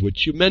authorities,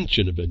 which you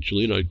mention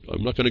eventually. And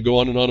I'm not going to go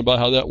on and on about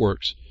how that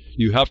works.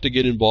 You have to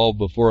get involved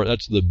before.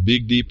 That's the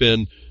big deep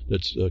end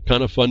that's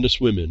kind of fun to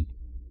swim in.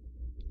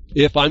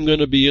 If I'm going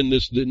to be in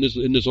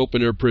this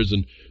open air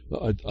prison,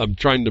 I'm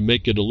trying to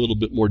make it a little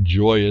bit more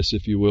joyous,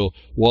 if you will,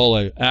 while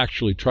I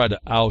actually try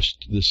to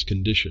oust this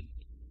condition.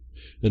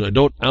 And I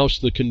don't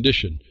oust the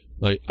condition.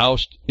 I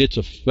oust its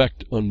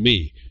effect on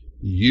me.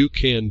 You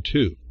can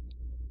too.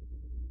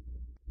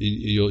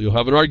 You'll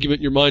have an argument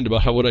in your mind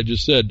about what I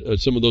just said,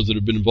 some of those that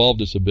have been involved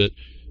in this a bit,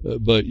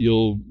 but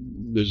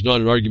there's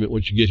not an argument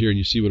once you get here and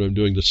you see what I'm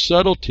doing. The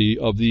subtlety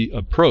of the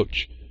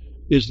approach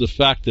is the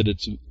fact that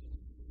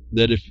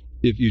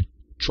if you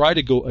try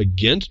to go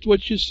against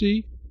what you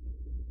see,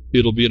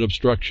 it'll be an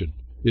obstruction.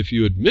 If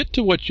you admit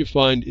to what you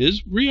find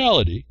is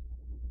reality,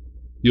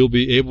 you'll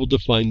be able to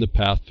find the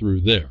path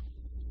through there.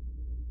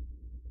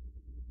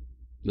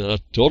 Now,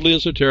 totally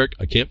esoteric.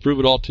 I can't prove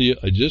it all to you.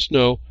 I just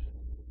know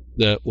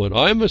that what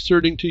I'm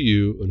asserting to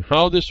you and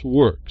how this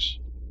works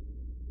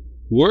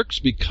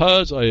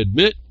because I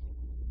admit,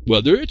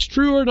 whether it's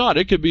true or not,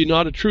 it could be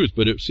not a truth,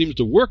 but it seems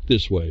to work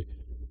this way.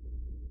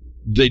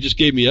 They just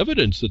gave me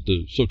evidence that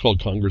the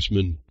so-called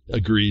congressman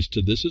agrees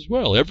to this as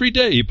well. Every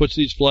day he puts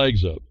these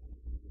flags up.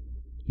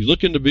 He's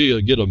looking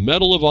to get a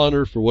Medal of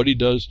Honor for what he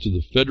does to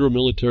the federal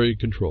military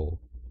control.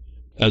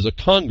 As a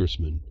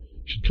congressman,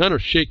 should kind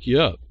of shake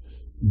you up.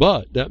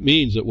 But that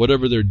means that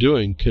whatever they're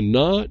doing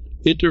cannot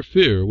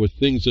interfere with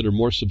things that are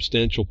more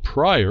substantial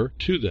prior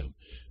to them.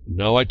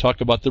 Now I talk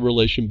about the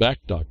relation back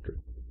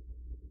doctrine.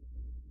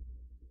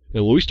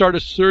 And when we start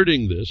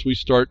asserting this, we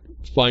start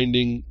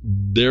finding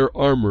their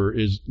armor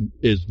is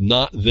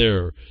not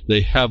there.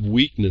 They have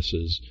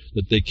weaknesses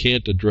that they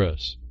can't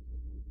address.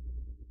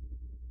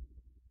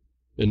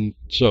 And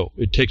so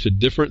it takes a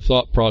different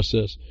thought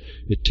process.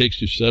 It takes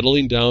you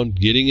settling down,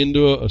 getting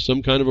into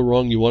some kind of a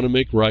wrong you want to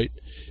make right,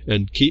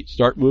 and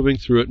start moving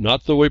through it,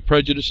 not the way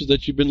prejudices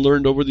that you've been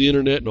learned over the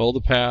internet and all the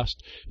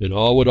past and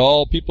what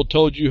all people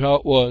told you how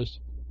it was.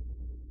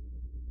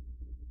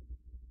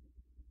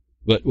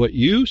 But what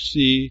you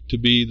see to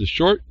be the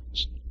short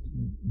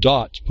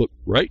dots put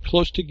right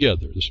close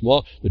together,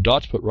 the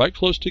dots put right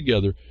close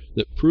together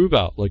that prove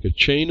out like a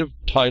chain of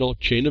title,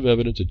 chain of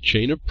evidence, a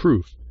chain of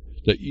proof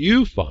that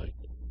you find,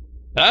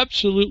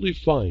 absolutely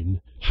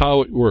find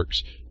how it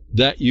works,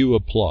 that you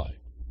apply.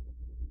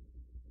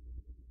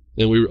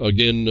 And we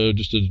again,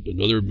 just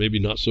another maybe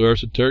not so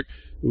esoteric.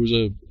 It was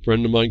a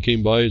friend of mine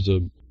came by,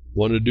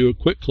 wanted to do a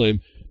quick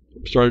claim,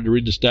 started to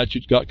read the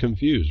statutes, got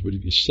confused. But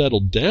if you settle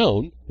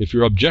down, if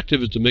your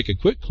objective is to make a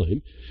quick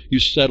claim, you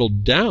settle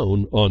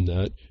down on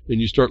that and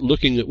you start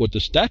looking at what the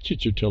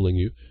statutes are telling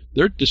you.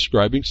 They're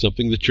describing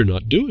something that you're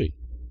not doing.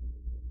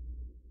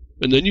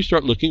 And then you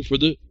start looking for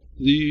the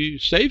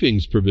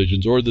savings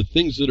provisions or the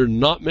things that are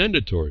not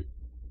mandatory.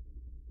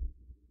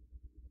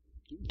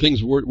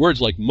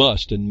 Words like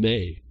must and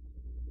may.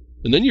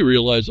 And then you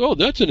realize, oh,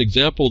 that's an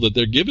example that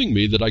they're giving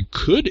me that I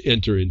could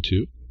enter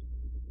into.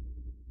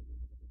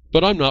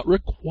 but I'm not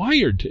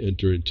required to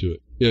enter into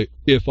it.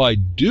 If I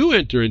do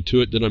enter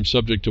into it, then I'm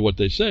subject to what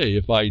they say.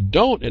 If I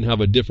don't and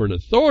have a different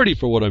authority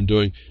for what I'm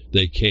doing,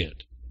 they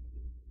can't.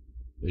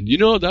 And you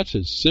know, that's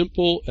as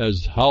simple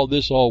as how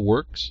this all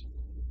works.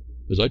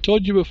 As I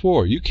told you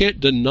before, you can't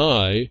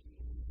deny,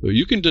 or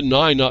you can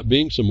deny not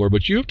being somewhere,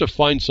 but you have to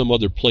find some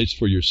other place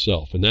for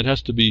yourself. And that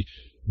has to be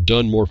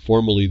done more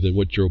formally than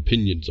what your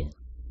opinions are.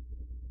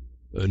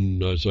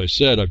 And as I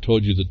said, I've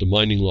told you that the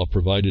mining law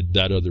provided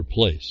that other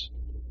place.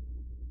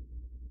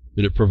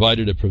 And it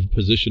provided a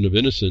position of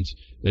innocence,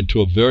 and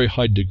to a very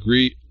high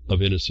degree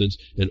of innocence,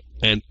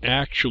 and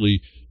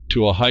actually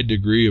to a high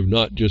degree of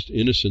not just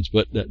innocence,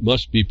 but that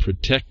must be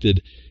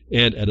protected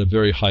and at a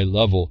very high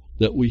level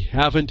that we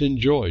haven't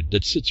enjoyed,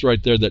 that sits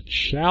right there, that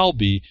shall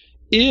be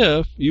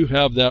if you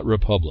have that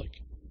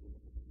republic.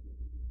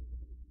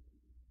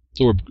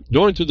 So we're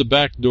going through the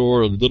back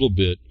door a little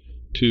bit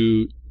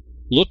to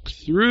look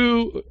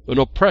through an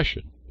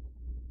oppression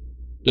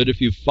that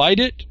if you fight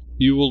it,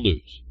 you will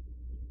lose.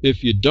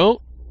 If you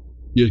don't,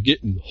 you're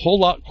getting a whole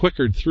lot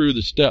quicker through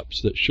the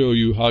steps that show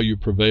you how you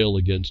prevail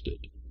against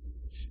it.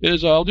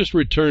 As I'll just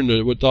return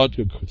to what thought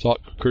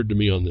occurred to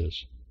me on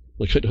this.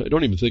 Like, I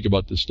don't even think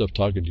about this stuff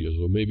talking to you,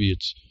 so maybe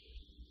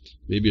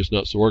it's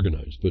not so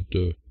organized. But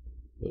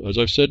as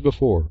I've said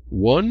before,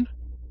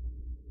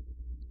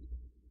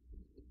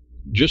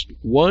 just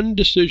one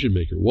decision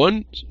maker,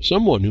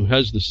 someone who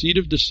has the seat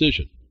of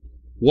decision,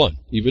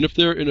 even if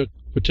they're in a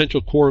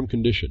potential quorum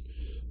condition,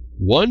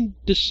 one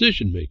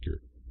decision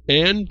maker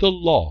and the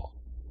law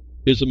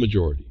is a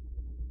majority.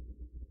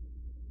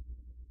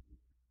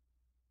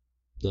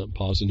 Now I'm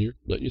pausing here,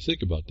 letting you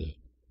think about that.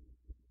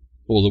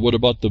 Well, then what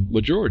about the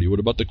majority? What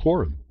about the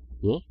quorum?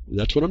 Well,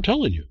 that's what I'm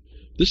telling you.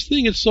 This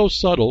thing is so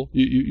subtle,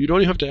 you don't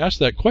even have to ask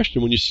that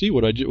question when you see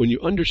when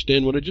you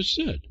understand what I just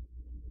said.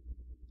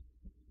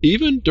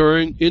 Even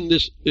in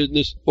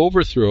this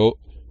overthrow,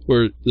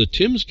 where the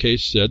Timms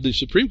case said the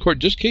Supreme Court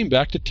just came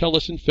back to tell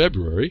us in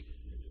February,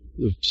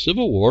 the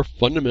Civil War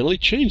fundamentally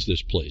changed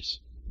this place.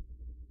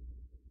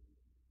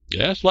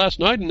 Yes, last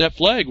night in that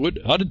flag,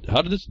 how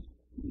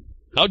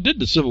did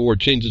the Civil War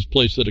change this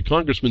place that a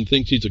congressman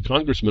thinks he's a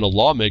congressman, a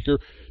lawmaker,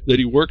 that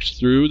he works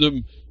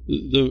through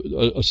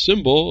a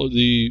symbol,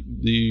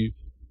 the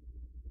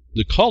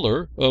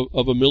color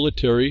of a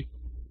military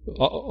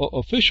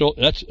official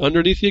that's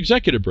underneath the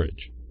executive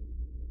branch?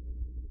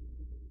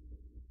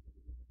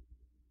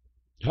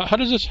 How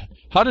does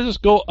this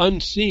go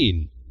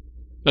unseen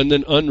and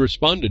then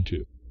unresponded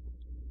to?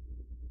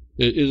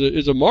 It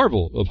is a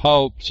marvel of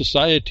how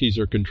societies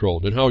are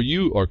controlled and how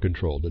you are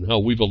controlled and how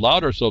we've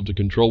allowed ourselves to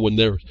control when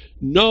there's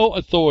no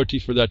authority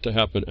for that to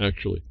happen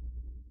actually.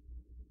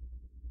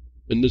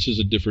 And this is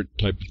a different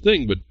type of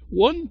thing, but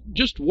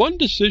just one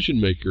decision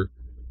maker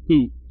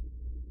who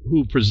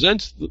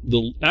presents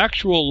the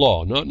actual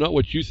law, not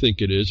what you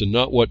think it is and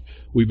not what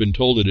we've been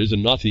told it is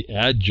and not the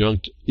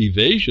adjunct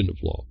evasion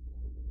of law,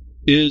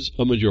 is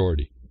a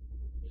majority.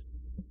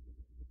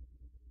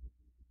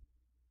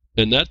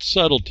 And that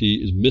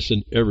subtlety is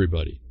missing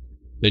everybody.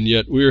 And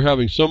yet we're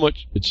having so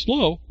much, it's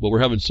slow, but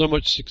we're having so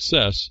much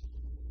success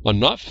on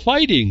not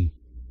fighting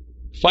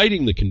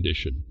the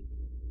condition,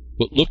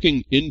 but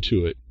looking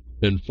into it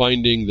and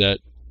finding that,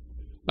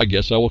 I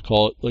guess I will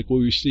call it like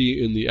what we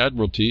see in the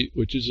Admiralty,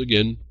 which is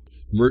again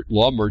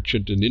law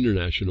merchant and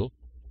international.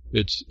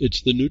 It's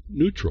the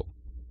neutral.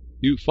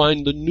 You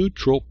find the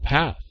neutral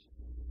path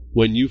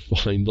when you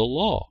find the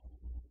law,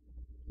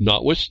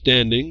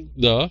 notwithstanding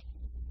the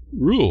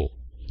rule,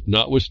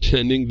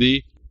 notwithstanding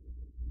the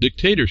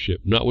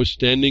dictatorship,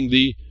 notwithstanding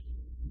the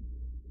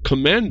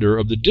commander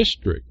of the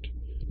district,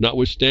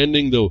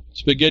 notwithstanding the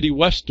spaghetti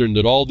western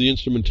that all the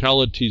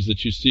instrumentalities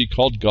that you see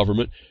called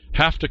government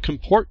have to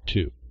comport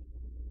to.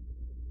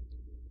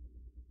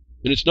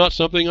 And it's not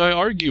something I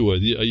argue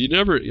with.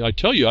 I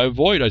tell you, I've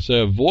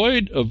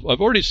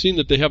already seen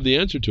that they have the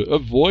answer to it.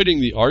 Avoiding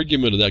the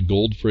argument of that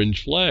gold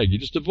fringe flag. You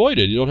just avoid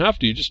it. You don't have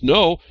to. You just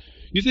know.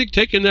 You think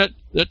taking that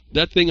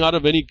thing out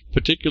of any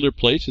particular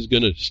place is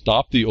going to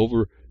stop the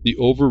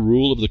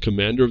overrule of the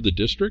commander of the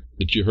district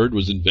that you heard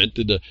was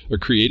invented or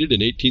created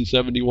in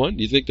 1871?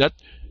 You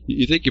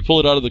think you pull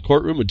it out of the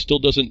courtroom and it still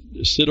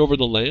doesn't sit over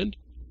the land?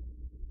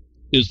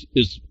 Is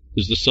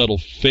the subtle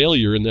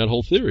failure in that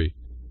whole theory.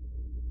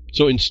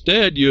 So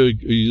instead, you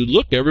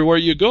look everywhere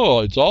you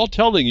go. It's all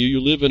telling you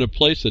live in a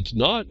place that's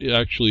not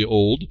actually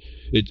old.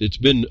 It's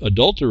been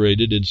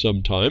adulterated in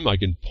some time. I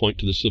can point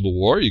to the Civil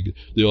War.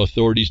 The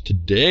authorities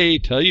today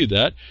tell you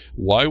that.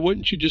 Why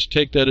wouldn't you just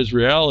take that as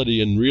reality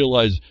and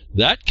realize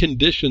that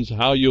conditions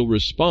how you'll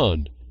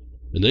respond?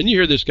 And then you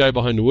hear this guy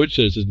behind the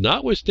woodshed says,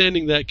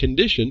 notwithstanding that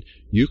condition,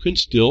 you can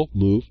still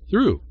move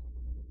through.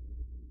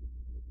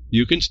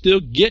 You can still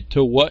get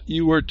to what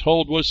you were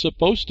told was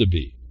supposed to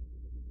be.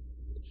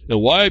 And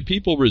why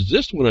people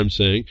resist what I'm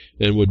saying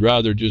and would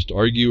rather just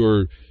argue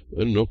or,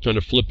 I don't know, kind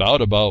of flip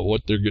out about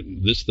what they're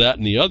getting, this, that,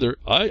 and the other,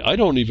 I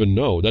don't even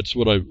know. That's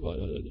what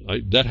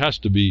that has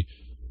to be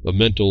a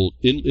mental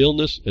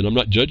illness, and I'm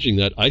not judging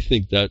that. I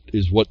think that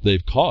is what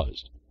they've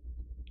caused.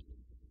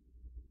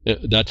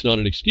 That's not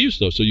an excuse,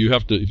 though. So you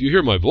have to, if you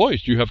hear my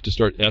voice, you have to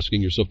start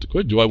asking yourself the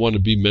question: do I want to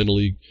be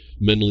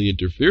mentally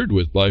interfered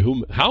with by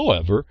whom,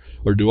 however,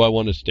 or do I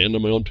want to stand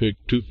on my own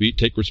 2 feet,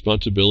 take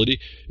responsibility,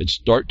 and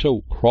start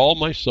to crawl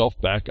myself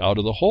back out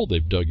of the hole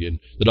they've dug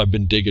in, that I've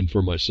been digging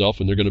for myself,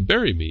 and they're going to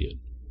bury me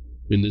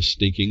in this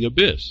stinking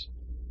abyss?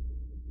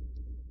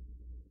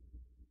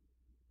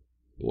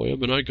 Boy,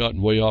 haven't I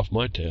gotten way off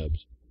my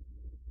tabs.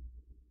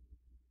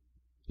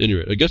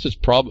 Anyway, I guess it's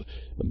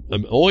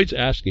I'm always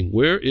asking,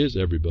 where is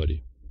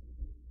everybody?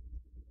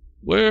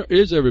 Where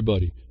is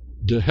everybody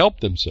to help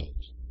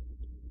themselves?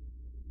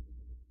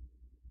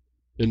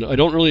 And I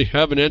don't really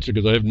have an answer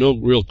because I have no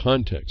real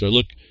context. I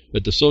look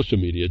at the social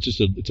media. It's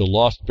just it's a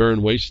lost,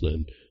 barren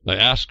wasteland. I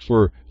ask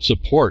for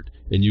support,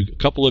 and a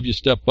couple of you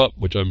step up,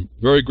 which I'm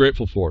very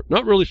grateful for.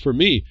 Not really for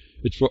me.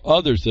 It's for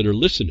others that are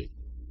listening.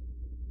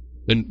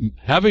 And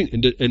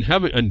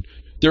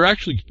they're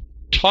actually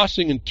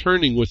tossing and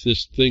turning with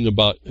this thing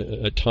about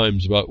at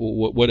times about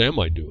what am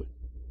I doing?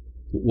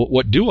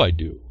 What do I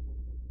do?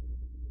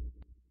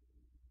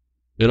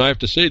 And I have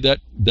to say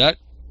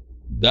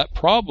that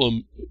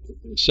problem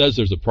says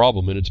there's a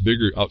problem, and it's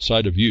bigger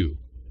outside of you,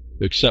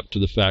 except to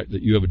the fact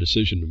that you have a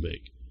decision to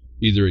make.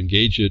 Either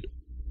engage it,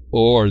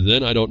 or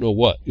then I don't know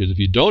what. Because if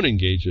you don't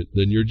engage it,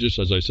 then you're just,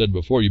 as I said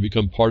before, you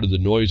become part of the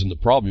noise and the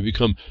problem. You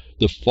become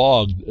the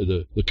fog,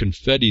 the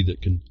confetti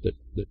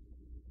that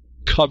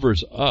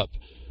covers up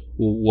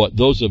what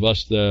those of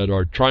us that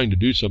are trying to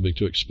do something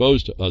to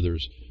expose to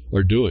others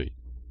are doing.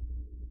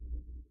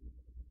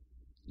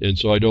 And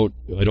so I don't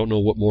know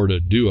what more to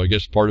do. I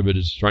guess part of it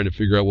is trying to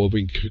figure out, well, if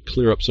we can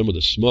clear up some of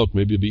the smoke,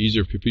 maybe it'd be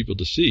easier for people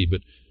to see.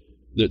 But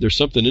there's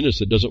something in us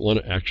that doesn't want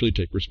to actually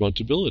take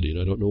responsibility, and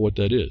I don't know what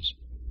that is.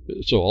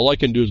 So all I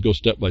can do is go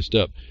step by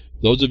step.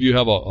 Those of you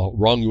have a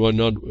wrong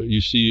you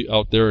see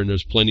out there, and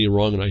there's plenty of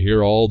wrong, and I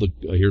hear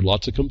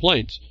lots of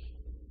complaints.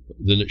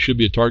 Then it should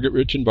be a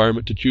target-rich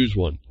environment to choose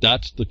one.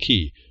 That's the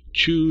key.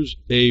 Choose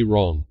a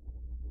wrong.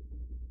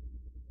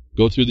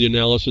 Go through the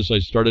analysis I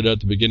started at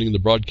the beginning of the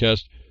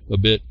broadcast a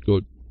bit.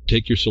 Go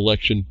take your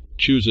selection,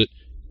 choose it,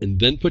 and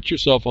then put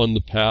yourself on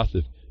the path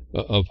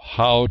of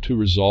how to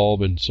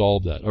resolve and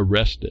solve that.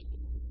 Arrest it.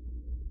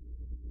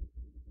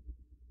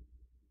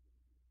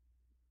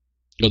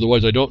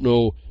 Otherwise, I don't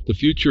know. The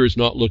future is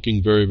not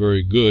looking very,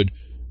 very good.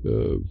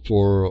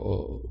 For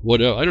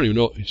whatever, I don't even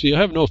know. See,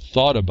 I have no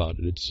thought about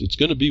it. It's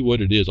going to be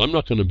what it is. I'm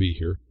not going to be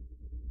here,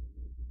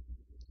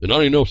 and I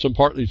don't even know.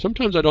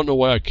 Sometimes I don't know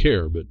why I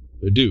care, but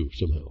I do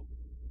somehow.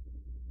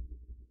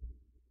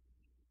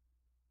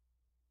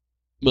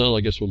 Well,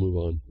 I guess we'll move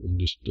on. I'm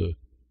just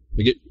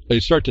I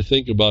start to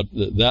think about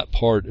that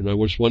part, and I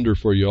just wonder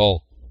for you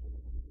all.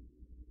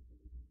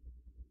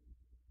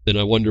 And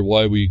I wonder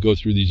why we go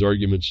through these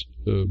arguments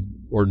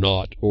or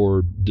not,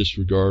 or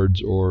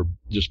disregards, or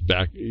just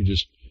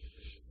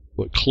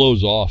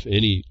close off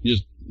any.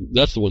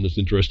 That's the one that's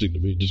interesting to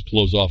me. Just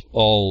close off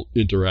all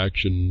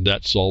interaction.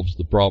 That solves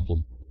the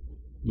problem.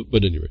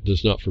 But anyway,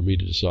 that's not for me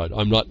to decide.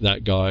 I'm not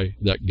that guy,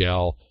 that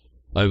gal.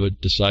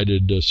 I've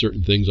decided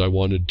certain things I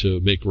wanted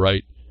to make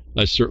right.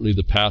 Certainly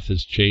the path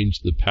has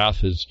changed. The path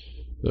has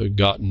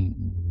gotten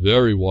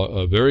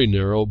very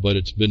narrow, but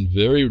it's been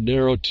very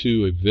narrow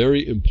to a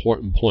very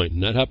important point,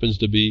 and that happens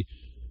to be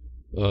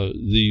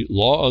the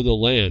law of the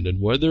land, and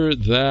whether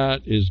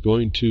that is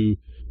going to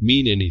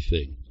mean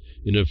anything.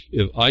 And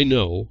if I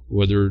know,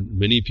 whether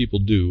many people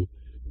do,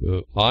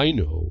 I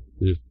know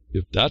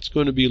if that's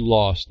going to be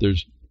lost,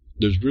 there's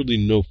really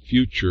no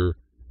future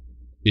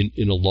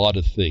in a lot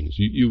of things.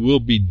 You will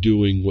be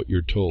doing what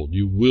you're told.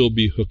 You will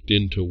be hooked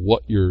into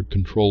what you're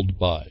controlled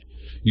by.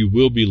 You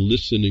will be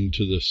listening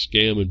to the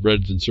scam and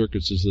breads and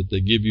circuses that they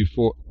give you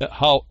for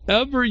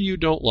however you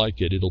don't like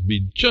it. It'll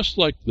be just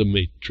like The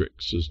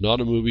Matrix. It's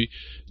not a movie.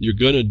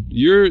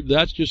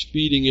 That's just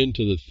feeding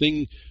into the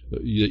thing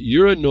that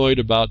you're annoyed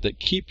about that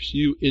keeps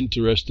you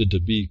interested to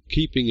be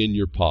keeping in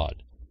your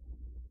pod.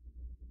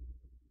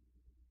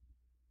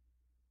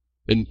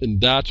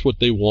 And that's what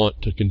they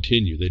want to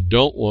continue. They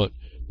don't want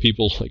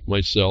people like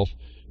myself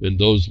and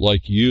those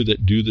like you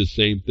that do the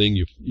same thing.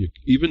 You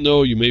even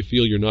though you may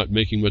feel you're not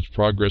making much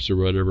progress or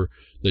whatever,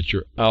 that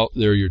you're out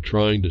there, you're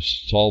trying to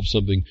solve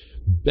something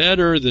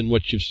better than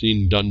what you've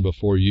seen done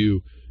before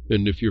you.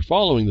 And if you're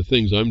following the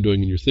things I'm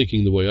doing and you're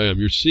thinking the way I am,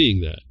 you're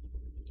seeing that.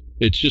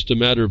 It's just a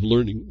matter of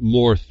learning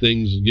more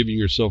things and giving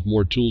yourself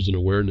more tools and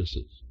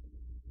awarenesses.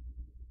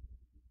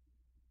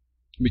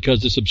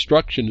 Because this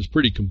obstruction is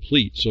pretty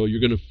complete, so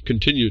you're going to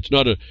continue.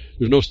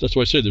 That's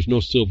why I say there's no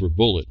silver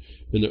bullet.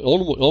 And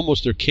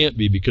almost there can't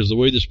be, because the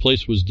way this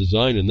place was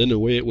designed and then the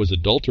way it was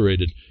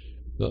adulterated,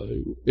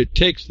 it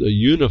takes a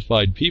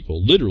unified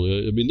people,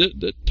 literally. I mean,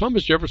 that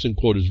Thomas Jefferson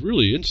quote is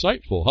really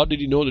insightful. How did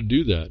he know to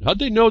do that? How did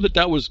they know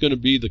that was going to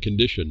be the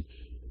condition?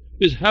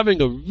 Is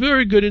having a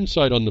very good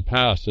insight on the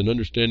past and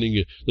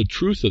understanding the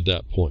truth of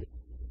that point.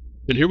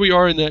 And here we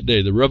are in that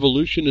day. The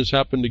revolution has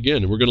happened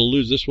again, and we're going to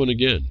lose this one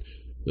again.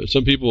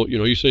 Some people,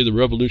 you say the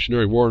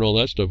Revolutionary War and all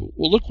that stuff.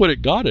 Well, look what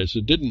it got us.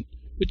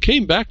 It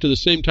came back to the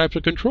same types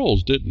of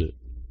controls, didn't it?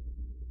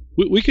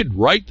 We could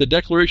write the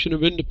Declaration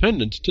of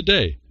Independence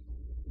today.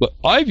 But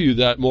I view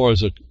that more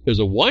as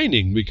a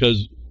whining,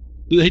 because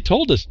they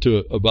told us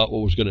about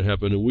what was going to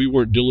happen, and we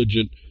weren't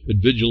diligent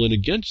and vigilant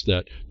against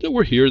that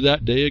we're here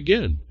that day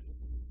again.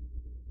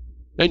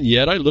 And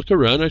yet I look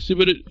around, I see,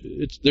 but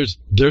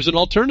there's an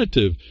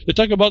alternative. They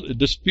talk about a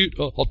dispute,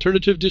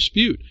 alternative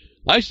dispute.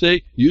 I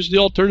say, use the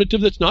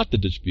alternative that's not the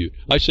dispute.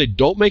 I say,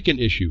 don't make an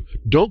issue.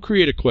 Don't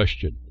create a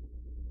question.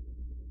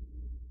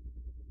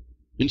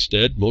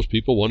 Instead, most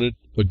people want to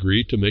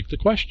agree to make the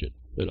question.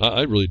 And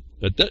I really,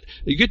 at that,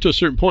 you get to a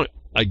certain point,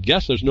 I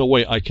guess there's no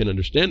way I can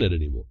understand that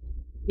anymore.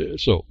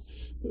 So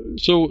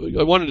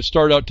I wanted to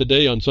start out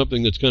today on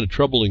something that's kind of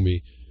troubling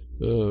me.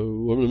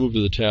 I'm going to move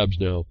to the tabs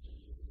now.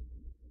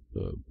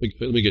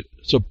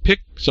 So pick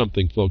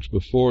something, folks,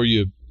 before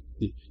you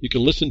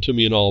can listen to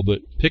me and all,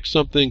 but pick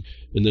something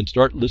and then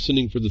start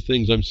listening for the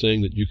things I'm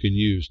saying that you can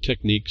use,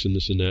 techniques and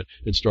this and that,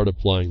 and start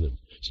applying them.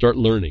 Start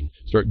learning.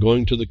 Start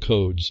going to the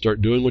codes.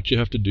 Start doing what you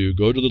have to do.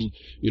 Go to the,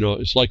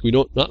 it's like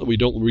not that we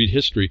don't read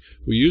history.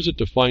 We use it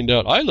to find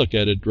out. I look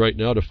at it right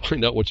now to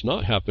find out what's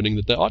not happening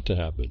that ought to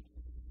happen.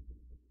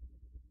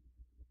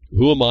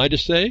 Who am I to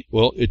say?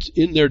 Well, it's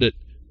in there that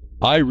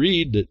I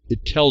read, that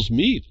it tells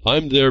me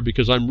I'm there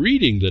because I'm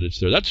reading that it's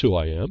there. That's who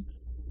I am.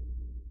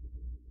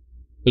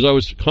 As I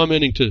was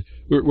commenting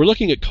we're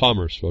looking at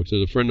commerce, folks.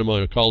 There's a friend of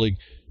mine, a colleague,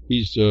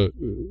 he's,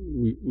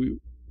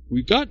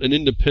 we've got an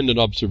independent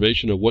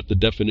observation of what the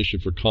definition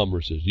for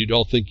commerce is. You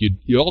all think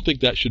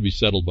that should be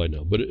settled by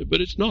now, but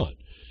it's not.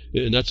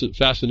 And that's a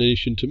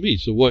fascination to me.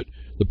 So what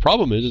the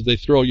problem is they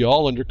throw you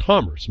all under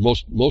commerce.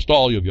 Most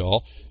all of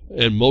y'all,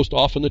 and most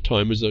often the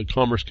time is a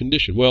commerce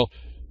condition. Well,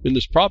 in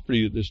this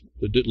property, this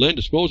land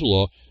disposal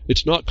law,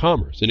 it's not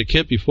commerce, and it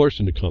can't be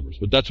forced into commerce.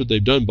 But that's what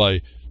they've done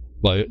by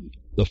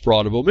the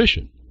fraud of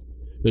omission.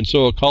 And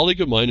so a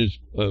colleague of mine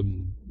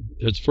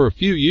has for a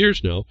few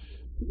years now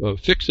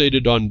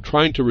fixated on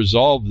trying to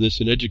resolve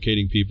this and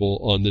educating people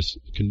on this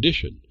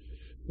condition.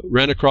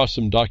 Ran across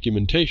some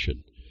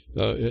documentation.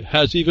 It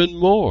has even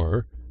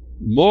more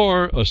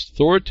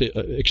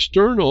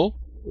external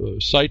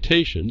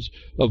citations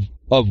of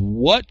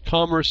what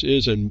commerce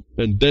is, and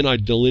then I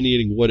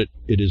delineating what it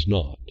is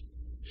not.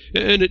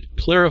 And it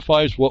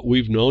clarifies what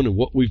we've known and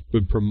what we've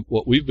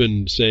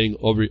been saying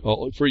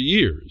for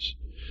years.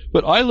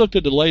 But I looked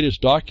at the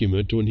latest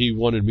document when he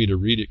wanted me to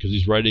read it, because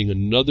he's writing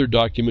another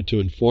document to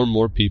inform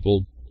more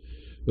people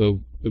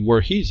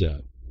where he's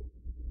at.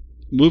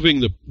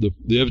 Moving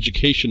the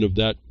education of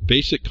that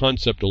basic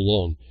concept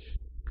along,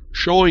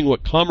 showing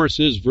what commerce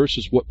is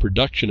versus what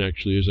production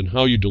actually is and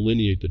how you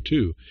delineate the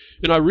two.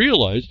 And I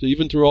realized that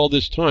even through all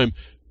this time,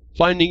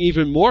 finding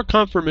even more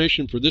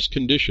confirmation for this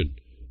condition,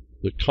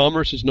 that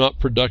commerce is not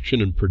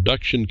production and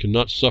production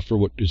cannot suffer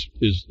what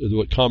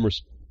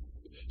commerce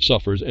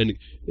suffers, and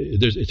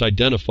it's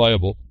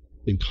identifiable,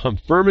 in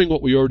confirming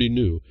what we already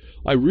knew.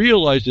 I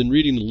realized in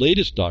reading the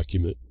latest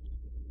document,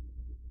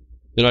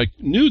 and I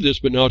knew this,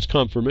 but now it's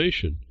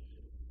confirmation,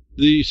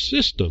 the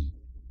system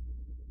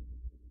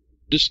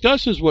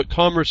discusses what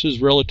commerce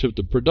is relative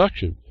to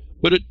production,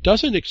 but it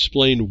doesn't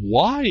explain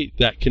why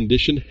that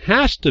condition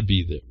has to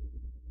be there.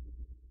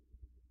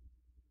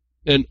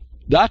 And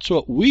that's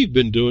what we've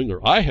been doing,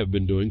 or I have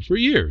been doing for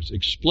years,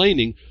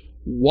 explaining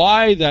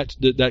why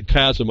that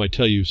chasm, I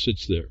tell you,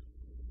 sits there.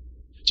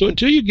 So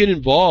until you get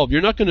involved, you're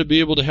not going to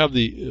be able to have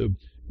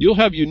you'll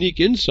have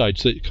unique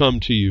insights that come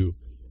to you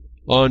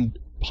on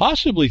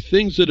possibly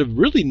things that have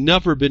really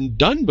never been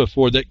done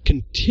before that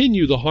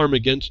continue the harm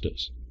against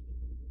us.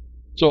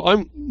 So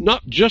I'm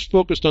not just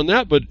focused on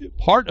that, but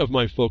part of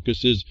my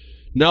focus is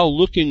now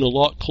looking a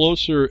lot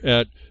closer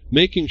at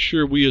making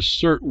sure we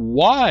assert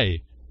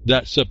why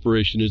that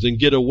separation is, and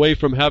get away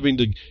from having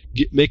to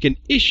make an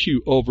issue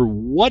over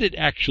what it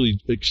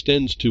actually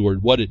extends to or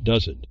what it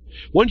doesn't.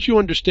 Once you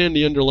understand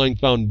the underlying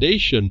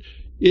foundation,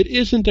 it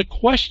isn't a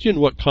question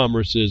what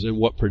commerce is and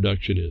what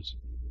production is.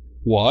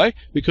 Why?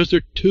 Because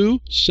they're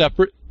two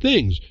separate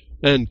things,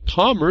 and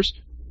commerce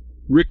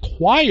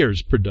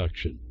requires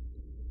production.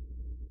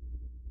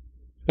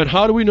 And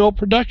how do we know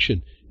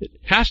production? It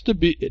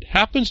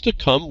happens to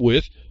come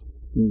with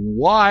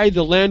why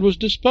the land was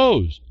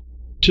disposed.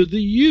 To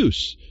the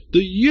use.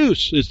 The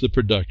use is the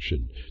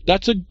production.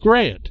 That's a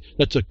grant.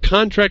 That's a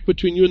contract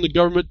between you and the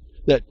government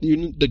that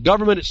the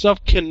government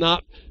itself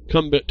cannot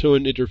come to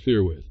and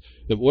interfere with.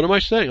 And what am I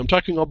saying? I'm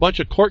talking a bunch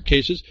of court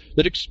cases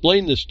that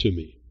explain this to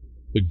me.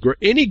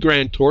 Any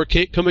grantor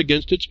can't come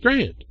against its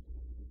grant.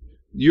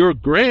 Your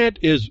grant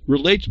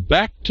relates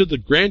back to the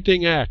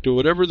granting act, or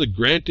whatever the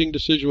granting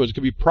decision was. It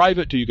could be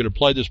private too. You can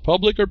apply this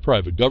public or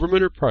private,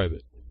 government or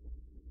private.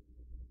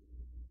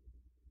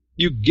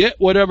 You get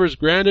whatever's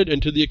granted,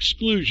 and to the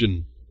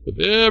exclusion of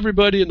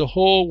everybody in the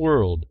whole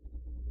world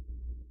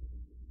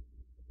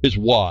is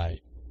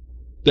why.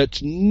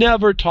 That's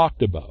never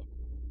talked about.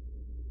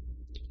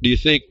 Do you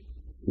think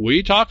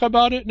we talk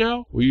about it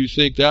now? Or you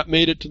think that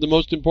made it to the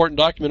most important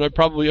document I've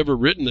probably ever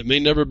written that may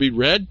never be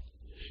read?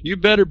 You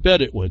better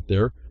bet it went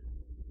there.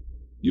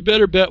 You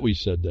better bet we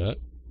said that.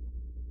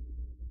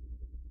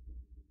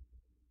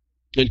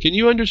 And can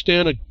you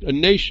understand a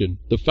nation,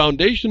 the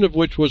foundation of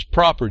which was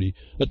property,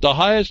 that the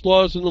highest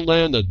laws in the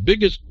land, the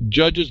biggest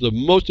judges, the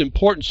most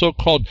important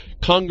so-called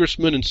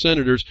congressmen and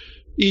senators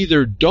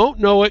either don't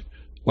know it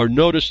or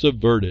know to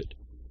subvert it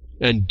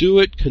and do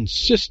it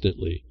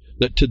consistently?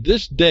 That to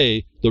this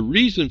day, the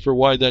reason for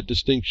why that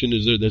distinction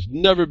is there, that's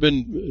never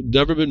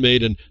been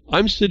made. And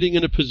I'm sitting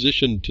in a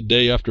position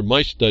today after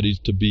my studies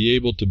to be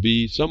able to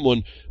be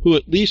someone who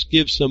at least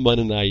gives someone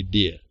an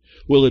idea.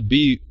 Will it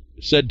be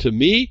said to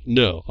me?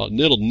 No.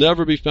 It'll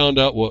never be found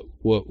out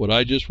what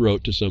I just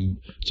wrote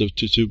to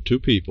two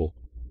people.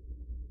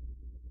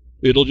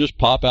 It'll just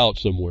pop out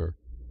somewhere.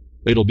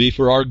 It'll be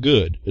for our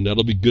good, and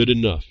that'll be good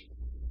enough.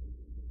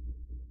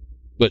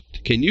 But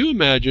can you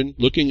imagine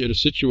looking at a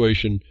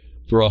situation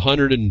for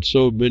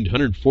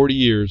 140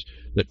 years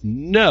that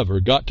never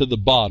got to the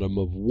bottom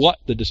of what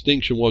the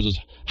distinction was, is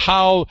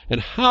how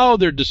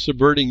they're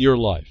subverting your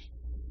life?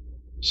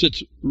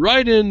 Sits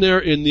right in there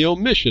in the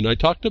omission. I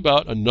talked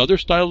about another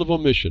style of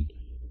omission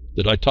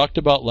that I talked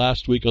about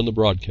last week on the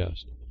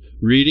broadcast.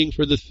 Reading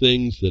for the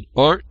things that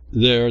aren't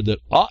there that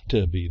ought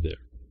to be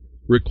there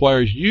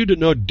requires you to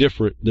know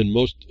different than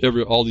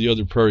all the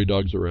other prairie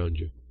dogs around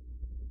you.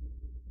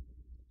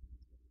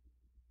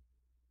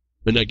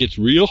 And that gets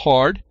real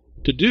hard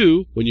to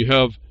do when you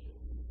have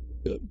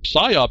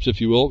psyops, if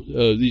you will,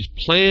 these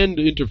planned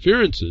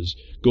interferences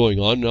going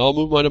on. Now I'll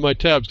move on to my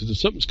tabs because if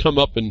something's come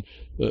up and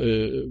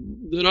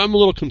that I'm a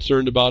little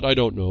concerned about, I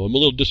don't know. I'm a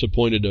little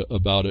disappointed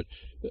about it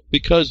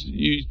because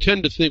we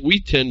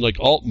tend, like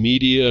alt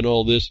media and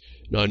all this.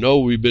 Now I know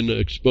we've been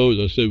exposed.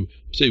 I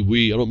say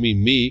we. I don't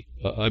mean me.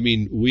 I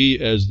mean we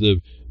as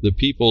the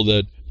people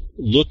that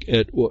look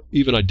at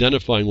even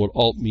identifying what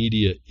alt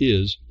media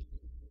is.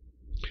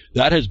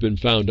 That has been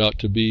found out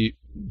to be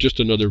just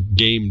another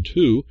game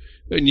too,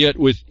 and yet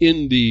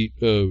within the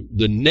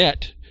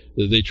net,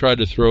 they try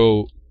to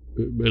throw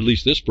at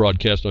least this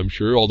broadcast, I'm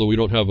sure, although we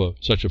don't have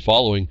such a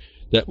following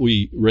that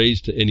we raise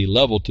to any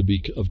level to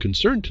be of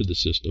concern to the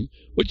system,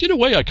 which in a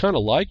way I kind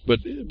of like, but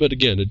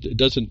again, it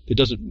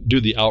doesn't do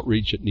the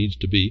outreach it needs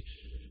to be.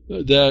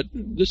 That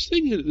this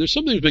thing, there's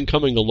something that's been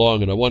coming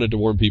along, and I wanted to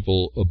warn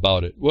people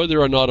about it. Whether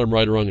or not I'm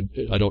right or wrong,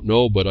 I don't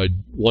know, but I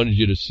wanted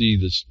you to see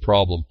this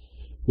problem.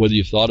 Whether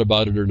you've thought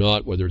about it or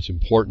not, whether it's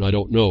important, I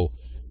don't know.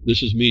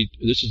 This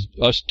is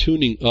us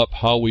tuning up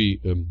how we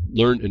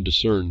learn and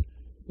discern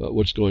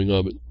what's going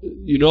on. But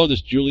you know, this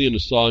Julian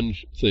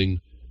Assange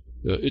thing,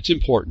 it's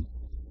important.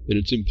 And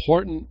it's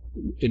important,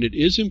 and it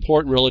is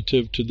important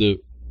relative to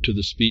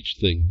the speech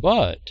thing.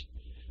 But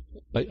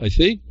I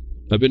think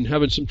I've been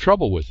having some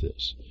trouble with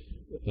this.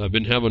 I've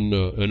been having,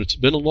 and it's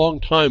been a long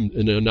time,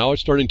 and now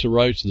it's starting to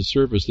rise to the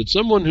surface, that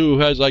someone who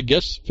has, I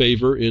guess,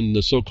 favor in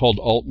the so-called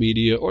alt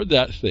media or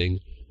that thing,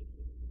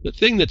 the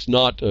thing that's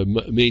not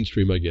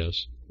mainstream, I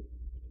guess,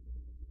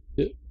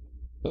 it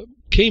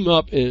came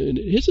up, and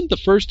it isn't the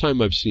first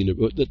time I've seen it,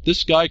 but that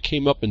this guy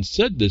came up and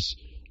said this.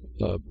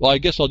 Well, I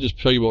guess I'll just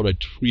tell you what I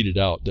tweeted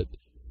out, that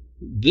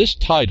this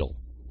title,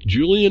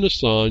 Julian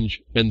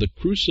Assange and the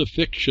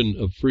Crucifixion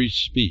of Free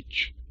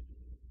Speech,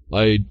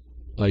 I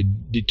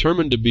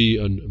determined to be,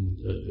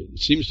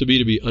 seems to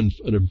be an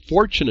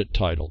unfortunate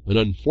title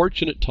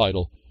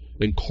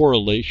and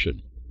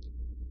correlation.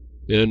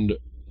 And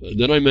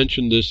then I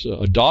mentioned this,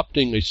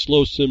 adopting a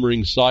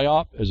slow-simmering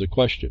psyop as a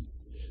question.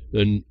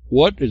 And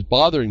what is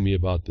bothering me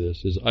about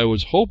this is I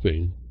was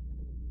hoping,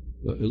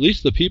 at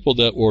least the people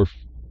that were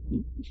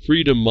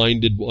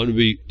freedom-minded, want to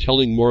be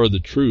telling more of the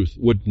truth,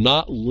 would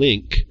not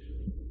link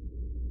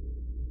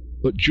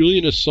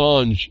Julian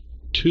Assange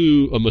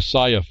to a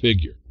Messiah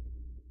figure.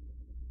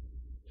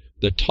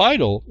 The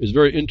title is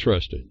very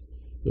interesting.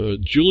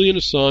 Julian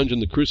Assange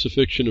and the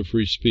Crucifixion of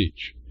Free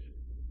Speech.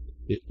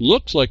 It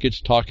looks like it's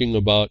talking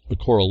about a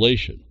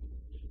correlation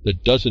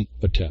that doesn't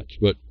attach,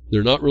 but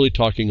they're not really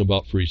talking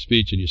about free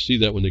speech, and you see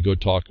that when they go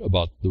talk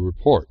about the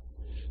report.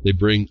 They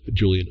bring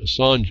Julian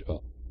Assange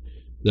up.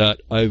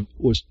 That I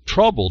was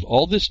troubled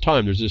all this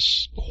time. There's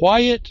this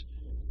quiet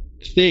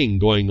thing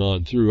going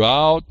on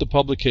throughout the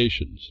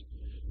publications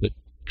that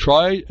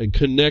try and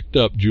connect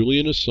up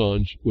Julian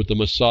Assange with the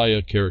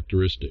Messiah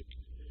characteristic.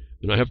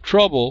 And I have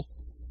trouble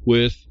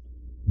with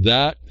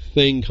that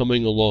thing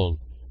coming along.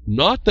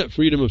 Not that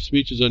freedom of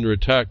speech is under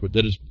attack, but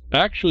that it's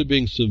actually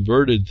being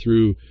subverted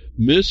through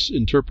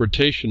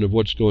misinterpretation of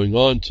what's going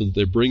on, so that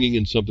they're bringing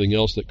in something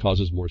else that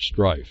causes more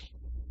strife.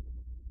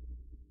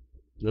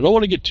 And I don't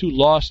want to get too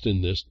lost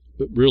in this,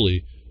 but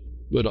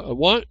I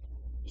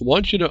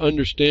want you to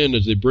understand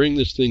as they bring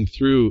this thing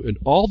through, and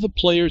all the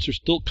players are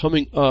still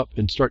coming up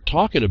and start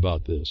talking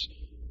about this.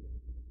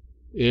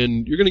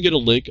 And you're going to get a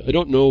link. I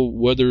don't know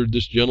whether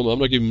this gentleman, I'm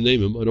not going to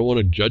name him, I don't want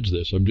to judge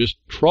this. I'm just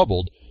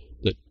troubled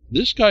that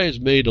this guy has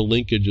made a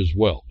linkage as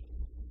well.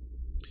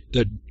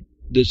 That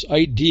this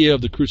idea of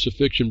the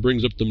crucifixion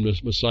brings up the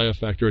Messiah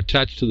factor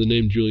attached to the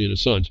name Julian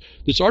Assange.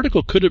 This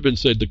article could have been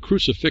said, the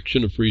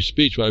crucifixion of free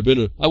speech. I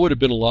would have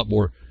been a lot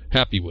more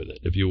happy with it,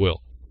 if you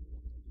will.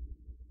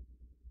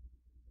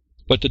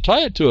 But to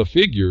tie it to a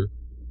figure,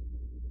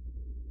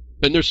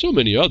 and there's so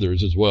many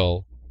others as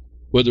well,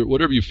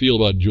 whatever you feel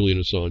about Julian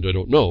Assange, I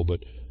don't know,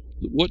 but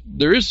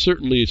there is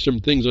certainly some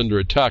things under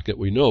attack that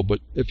we know.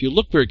 But if you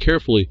look very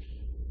carefully,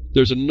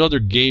 there's another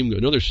game,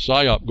 another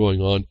psyop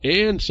going on,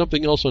 and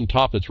something else on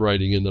top that's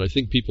riding in that I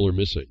think people are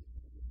missing.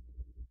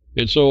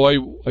 And so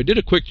I did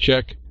a quick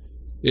check,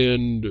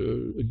 and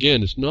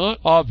again, it's not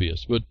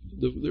obvious, but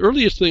the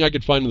earliest thing I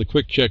could find in the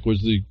quick check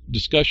was the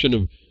discussion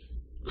of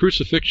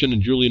crucifixion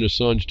and Julian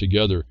Assange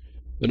together.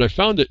 And I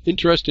found that,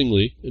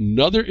 interestingly,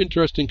 another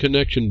interesting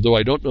connection, though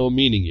I don't know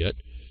meaning yet,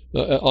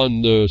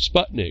 on the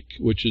Sputnik,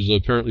 which is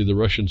apparently the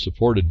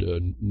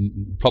Russian-supported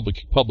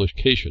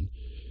publication,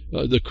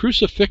 the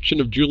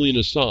crucifixion of Julian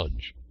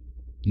Assange,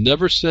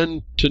 never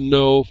send to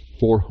know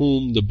for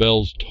whom the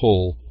bells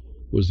toll,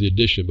 was the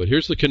addition. But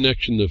here's the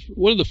connection.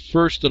 One of the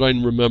first that I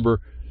remember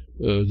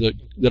that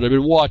I've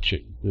been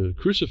watching, the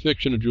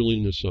crucifixion of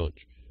Julian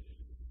Assange.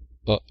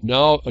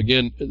 Now,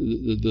 again,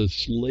 the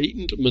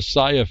latent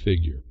Messiah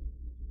figure,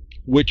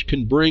 which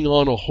can bring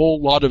on a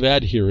whole lot of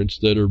adherents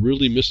that are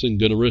really going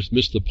to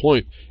miss the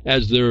point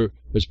as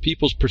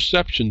people's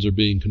perceptions are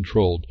being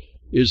controlled,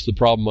 is the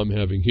problem I'm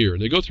having here.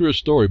 And they go through a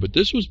story, but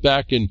this was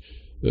back in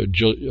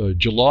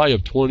July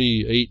of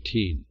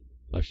 2018.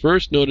 I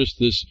first noticed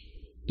this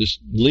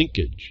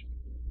linkage.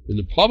 And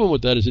the problem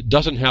with that is it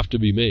doesn't have to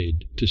be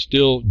made to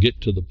still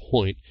get to the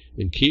point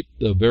and keep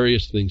the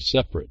various things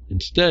separate.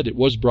 Instead, it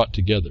was brought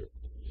together.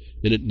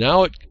 And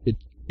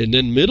and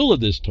then middle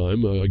of this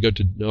time, I'll go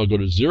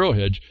to Zero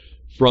Hedge,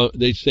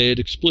 they say it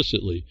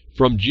explicitly,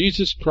 from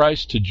Jesus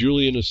Christ to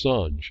Julian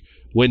Assange,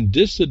 when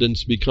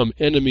dissidents become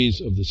enemies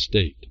of the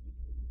state.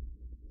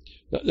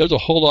 There's a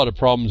whole lot of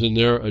problems in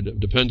there. It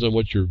depends on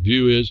what your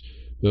view is.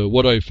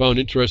 What I found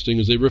interesting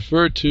is they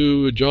refer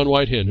to John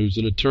Whitehead, who's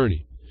an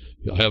attorney.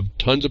 I have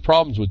tons of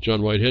problems with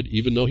John Whitehead,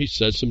 even though he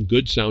says some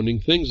good-sounding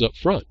things up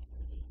front.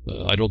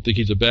 I don't think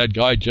he's a bad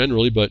guy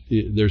generally, but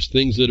there's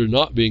things that are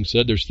not being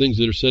said. There's things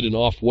that are said in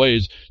off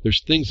ways.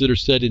 There's things that are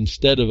said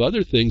instead of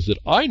other things that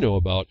I know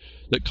about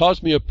that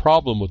cause me a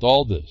problem with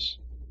all this.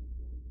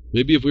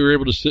 Maybe if we were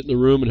able to sit in the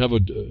room and have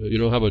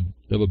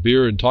a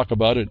beer and talk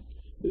about it,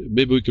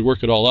 maybe we could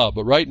work it all out.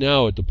 But right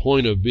now, at the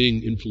point of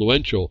being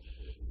influential,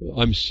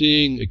 I'm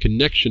seeing a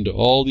connection to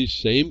all these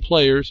same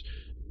players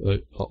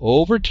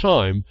over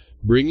time,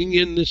 bringing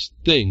in this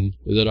thing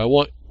that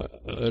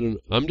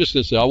I'm just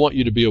going to say I want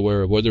you to be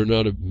aware of. Whether or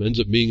not it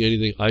ends up being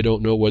anything, I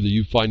don't know. Whether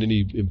you find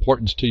any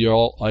importance to you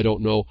all, I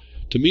don't know.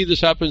 To me,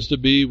 this happens to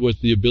be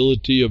with the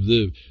ability of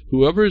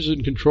whoever is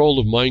in control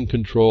of mind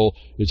control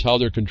is how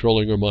they're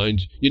controlling our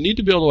minds. You need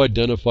to be able to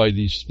identify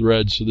these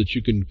threads so that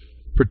you can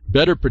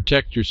better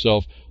protect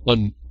yourself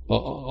on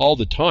all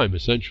the time,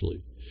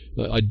 essentially.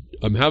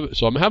 I'm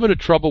having a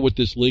trouble with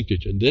this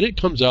linkage, and then it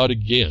comes out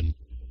again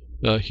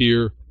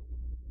here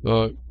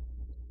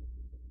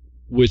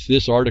with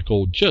this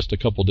article just a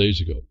couple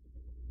days ago.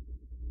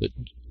 That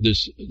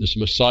this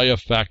Messiah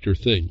factor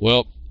thing.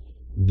 Well,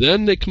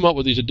 then they come up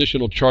with these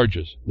additional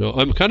charges. Now,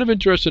 I'm kind of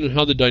interested in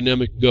how the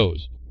dynamic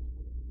goes.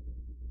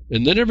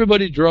 And then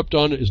everybody dropped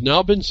on it has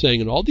now been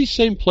saying, and all these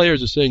same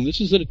players are saying,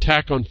 this is an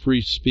attack on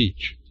free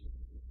speech.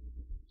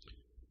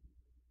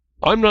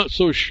 I'm not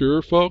so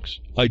sure, folks.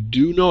 I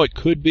do know it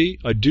could be.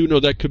 I do know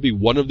that could be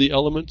one of the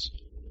elements.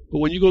 But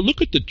when you go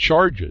look at the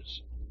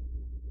charges,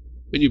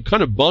 and you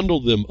kind of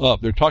bundle them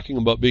up, they're talking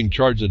about being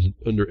charged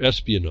under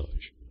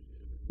espionage.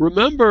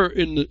 Remember,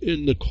 in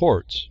the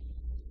courts,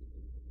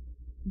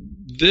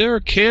 there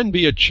can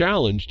be a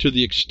challenge to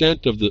the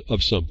extent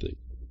of something.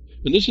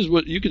 And this is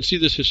what you can see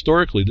this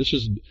historically. This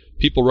is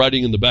people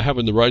riding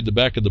having to ride the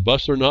back of the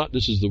bus or not.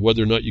 This is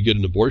whether or not you get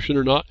an abortion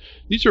or not.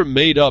 These are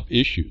made up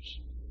issues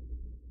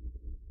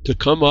to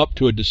come up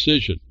to a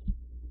decision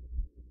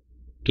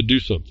to do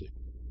something.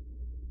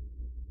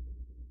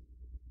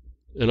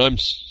 And I'm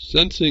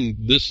sensing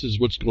this is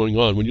what's going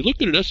on. When you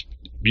look at an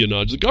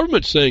espionage, the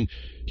government's saying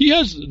he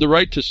has the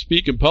right to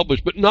speak and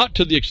publish, but not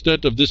to the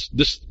extent of this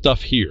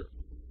stuff here.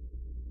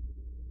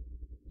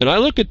 And I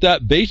look at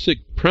that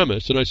basic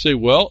premise and I say,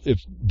 well,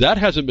 if that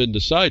hasn't been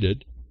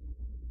decided,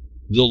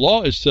 the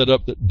law is set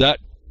up that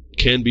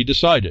can be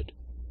decided,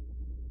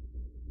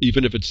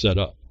 even if it's set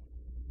up.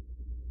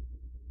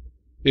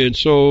 And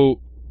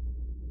so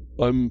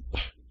I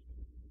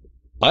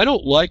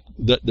don't like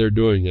that they're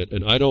doing it,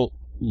 and I don't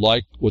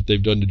like what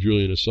they've done to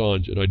Julian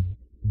Assange, and I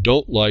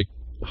don't like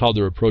how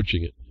they're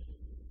approaching it.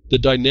 The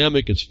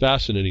dynamic is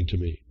fascinating to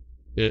me,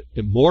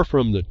 and more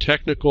from the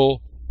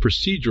technical,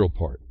 procedural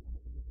part.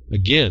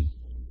 Again,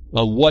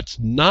 on what's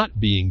not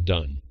being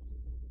done,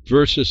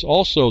 versus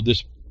also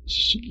this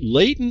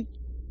latent,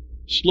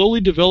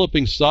 slowly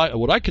developing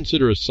what I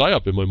consider a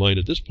psyop in my mind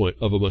at this point,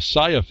 of a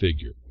Messiah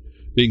figure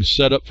being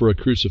set up for a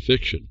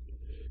crucifixion.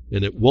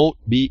 And it won't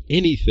be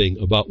anything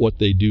about what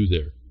they do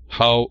there,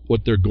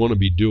 what they're going to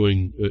be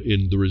doing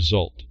in the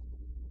result.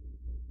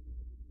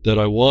 That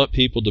I want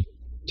people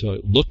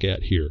to look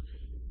at here,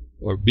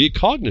 or be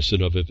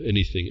cognizant of, if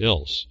anything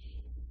else.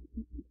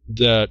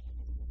 That,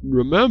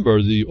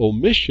 remember, the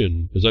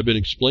omission, as I've been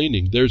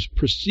explaining, there's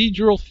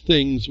procedural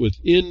things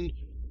within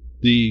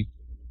the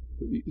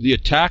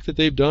attack that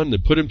they've done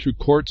that put him through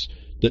courts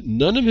that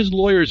none of his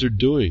lawyers are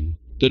doing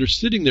that are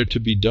sitting there to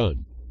be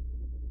done,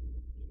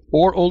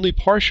 or only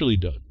partially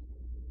done,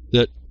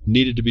 that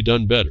needed to be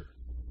done better.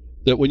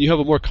 That when you have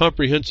a more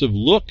comprehensive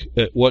look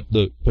at what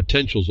the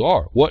potentials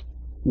are, what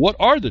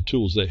are the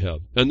tools they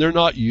have, and they're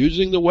not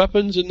using the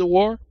weapons in the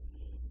war,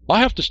 I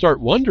have to start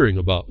wondering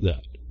about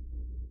that.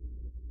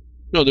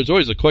 No, there's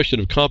always a question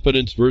of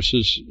competence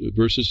versus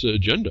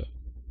agenda.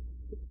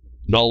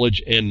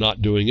 Knowledge and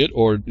not doing it,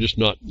 or just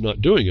not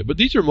doing it. But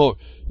these are more,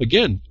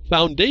 again,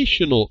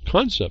 foundational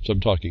concepts I'm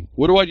talking.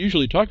 What do I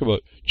usually talk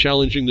about?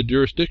 Challenging the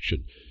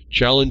jurisdiction,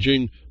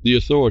 challenging the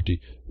authority,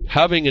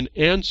 having an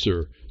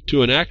answer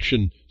to an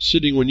action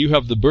sitting when you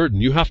have the burden.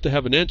 You have to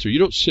have an answer. You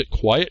don't sit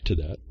quiet to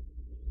that.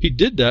 He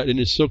did that in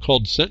his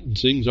so-called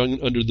sentencings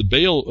under the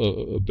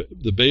bail,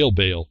 the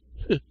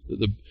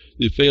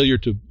failure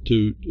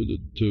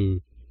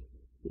to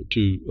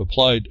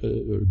apply,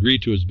 agree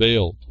to his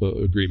bail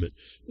agreement.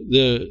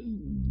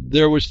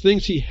 There was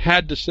things he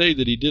had to say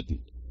that he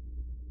didn't.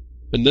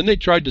 And then they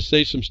tried to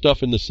say some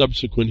stuff in the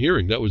subsequent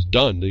hearing. That was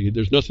done.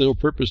 There's no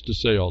purpose to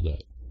say all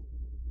that.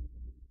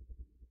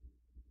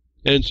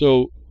 And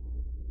so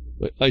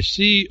I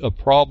see a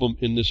problem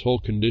in this whole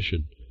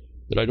condition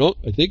that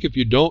I think if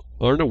you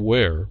aren't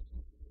aware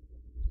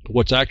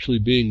what's actually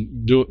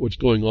what's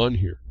going on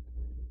here,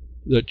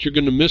 that you're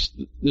going to miss.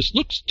 This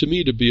looks to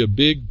me to be a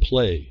big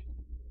play.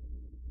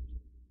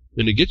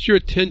 And it gets your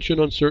attention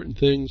on certain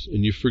things,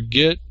 and you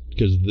forget,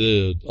 because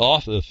the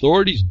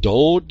authorities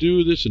don't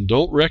do this and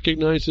don't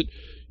recognize it.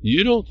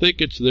 You don't think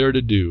it's there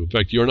to do. In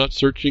fact, you're not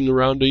searching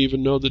around to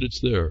even know that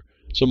it's there.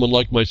 Someone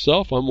like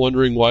myself, I'm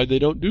wondering why they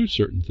don't do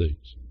certain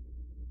things.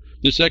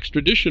 This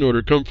extradition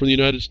order come from the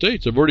United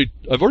States. I've already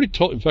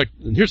told. In fact,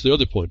 and here's the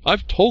other point.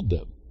 I've told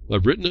them.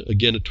 I've written it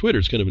again. Twitter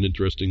is kind of an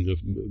interesting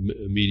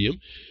medium.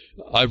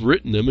 I've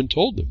written them and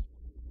told them.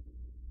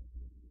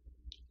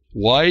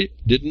 Why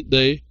didn't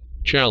they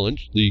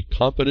challenge the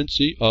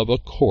competency of a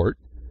court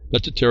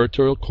that's a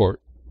territorial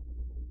court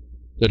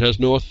that has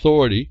no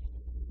authority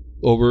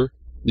over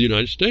the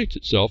United States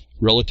itself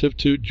relative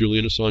to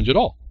Julian Assange at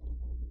all?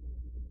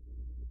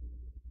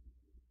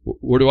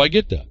 Where do I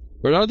get that?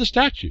 Right out of the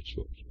statutes,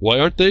 folks. Why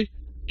aren't they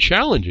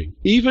challenging,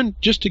 even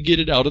just to get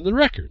it out on the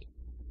record?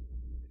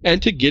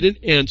 And to get an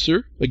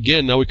answer,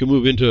 again, now we can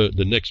move into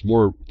the next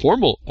more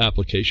formal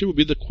application, would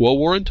be the quo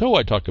warranto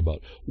I talk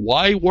about.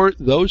 Why weren't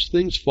those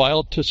things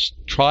filed to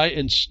try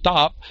and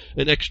stop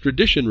an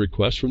extradition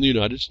request from the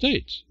United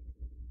States?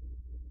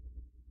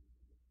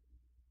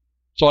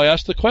 So I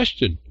ask the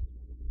question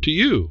to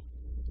you,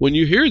 when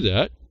you hear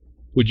that,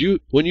 when you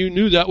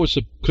knew that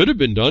could have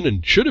been done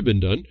and should have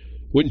been done,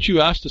 wouldn't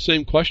you ask the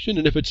same question?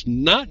 And if it's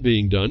not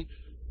being done,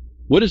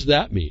 what does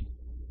that mean?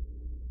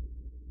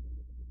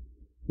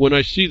 When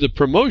I see the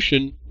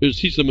promotion,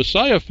 he's the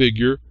Messiah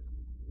figure,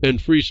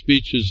 and free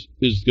speech is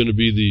going to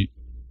be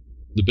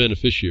the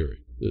beneficiary,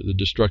 the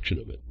destruction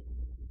of it.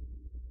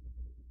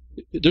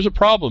 There's a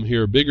problem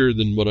here bigger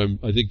than what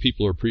I think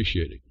people are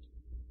appreciating.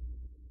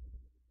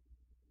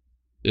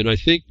 And I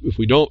think if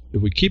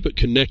we keep it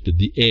connected,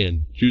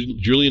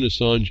 Julian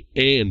Assange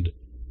and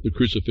the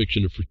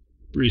crucifixion of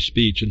free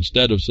speech,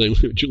 instead of saying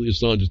Julian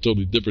Assange is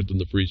totally different than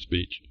the free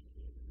speech.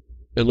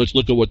 And let's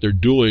look at what they're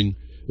doing,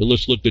 and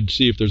let's look and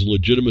see if there's a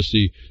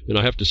legitimacy. And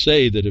I have to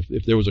say that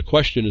if there was a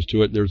question as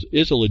to it, there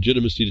is a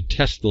legitimacy to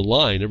test the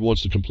line. Everyone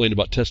wants to complain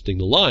about testing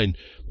the line,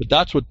 but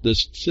that's what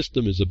this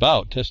system is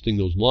about, testing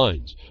those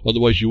lines.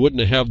 Otherwise, you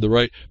wouldn't have the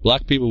right.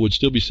 Black people would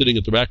still be sitting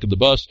at the back of the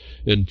bus,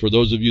 and for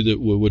those of you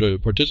that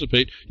would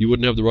participate, you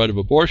wouldn't have the right of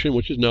abortion,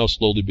 which is now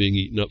slowly being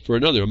eaten up for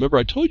another. Remember,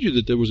 I told you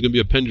that there was going to be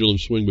a pendulum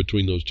swing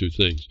between those two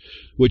things.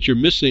 What you're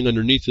missing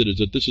underneath it is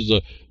that this is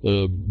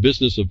a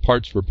business of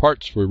parts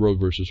for Roe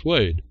versus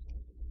Wade.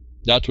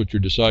 That's what you're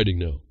deciding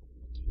now.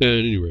 At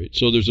any rate,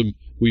 so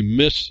we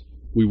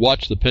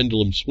watch the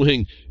pendulum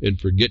swing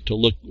and forget to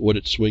look what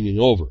it's swinging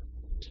over.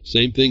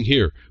 Same thing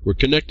here. We're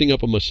connecting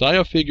up a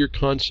Messiah figure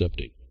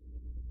concepting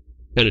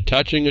and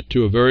attaching it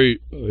to a very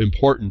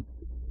important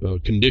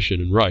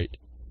condition and right.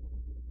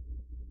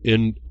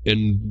 And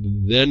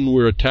then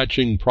we're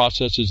attaching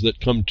processes that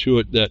come to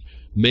it that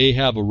may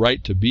have a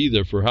right to be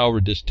there for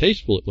however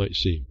distasteful it might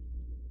seem.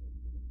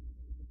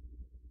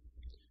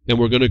 And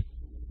we're going to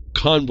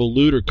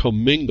convolute or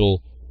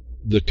commingle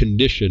the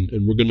condition,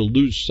 and we're going to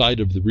lose sight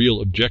of the real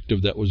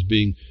objective that was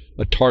being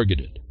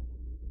targeted.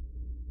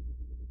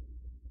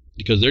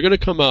 Because they're going to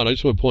come out, I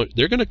just want to point,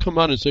 they're going to come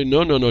out and say,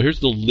 no, here's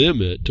the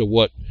limit to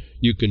what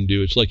you can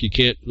do. It's like you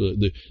can't,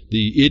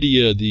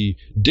 the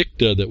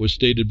dicta that was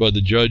stated by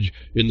the judge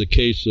in the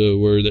case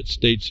where that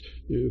states,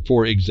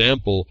 for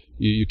example,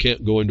 you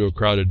can't go into a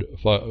crowded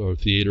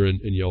theater and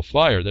yell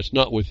fire. That's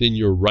not within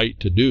your right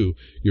to do.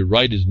 Your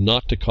right is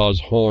not to cause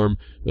harm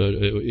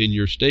in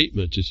your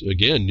statements. It's,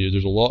 again,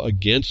 there's a law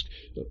against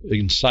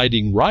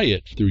inciting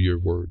riot through your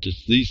words.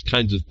 It's these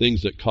kinds of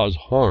things that cause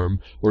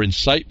harm or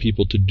incite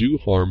people to do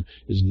harm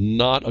is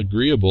not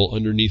agreeable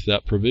underneath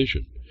that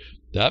provision.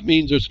 That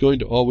means there's going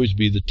to always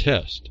be the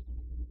test.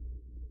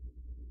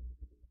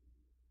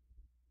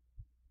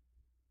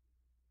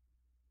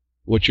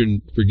 What you're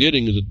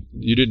forgetting is that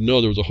you didn't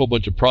know there was a whole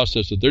bunch of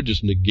process that they're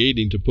just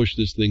negating to push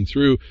this thing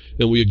through,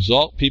 and we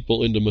exalt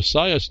people into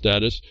Messiah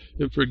status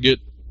and forget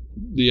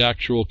the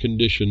actual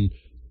condition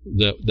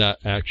that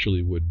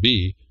actually would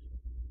be,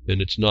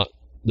 and it's not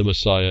the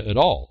Messiah at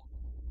all.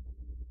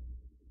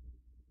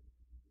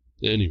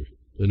 Anyway,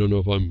 I don't know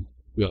if I'm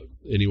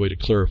any way to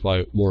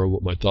clarify more of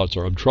what my thoughts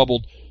are. I'm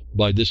troubled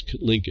by this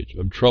linkage.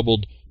 I'm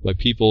troubled by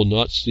people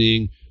not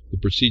seeing the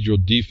procedural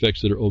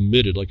defects that are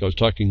omitted, like I was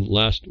talking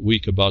last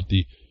week about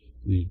the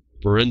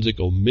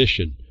forensic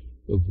omission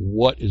of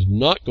what is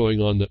not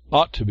going on that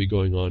ought to be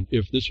going on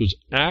if this was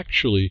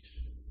actually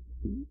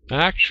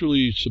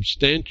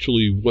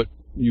substantially what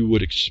you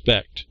would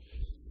expect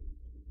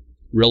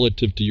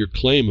relative to your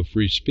claim of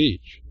free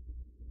speech.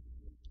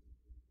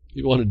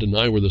 You want to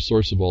deny where the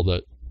source of all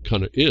that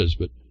kind of is,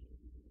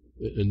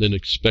 and then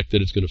expect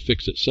that it's going to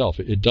fix itself.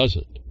 It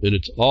doesn't, and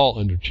it's all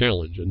under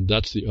challenge, and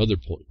that's the other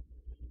point.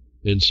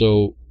 And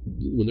so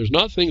when there's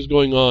not things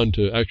going on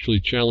to actually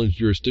challenge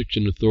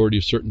jurisdiction authority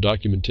of certain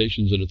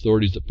documentations and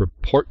authorities that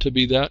purport to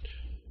be that,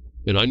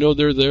 and I know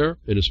they're there,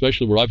 and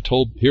especially where I've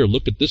told, here,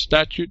 look at this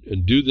statute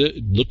and do this,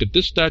 look at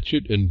this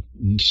statute and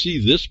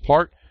see this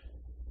part,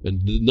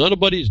 and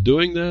nobody's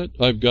doing that,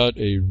 I've got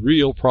a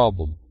real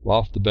problem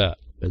off the bat.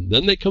 And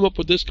then they come up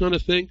with this kind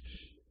of thing.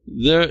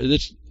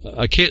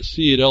 I can't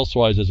see it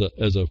elsewise as a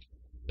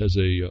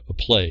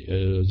play,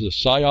 as a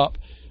psyop.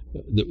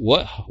 That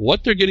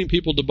what they're getting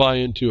people to buy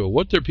into, or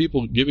what they're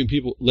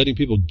letting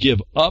people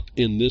give up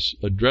in this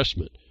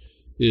addressment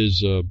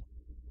is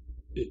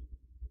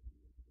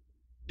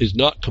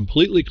not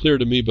completely clear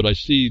to me. But I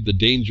see the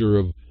danger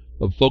of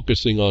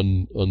focusing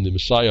on the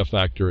Messiah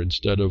factor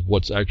instead of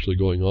what's actually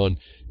going on,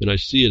 and I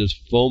see it as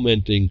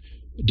fomenting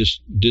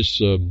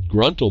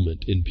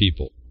disgruntlement in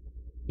people,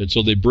 and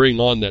so they bring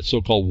on that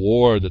so-called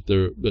war that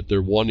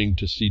they're wanting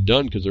to see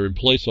done because they're in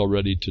place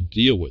already to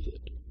deal with it.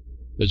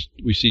 As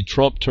we see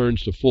Trump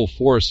turns to full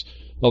force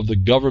of the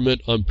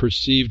government on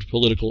perceived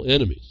political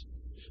enemies.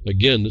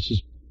 Again, this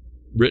is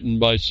written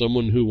by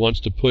someone who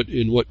wants to put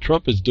in what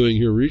Trump is doing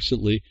here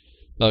recently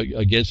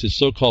against his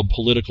so-called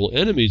political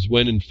enemies,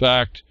 when in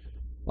fact,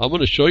 I'm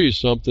going to show you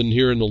something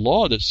here in the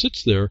law that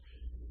sits there,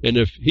 and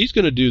if he's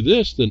going to do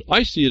this, then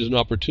I see it as an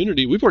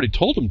opportunity. We've already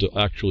told him to,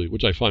 actually,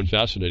 which I find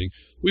fascinating.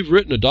 We've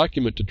written a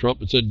document to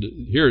Trump and said,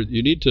 here,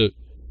 you need to,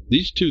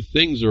 these two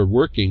things are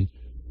working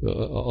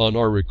on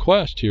our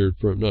request here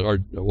for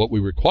what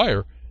we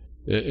require,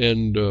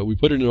 and we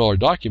put it in our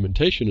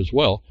documentation as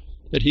well,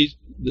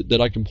 that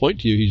I can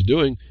point to you he's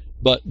doing.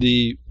 But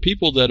the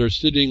people that are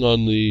sitting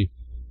on the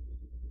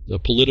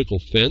political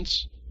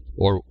fence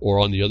or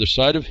on the other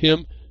side of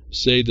him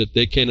say that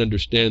they can't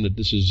understand that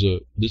this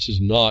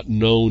is not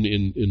known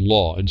in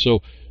law. And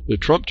so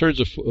Trump turns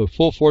a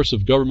full force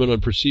of government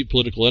on perceived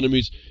political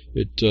enemies.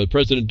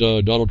 President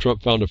Donald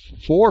Trump found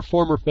 4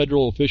 former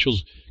federal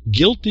officials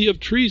guilty of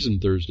treason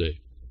Thursday,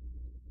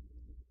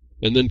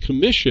 and then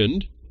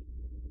commissioned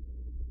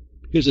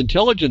his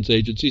intelligence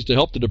agencies to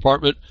help the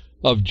Department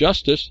of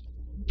Justice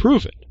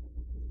prove it.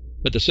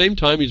 At the same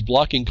time, he's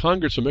blocking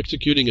Congress from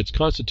executing its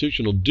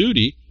constitutional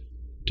duty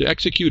to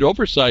execute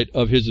oversight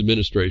of his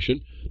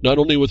administration, not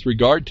only with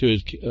regard to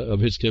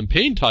his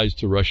campaign ties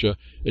to Russia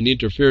and the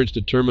interference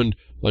determined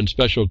on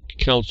Special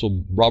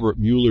Counsel Robert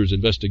Mueller's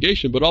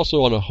investigation, but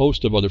also on a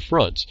host of other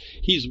fronts.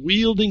 He's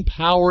wielding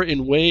power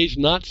in ways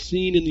not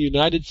seen in the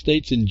United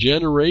States in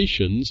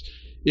generations,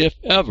 if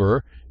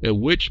ever, and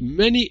which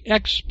many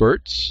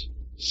experts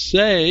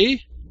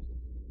say,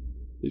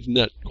 isn't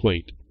that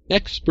quaint,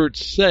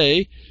 experts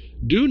say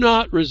do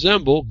not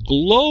resemble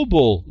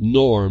global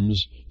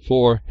norms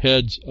for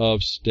heads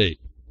of state.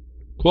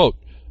 Quote,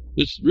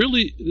 this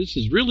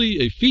is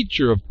really a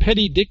feature of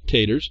petty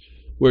dictators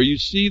where you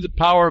see the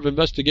power of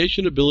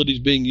investigation abilities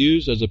being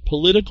used as a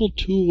political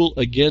tool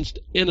against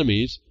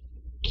enemies.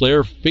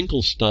 Claire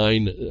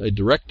Finkelstein, a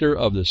director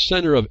of the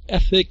Center of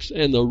Ethics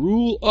and the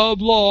Rule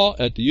of Law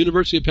at the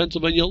University of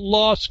Pennsylvania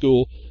Law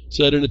School,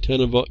 said in a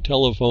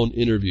telephone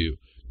interview.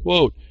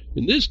 Quote,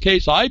 in this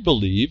case, I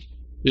believe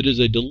it is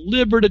a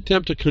deliberate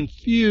attempt to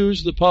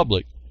confuse the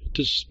public,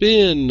 to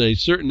spin a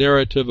certain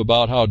narrative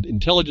about how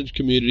intelligence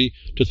community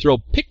to throw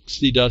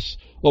pixie dust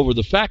over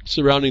the facts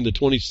surrounding the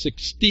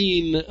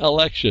 2016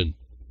 election,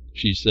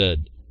 she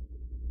said.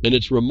 And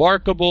it's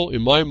remarkable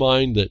in my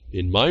mind,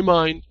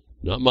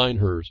 not mine,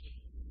 hers,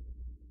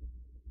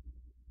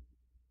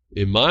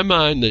 in my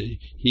mind that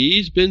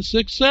he's been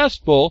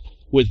successful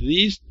with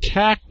these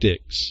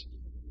tactics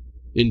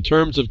in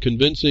terms of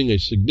convincing a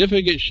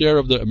significant share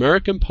of the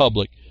American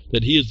public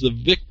that he is the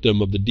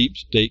victim of the deep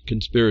state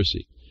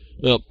conspiracy.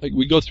 Well,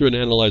 we go through and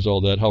analyze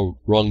all that, how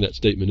wrong that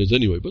statement is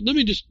anyway. But let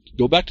me just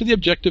go back to the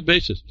objective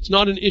basis. It's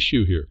not an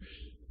issue here.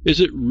 Is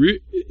it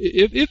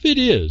if it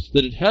is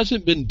that it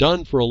hasn't been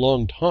done for a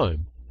long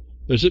time,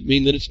 does it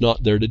mean that it's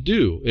not there to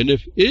do? And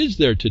if it is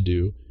there to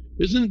do,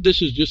 isn't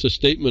this is just a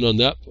statement on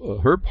that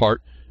her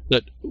part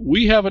that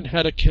we haven't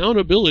had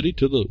accountability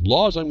to the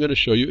laws I'm going to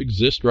show you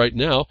exist right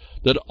now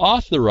that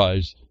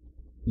authorize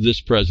this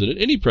president,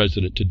 any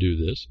president, to do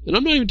this? And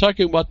I'm not even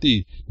talking about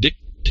the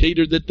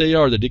dictator that they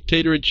are, the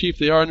dictator-in-chief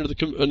they are under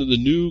the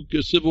new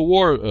Civil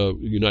War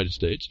United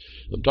States.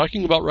 I'm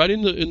talking about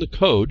writing in the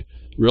code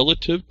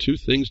relative to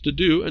things to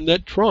do, and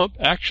that Trump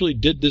actually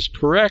did this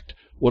correct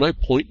when I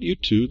point you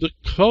to the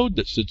code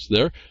that sits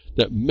there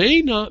that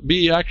may not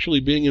be actually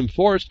being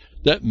enforced,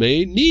 that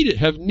may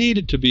have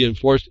needed to be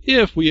enforced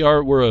if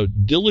we're a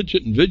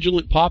diligent and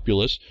vigilant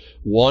populace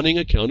wanting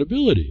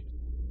accountability.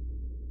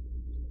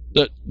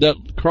 That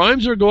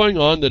crimes are going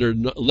on that are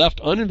left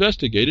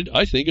uninvestigated,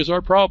 I think, is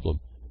our problem.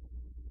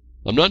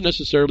 I'm not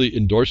necessarily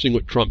endorsing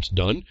what Trump's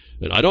done,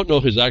 and I don't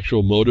know his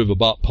actual motive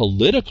about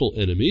political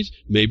enemies.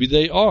 Maybe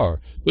they are.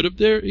 But if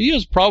he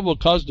has probable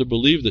cause to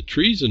believe that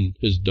treason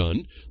is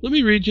done, let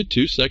me read you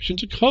 2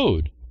 sections of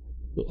code.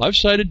 I've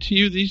cited to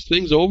you these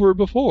things over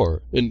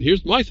before, and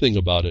here's my thing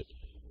about it.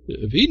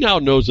 If he now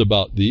knows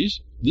about these,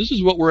 this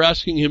is what we're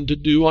asking him to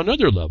do on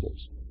other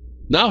levels.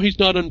 Now he's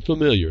not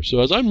unfamiliar.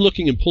 So as I'm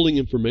looking and pulling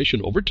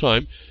information over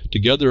time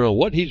together on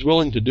what he's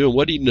willing to do and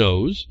what he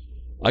knows,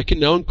 I can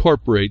now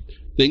incorporate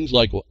things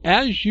like, well,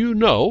 as you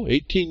know,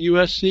 18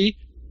 U.S.C.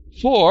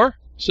 4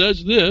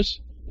 says this,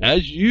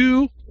 as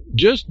you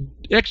just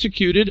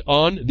executed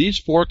on these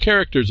 4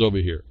 characters over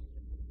here.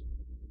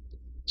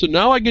 So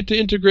now I get to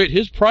integrate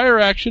his prior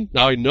action.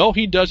 Now I know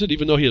he does it,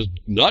 even though he has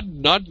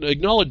not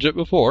acknowledged it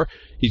before.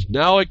 He's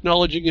now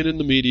acknowledging it in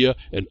the media,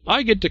 and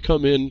I get to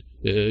come in,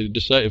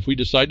 decide if we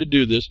decide to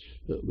do this,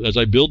 as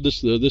I build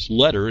this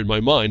letter in my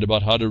mind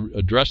about how to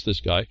address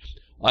this guy,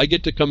 I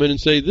get to come in and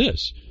say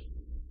this.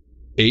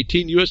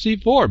 18 U.S.C.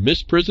 4,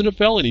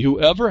 misprision-of-felony.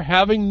 Whoever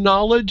having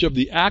knowledge of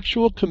the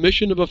actual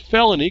commission of a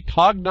felony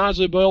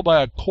cognizable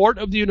by a court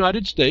of the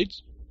United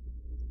States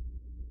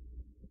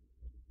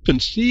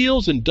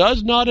conceals and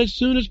does not as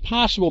soon as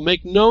possible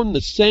make known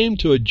the same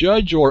to a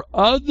judge or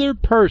other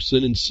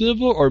person in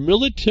civil or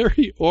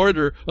military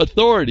order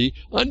authority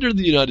under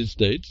the United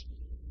States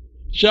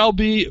shall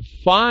be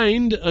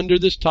fined under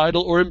this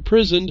title or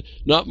imprisoned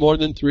not more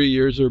than 3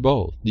 years or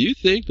both. Do you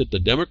think that the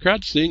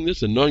Democrats, seeing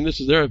this and knowing this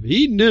is there, if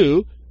he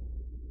knew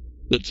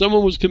that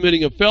someone was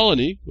committing a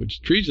felony,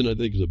 which treason I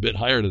think is a bit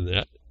higher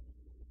than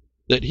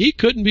that he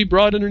couldn't be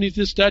brought underneath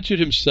this statute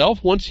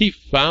himself once he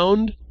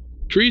found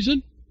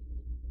treason?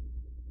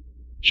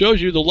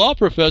 Shows you the law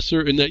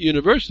professor in that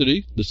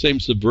university, the same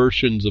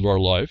subversions of our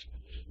life,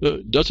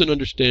 doesn't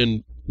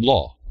understand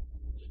law,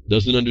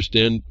 doesn't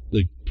understand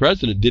the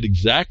president did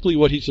exactly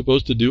what he's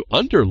supposed to do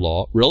under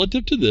law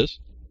relative to this.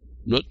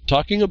 I'm not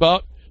talking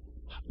about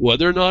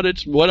whether or not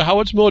how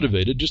it's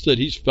motivated, just that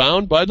he's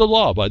found by the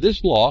law, by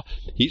this law,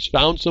 he's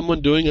found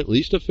someone doing at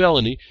least a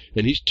felony,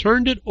 and he's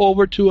turned it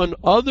over to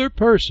another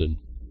person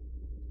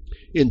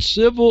in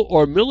civil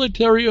or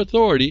military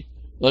authority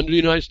under the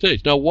United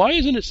States. Now, why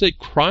doesn't it say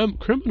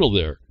criminal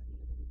there?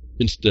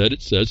 Instead,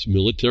 it says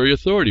military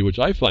authority, which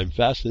I find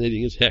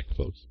fascinating as heck,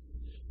 folks.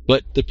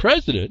 But the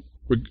president,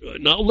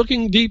 not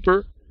looking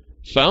deeper,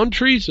 found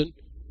treason,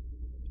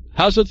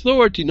 has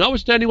authority,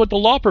 notwithstanding what the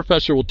law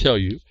professor will tell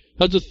you,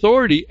 has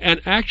authority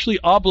and actually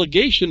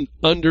obligation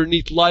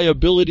underneath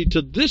liability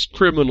to this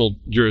criminal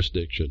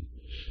jurisdiction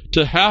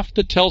to have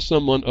to tell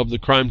someone of the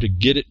crime to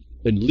get it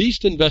at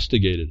least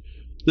investigated.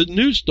 The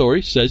news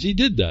story says he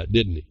did that,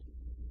 didn't he?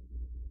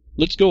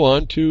 Let's go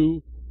on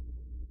to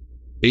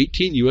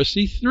 18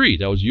 U.S.C. 3.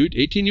 That was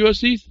 18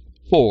 U.S.C.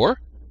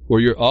 4, where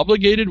you're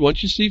obligated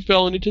once you see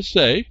felony to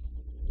say,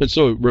 and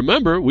so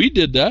remember, we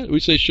did that. We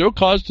say, show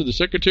cause to the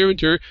Secretary of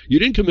Interior. You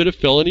didn't commit a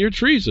felony or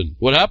treason.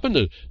 What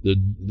happened?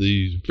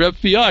 The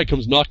FBI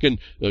comes knocking,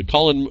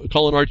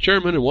 calling our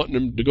chairman and wanting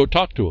him to go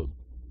talk to him.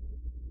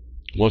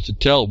 Wants to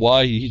tell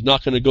why he's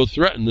not going to go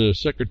threaten the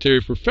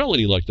Secretary for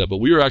felony like that, but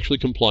we were actually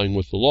complying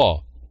with the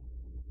law.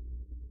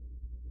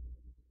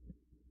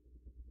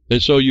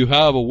 And so you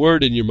have a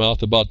word in your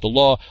mouth about the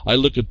law. I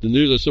look at the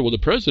news, I said, well, the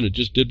president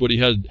just did what he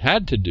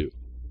had to do.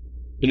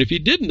 And if he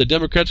didn't, the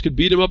Democrats could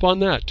beat him up on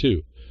that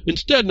too.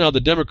 Instead, now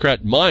the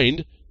Democrat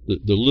mind,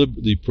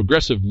 the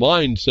progressive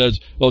mind says,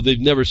 oh, they've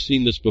never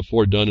seen this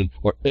before done,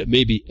 or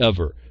maybe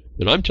ever.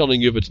 And I'm telling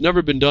you, if it's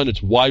never been done,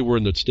 it's why we're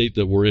in the state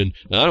that we're in.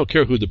 And I don't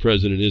care who the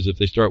president is if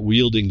they start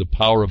wielding the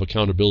power of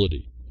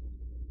accountability.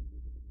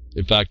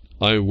 In fact,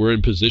 we're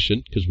in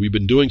position, because we've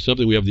been doing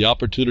something, we have the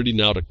opportunity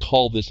now to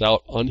call this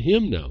out on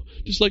him now,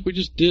 just like we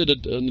just did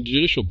on the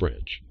judicial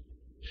branch.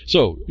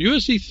 So,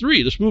 U.S.C.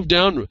 3, let's move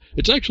down.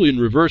 It's actually in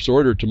reverse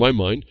order to my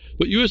mind,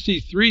 but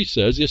U.S.C. 3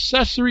 says the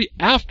accessory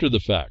after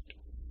the fact.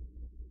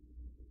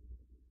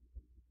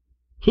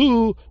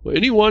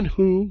 Anyone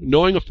who,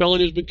 knowing a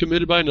felony has been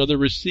committed by another,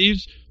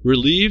 receives,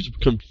 relieves,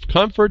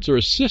 comforts, or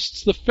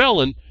assists the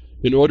felon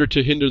in order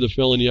to hinder the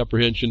felony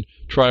apprehension,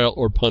 trial,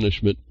 or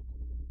punishment,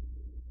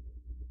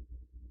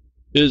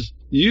 is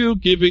you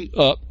giving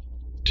up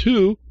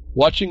to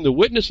watching the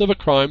witness of a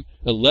crime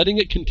and letting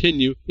it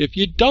continue. If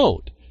you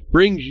don't,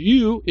 brings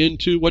you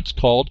into what's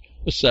called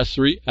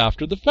accessory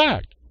after the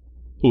fact.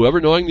 Whoever,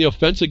 knowing the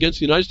offense against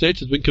the United States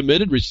has been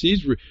committed,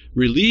 receives,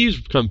 relieves,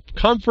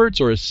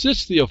 comforts, or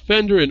assists the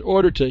offender in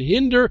order to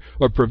hinder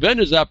or prevent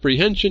his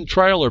apprehension,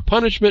 trial, or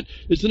punishment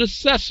is an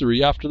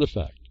accessory after the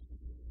fact.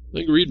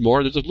 I can read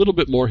more. There's a little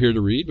bit more here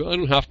to read, but I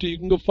don't have to. You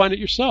can go find it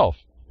yourself.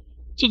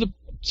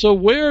 So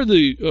where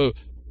the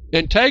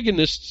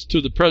antagonists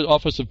to the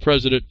office of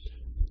president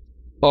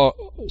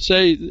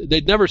say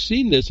they'd never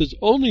seen this is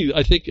only,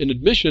 I think, an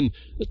admission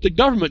that the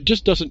government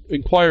just doesn't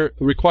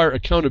require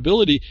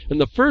accountability, and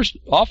the first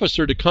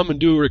officer to come and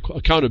do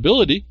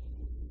accountability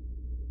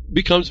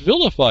becomes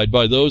vilified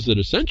by those that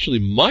essentially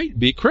might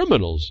be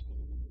criminals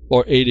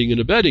or aiding and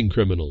abetting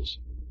criminals.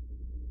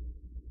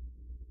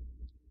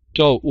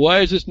 So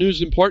why is this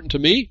news important to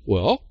me?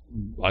 Well,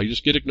 I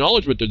just get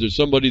acknowledgement that there's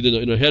somebody in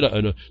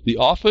the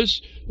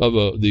office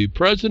of the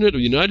President of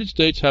the United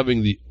States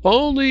having the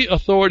only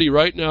authority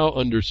right now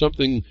under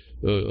something,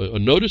 a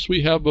notice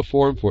we have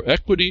before him for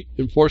equity,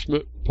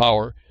 enforcement,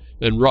 power,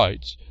 and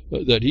rights,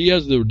 that he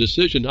has the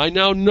decision. I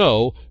now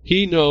know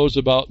he knows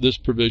about this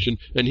provision,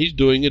 and he's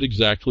doing it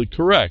exactly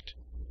correct.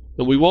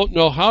 And we won't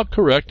know how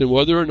correct and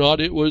whether or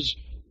not it was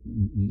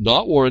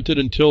not warranted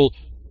until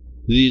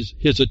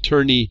his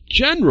Attorney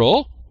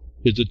General,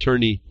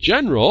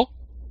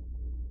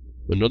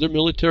 another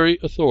military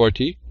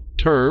authority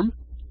term,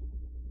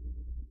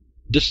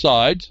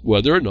 decides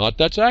whether or not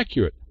that's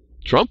accurate.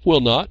 Trump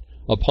will not.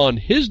 Upon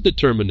his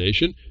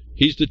determination,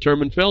 he's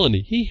determined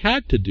felony. He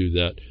had to do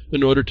that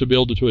in order to be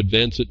able to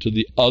advance it to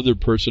the other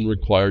person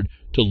required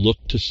to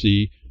look to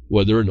see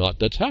whether or not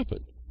that's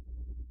happened.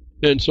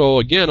 And so,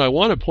 again, I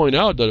want to point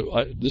out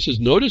that this is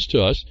notice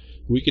to us.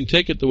 We can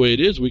take it the way it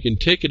is. We can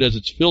take it as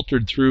it's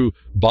filtered through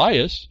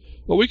bias,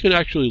 or we can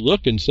actually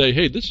look and say,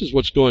 hey, this is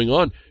what's going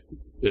on,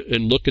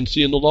 and look and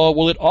see in the law,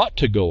 well, it ought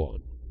to go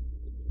on.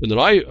 And then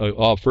I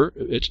offer,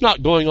 it's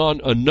not going on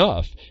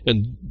enough.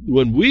 And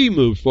when we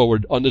moved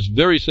forward on this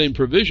very same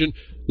provision,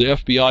 the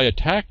FBI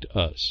attacked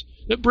us.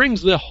 That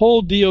brings the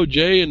whole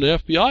DOJ and the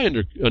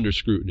FBI under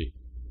scrutiny,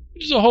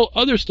 which is a whole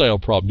other style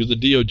problem, because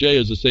the DOJ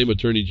is the same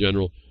Attorney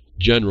General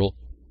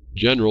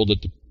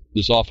that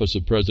this office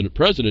of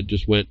President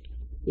just went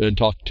and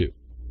talked to.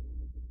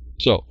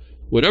 So,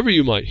 whatever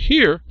you might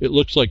hear, it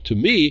looks like to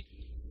me,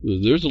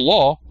 there's a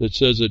law that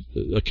says that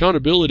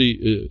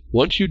accountability,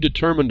 once you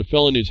determine the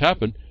felonies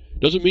happen,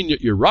 doesn't mean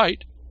that you're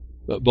right,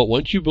 but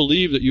once you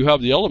believe that you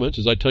have the elements,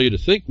 as I tell you to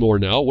think more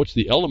now, what's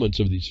the elements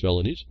of these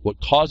felonies?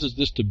 What causes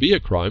this to be a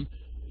crime?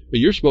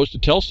 And you're supposed to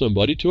tell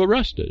somebody to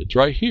arrest it. It's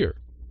right here.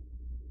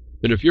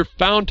 And if you're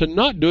found to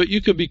not do it,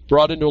 you can be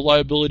brought into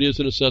liability as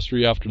an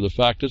accessory after the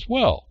fact as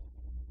well.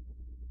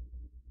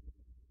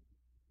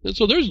 And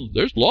so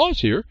there's laws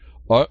here.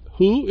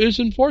 Who is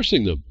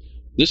enforcing them?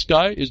 This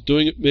guy is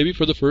doing it maybe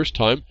for the first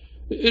time.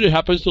 It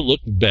happens to look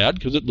bad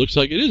because it looks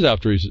like it is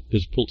after his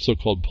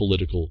so-called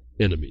political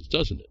enemies,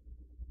 doesn't it?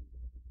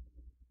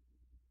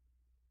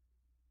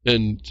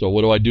 And so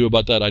what do I do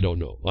about that? I don't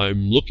know.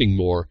 I'm looking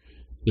more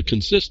the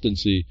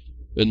consistency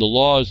in the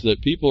laws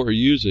that people are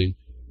using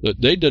that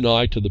they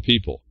deny to the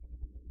people.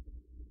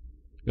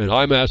 And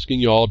I'm asking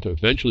you all to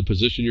eventually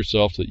position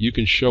yourself that you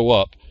can show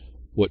up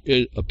what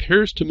it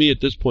appears to me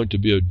at this point to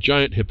be a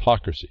giant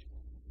hypocrisy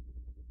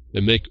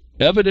and make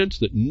evidence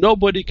that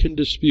nobody can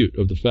dispute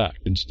of the fact,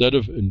 instead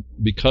of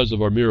because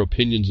of our mere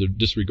opinions are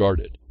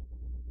disregarded.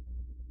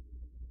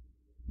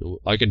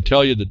 I can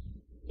tell you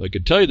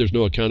there's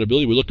no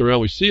accountability. We look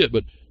around, we see it,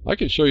 but I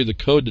can show you the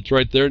code that's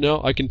right there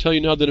now. I can tell you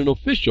now that an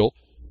official,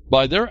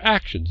 by their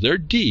actions, their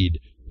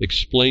deed,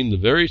 explained the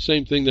very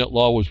same thing that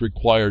law was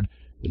required,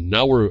 and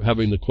now we're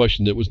having the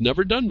question that was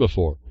never done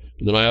before.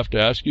 And then I have to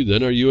ask you,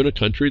 then are you in a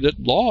country that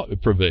law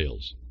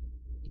prevails?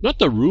 Not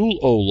the rule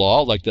o'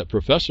 law like that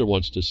professor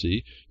wants to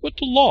see, but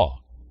the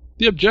law,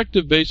 the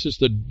objective basis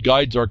that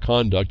guides our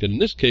conduct, and in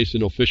this case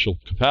in official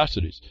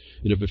capacities.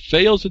 And if it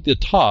fails at the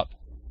top,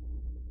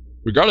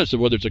 regardless of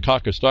whether it's a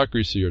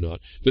caucustocracy or not,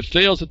 if it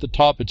fails at the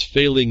top, it's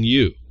failing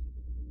you.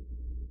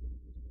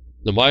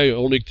 Now my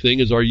only thing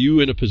is, are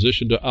you in a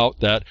position to out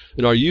that?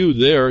 And are you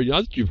there?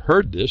 Now that you've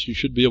heard this, you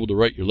should be able to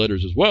write your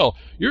letters as well.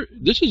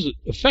 This is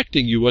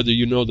affecting you whether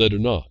you know that or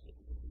not.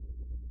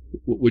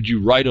 Would you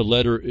write a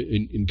letter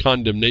in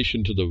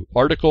condemnation to the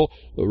article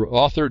or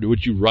author?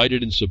 Would you write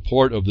it in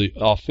support of the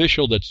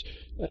official that's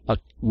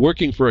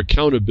working for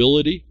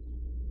accountability?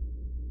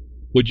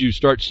 Would you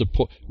start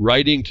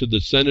writing to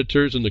the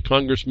senators and the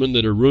congressmen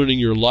that are ruining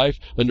your life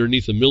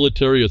underneath a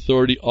military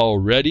authority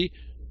already,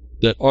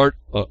 that aren't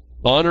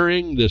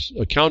honoring this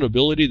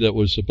accountability that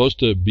was supposed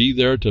to be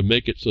there to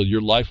make it so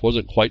your life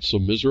wasn't quite so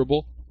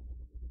miserable?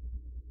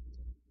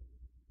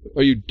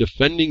 Are you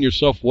defending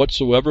yourself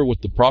whatsoever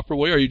with the proper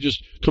way? Or are you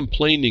just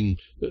complaining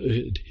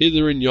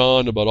hither and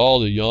yon about all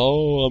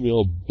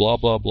the blah,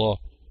 blah, blah?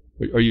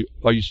 Are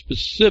you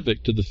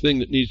specific to the thing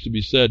that needs to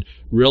be said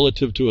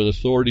relative to an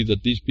authority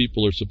that these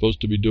people are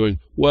supposed to be doing,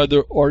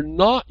 whether or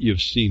not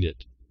you've seen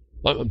it?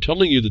 I'm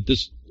telling you that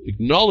this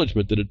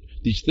acknowledgement that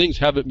these things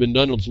haven't been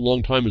done in a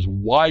long time is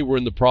why we're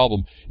in the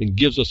problem, and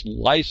gives us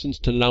license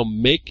to now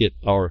make it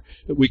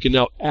we can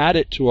now add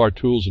it to our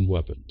tools and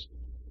weapons.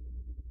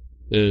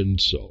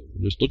 And so,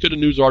 just look at a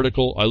news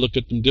article. I look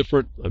at them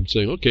different. I'm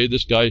saying, okay,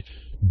 this guy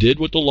did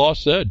what the law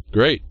said.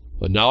 Great.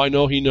 But now I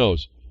know he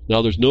knows.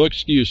 Now there's no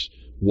excuse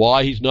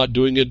why he's not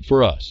doing it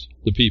for us,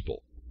 the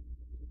people.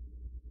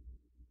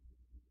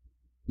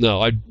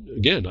 Now,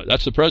 again,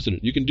 that's the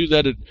president. You can do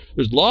that.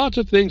 There's lots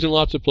of things in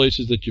lots of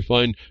places that you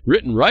find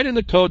written right in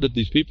the code that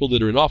these people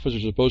that are in office are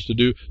supposed to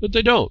do, that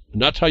they don't.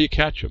 And that's how you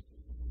catch them.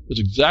 That's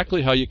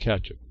exactly how you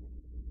catch them.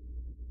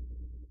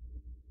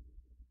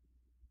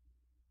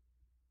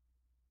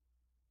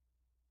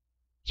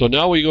 So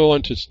now we go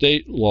on to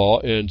state law,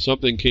 and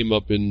something came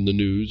up in the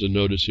news, a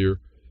notice here,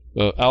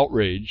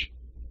 outrage.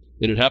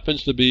 And it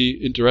happens to be,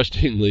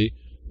 interestingly,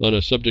 on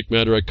a subject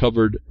matter I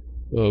covered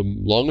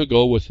long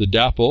ago with the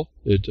DAPL.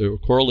 It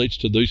correlates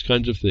to these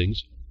kinds of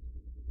things.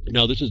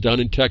 Now, this is down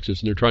in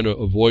Texas, and they're trying to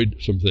avoid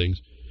some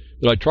things.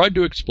 But I tried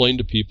to explain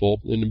to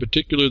people, and in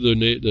particular the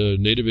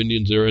Native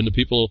Indians there and the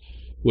people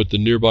with the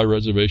nearby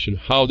reservation,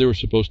 how they were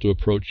supposed to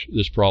approach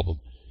this problem.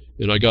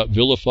 And I got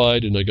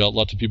vilified, and I got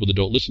lots of people that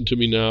don't listen to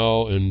me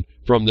now, and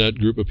from that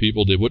group of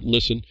people, they wouldn't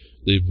listen.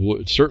 They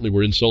certainly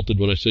were insulted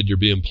when I said you're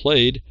being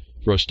played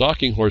for a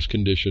stalking horse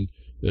condition,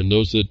 and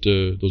those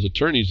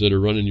attorneys that are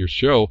running your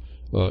show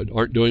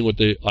aren't doing what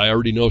I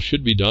already know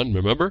should be done.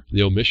 Remember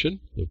the omission?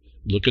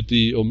 Look at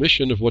the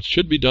omission of what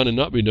should be done and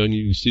not be done.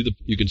 You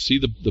can see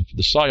the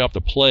psyop,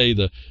 the play,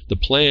 the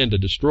plan to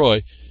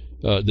destroy.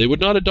 They would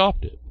not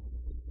adopt it.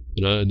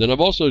 And then I've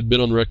also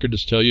been on record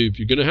to tell you, if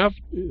you're going to have,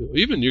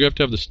 you have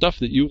to have the stuff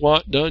that you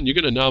want done, you're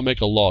going to now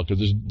make a law, because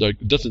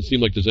it doesn't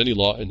seem like there's any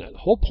law. And the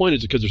whole point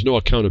is because there's no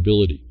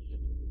accountability.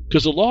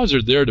 Because the laws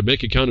are there to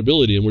make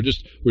accountability, and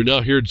we're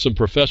now hearing some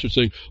professors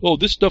saying, oh,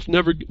 this stuff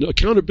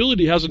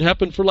accountability hasn't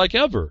happened for like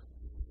ever.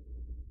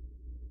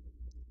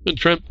 And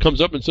Trump comes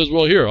up and says,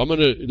 well, here,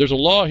 there's a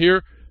law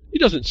here. He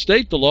doesn't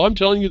state the law. I'm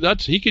telling you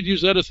he could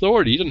use that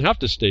authority. He didn't have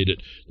to state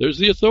it. There's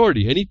the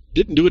authority, and he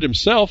didn't do it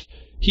himself.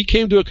 He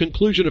came to a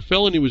conclusion a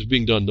felony was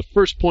being done. The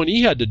first point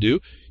he had to do,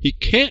 he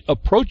can't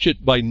approach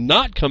it by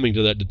not coming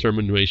to that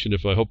determination,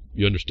 I hope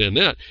you understand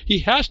that. He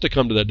has to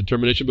come to that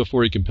determination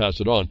before he can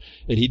pass it on.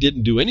 And he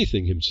didn't do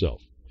anything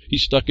himself. He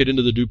stuck it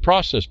into the due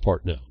process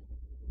part now,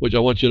 which I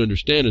want you to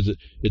understand is that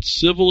it's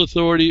civil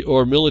authority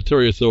or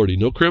military authority.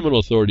 No criminal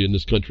authority in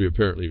this country,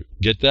 apparently.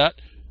 Get that?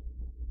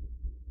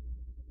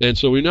 And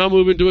so we now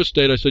move into a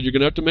state. I said you're going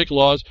to have to make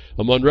laws.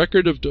 I'm on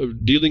record of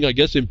dealing, I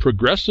guess, in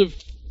progressive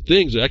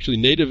things, actually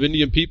Native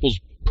Indian people's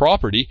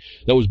property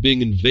that was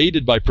being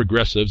invaded by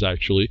progressives,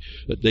 actually.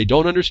 They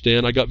don't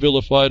understand. I got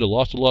vilified. I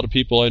lost a lot of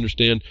people. I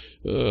understand.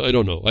 I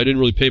don't know. I didn't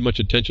really pay much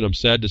attention. I'm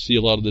sad to see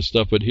a lot of this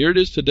stuff. But here it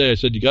is today. I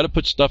said you got to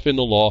put stuff in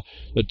the law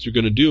that you're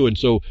going to do. And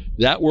so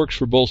that works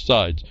for both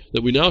sides.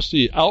 That we now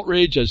see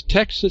outrage as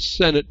Texas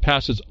Senate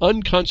passes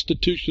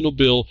unconstitutional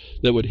bill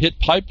that would hit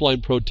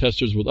pipeline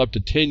protesters with up to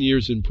 10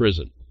 years in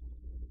prison.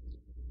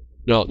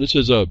 Now, this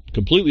is a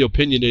completely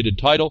opinionated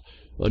title.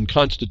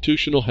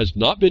 Unconstitutional has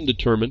not been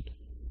determined.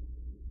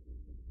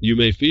 You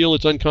may feel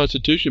it's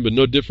unconstitutional, but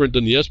no different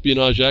than the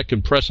Espionage Act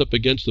can press up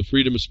against the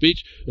freedom of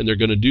speech, and they're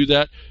going to do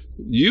that.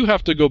 You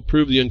have to go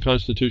prove the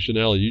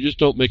unconstitutionality. You just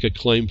don't make a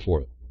claim for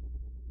it.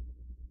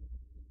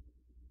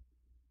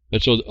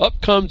 And so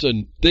up comes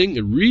a thing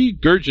that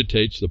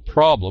regurgitates the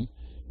problem.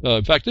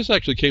 In fact, this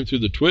actually came through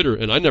the Twitter,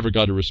 and I never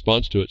got a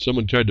response to it.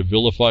 Someone tried to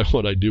vilify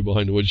what I do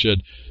behind the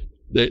woodshed.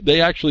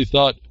 They actually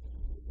thought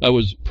I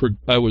was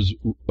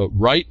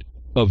right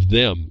of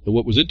them. And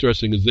what was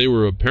interesting is they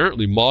were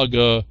apparently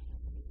MAGA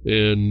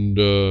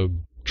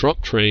and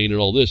Trump train and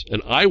all this,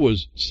 and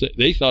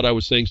they thought I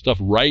was saying stuff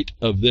right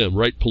of them,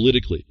 right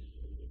politically.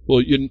 Well,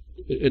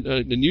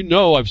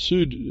 I've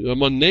sued.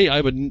 I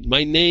have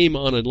my name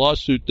on a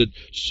lawsuit that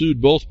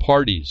sued both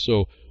parties.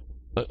 So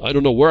I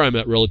don't know where I'm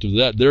at relative to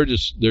that. They're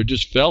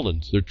just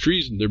felons. They're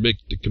treason.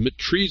 They commit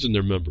treason.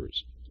 They're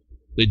members.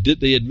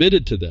 They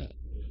admitted to that.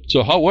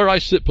 So where I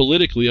sit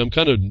politically, I'm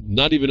kind of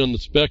not even on the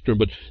spectrum,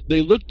 but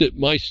they looked at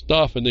my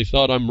stuff and they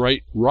thought I'm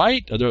right.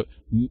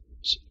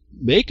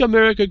 Make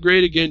America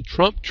Great Again,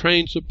 Trump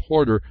train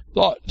supporter,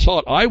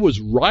 thought I was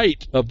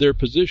right of their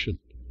position.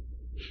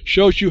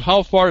 Shows you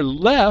how far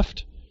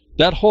left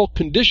that whole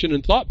condition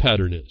and thought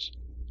pattern is.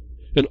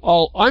 And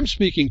all I'm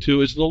speaking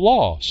to is the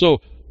law.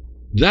 So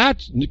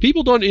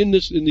people don't in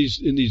these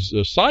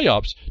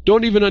psyops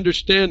don't even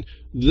understand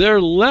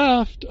they're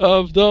left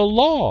of the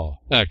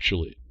law,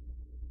 actually.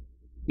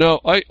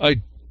 Now,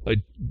 I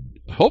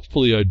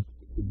hopefully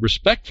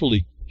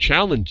respectfully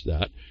challenge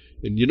that.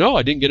 And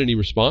I didn't get any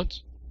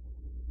response.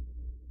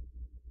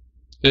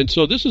 And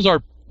so this is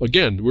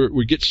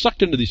we get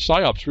sucked into these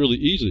psyops really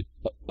easily.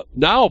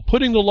 Now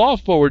putting the law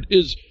forward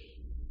is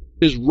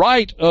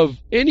right of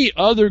any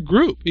other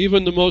group,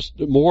 even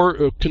the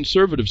more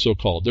conservative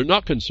so-called. They're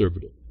not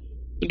conservative.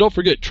 And don't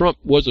forget, Trump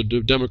was a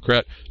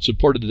Democrat,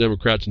 supported the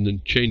Democrats, and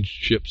then changed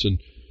ships and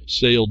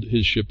sailed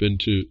his ship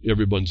into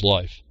everyone's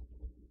life.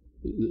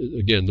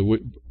 Again,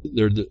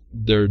 they're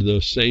the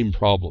same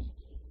problem.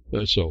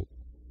 So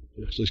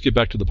let's get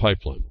back to the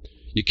pipeline.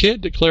 You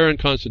can't declare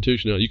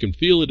unconstitutionality. You can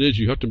feel it is.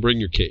 You have to bring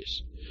your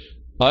case.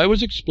 I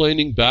was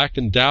explaining back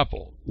in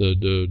DAPL,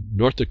 the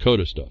North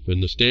Dakota stuff,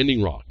 and the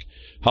Standing Rock,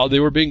 how they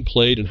were being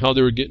played and how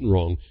they were getting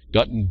wrong.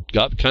 Got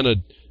kind of.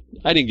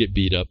 I didn't get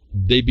beat up.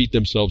 They beat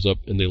themselves up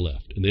and they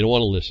left, and they don't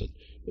want to listen.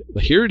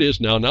 But here it is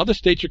now. Now the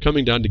states are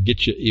coming down to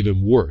get you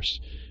even worse.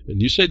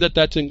 and you say that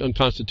that's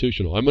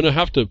unconstitutional, I'm going to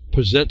have to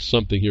present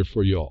something here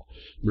for you all.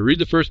 I'm going to read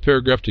the first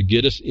paragraph to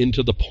get us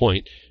into the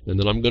point, and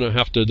then I'm going to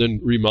have to then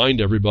remind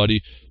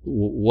everybody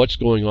what's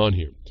going on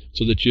here,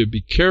 so that you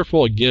be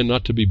careful again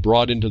not to be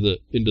brought into the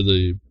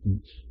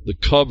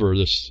cover,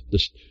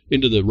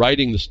 into the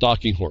riding the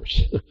stalking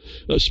horse.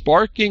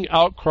 Sparking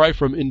outcry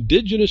from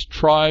indigenous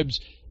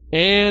tribes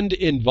and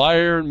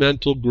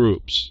environmental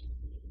groups.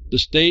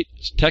 The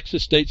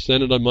Texas State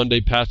Senate on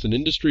Monday passed an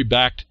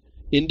industry-backed,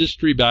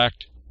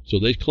 so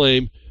they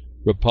claim,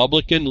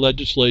 Republican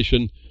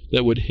legislation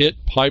that would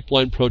hit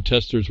pipeline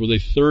protesters with a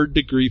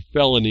third-degree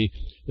felony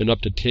and up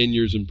to 10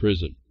 years in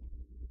prison.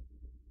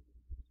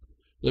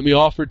 Let me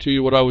offer to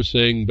you what I was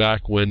saying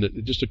back when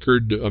it just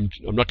occurred. I'm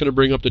not going to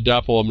bring up the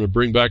DAPL. I'm going to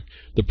bring back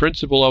the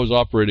principle I was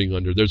operating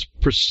under. There's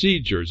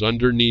procedures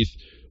underneath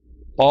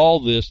all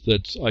this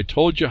I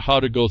told you how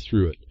to go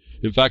through it.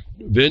 In fact,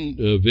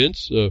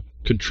 Vince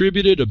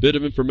contributed a bit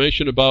of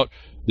information about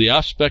the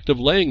aspect of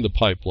laying the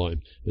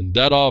pipeline, and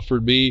that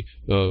offered me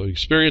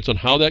experience on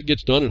how that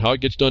gets done and how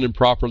it gets done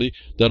improperly.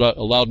 That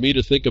allowed me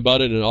to think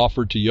about it and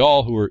offered to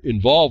y'all who are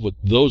involved with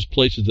those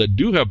places that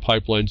do have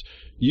pipelines,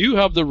 you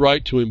have the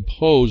right to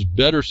impose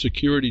better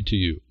security to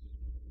you.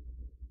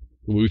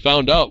 When we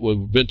found out what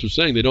Vince was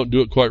saying, they don't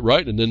do it quite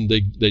right, and then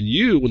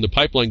you, when the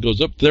pipeline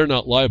goes up, they're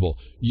not liable.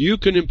 You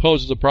can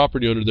impose as a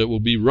property owner that will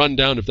be run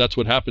down if that's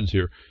what happens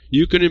here.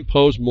 You can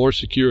impose more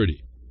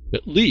security,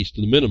 at least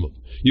the minimum.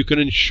 You can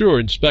ensure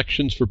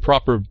inspections for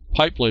proper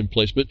pipeline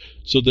placement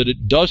so that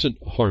it doesn't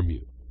harm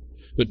you.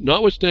 But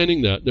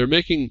notwithstanding that, they're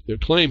making their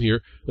claim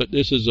here that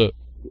this is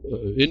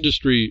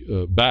industry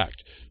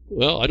backed.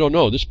 Well, I don't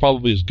know. This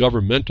probably is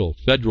governmental,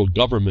 federal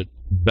government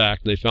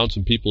backed. They found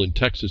some people in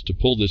Texas to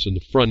pull this, and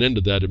the front end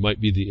of that, it might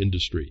be the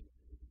industry.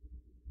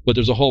 But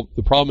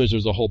the problem is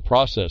there's a whole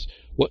process.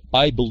 What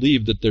I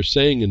believe that they're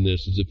saying in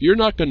this is if you're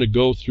not going to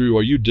go through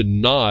or you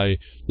deny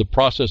the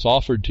process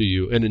offered to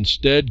you and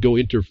instead go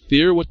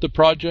interfere with the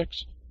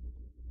projects,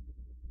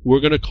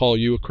 we're going to call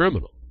you a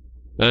criminal.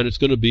 And it's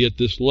going to be at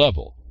this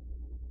level.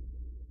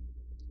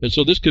 And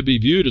so this could be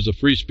viewed as a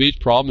free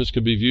speech problem. This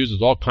could be viewed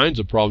as all kinds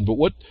of problems.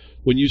 But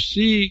when you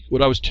see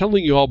what I was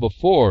telling you all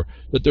before,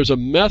 that there's a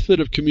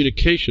method of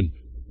communication,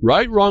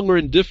 right, wrong, or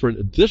indifferent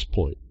at this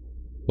point,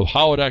 of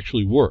how it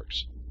actually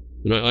works.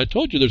 And I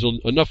told you there's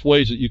enough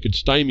ways that you could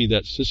stymie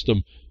that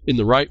system in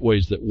the right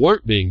ways that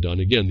weren't being done.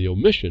 Again, the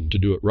omission to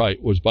do it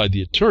right was by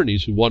the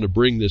attorneys who want to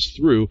bring this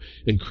through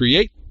and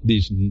create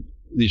these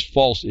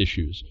false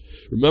issues.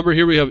 Remember,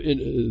 here we have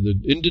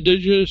the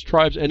indigenous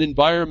tribes and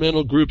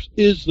environmental groups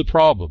is the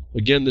problem.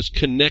 Again, this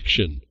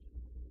connection.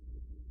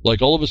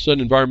 Like all of a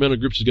sudden environmental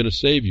groups is going to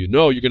save you.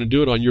 No, you're going to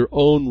do it on your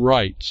own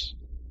rights.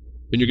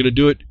 And you're going to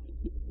do it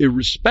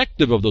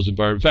irrespective of those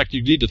environments. In fact,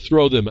 you need to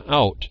throw them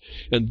out.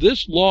 And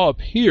this law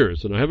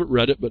appears, and I haven't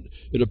read it, but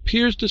it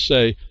appears to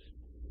say,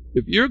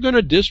 if you're going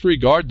to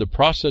disregard the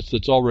process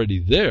that's already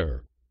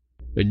there,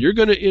 and you're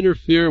going to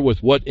interfere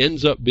with what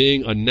ends up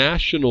being a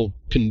national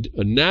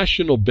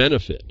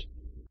benefit,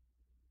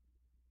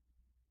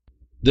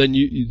 then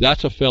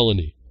that's a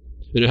felony.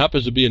 And it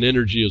happens to be an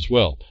energy as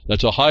well.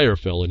 That's a higher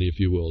felony, if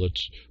you will.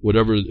 It's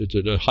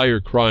a higher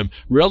crime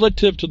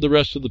relative to the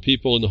rest of the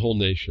people in the whole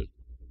nation.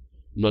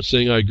 I'm not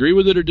saying I agree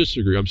with it or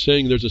disagree. I'm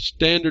saying there's a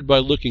standard by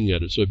looking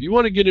at it. So if you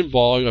want to get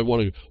involved, I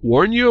want to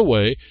warn you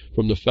away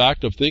from the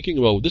fact of thinking,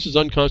 well, this is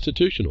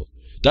unconstitutional.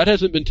 That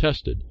hasn't been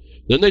tested.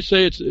 Then they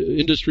say it's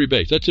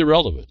industry-based. That's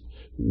irrelevant.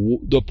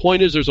 The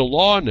point is there's a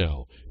law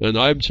now, and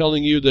I'm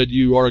telling you that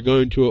you are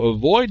going to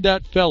avoid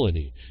that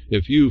felony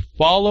if you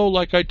follow,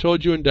 like I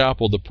told you in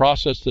DAPL, the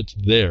process that's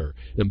there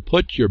and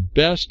put your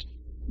best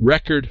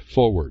record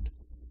forward.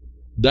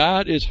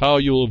 That is how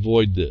you'll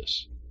avoid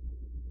this.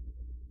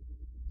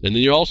 And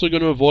then you're also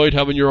going to avoid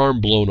having your arm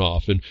blown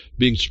off and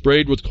being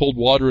sprayed with cold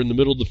water in the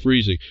middle of the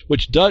freezing,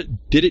 which did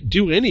it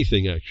do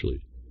anything,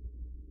 actually?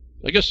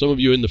 I guess some of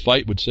you in the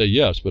fight would say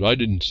yes, but I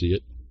didn't see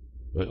it.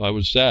 I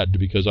was sad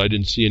because I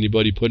didn't see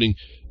anybody putting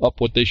up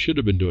what they should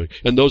have been doing.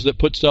 And those that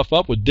put stuff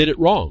up did it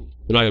wrong.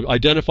 And I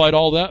identified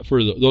all that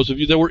for those of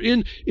you that were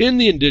in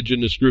the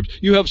indigenous groups.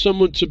 You have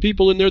some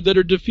people in there that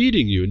are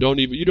defeating you and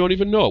you don't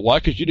even know it. Why?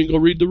 Because you didn't go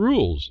read the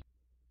rules.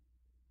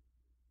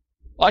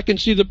 I can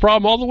see the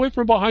problem all the way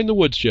from behind the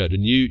woodshed,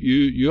 and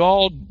you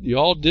all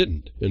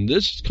didn't. And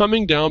this is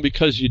coming down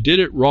because you did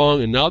it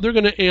wrong, and now they're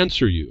going to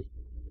answer you.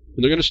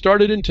 And they're going to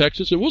start it in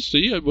Texas, and we'll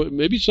see.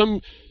 Maybe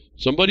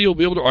somebody will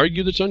be able to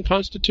argue that's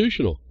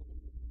unconstitutional.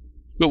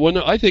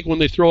 But I think when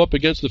they throw up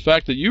against the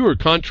fact that you are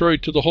contrary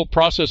to the whole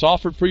process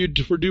offered for you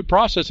for due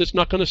process, it's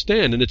not going to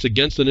stand, and it's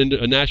against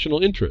a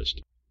national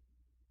interest.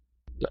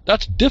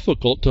 That's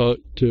difficult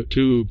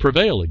to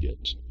prevail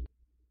against.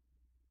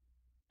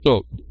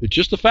 So it's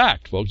just a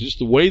fact, folks, just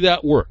the way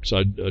that works.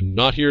 I'm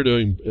not here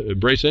to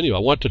embrace any of it.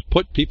 I want to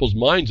put people's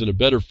minds in a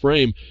better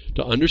frame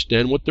to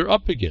understand what they're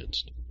up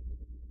against.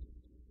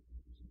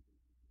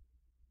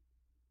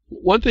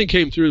 One thing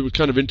came through that was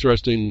kind of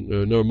interesting,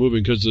 no,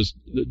 moving, because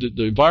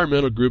the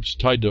environmental groups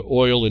tied to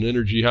oil and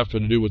energy have to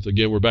do with,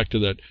 again, we're back to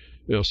that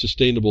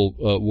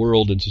sustainable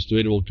world and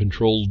sustainable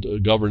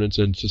controlled governance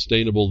and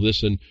sustainable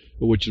this, and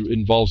which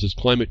involves this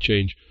climate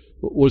change,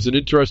 was an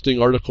interesting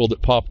article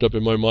that popped up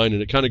in my mind,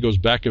 and it kind of goes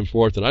back and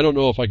forth, and I don't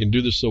know if I can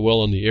do this so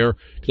well on the air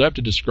because I have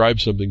to describe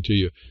something to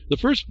you. The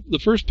first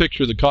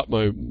picture that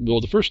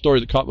the first story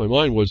that caught my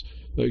mind was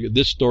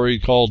this story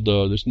called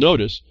this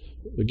notice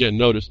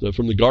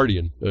from the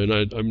Guardian, and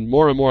I'm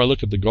more and more I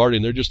look at the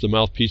Guardian, they're just the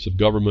mouthpiece of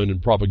government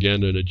and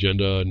propaganda and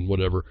agenda and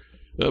whatever.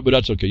 But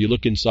that's okay. You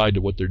look inside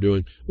to what they're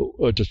doing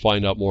to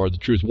find out more of the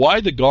truth.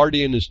 Why the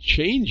Guardian is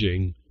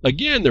changing.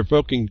 Again, they're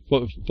focusing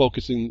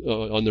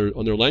on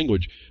their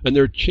language, and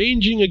they're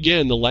changing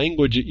again the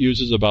language it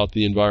uses about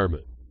the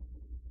environment.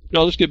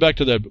 Now, let's get back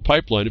to that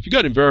pipeline. If you've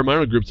got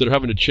environmental groups that are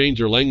having to change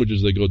their language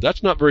as they go,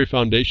 that's not very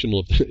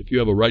foundational if you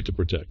have a right to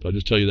protect. I'll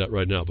just tell you that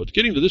right now. But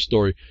getting to this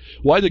story,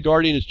 why the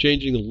Guardian is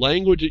changing the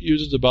language it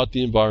uses about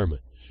the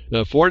environment.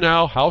 For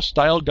now, house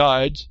style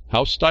guides,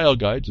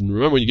 and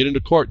remember when you get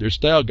into court, there's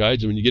style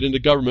guides, and when you get into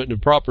government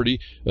and property,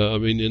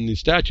 in the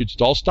statutes,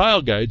 it's all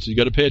style guides, so you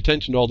got to pay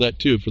attention to all that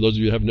too, for those of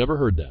you who have never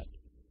heard that.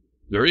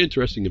 Very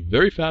interesting and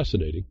very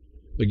fascinating.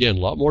 Again, a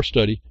lot more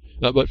study.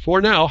 But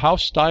for now,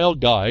 house style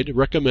guide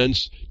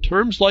recommends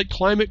terms like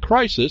climate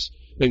crisis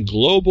and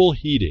global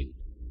heating.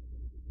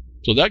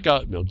 So that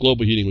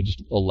global heating was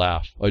just a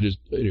laugh.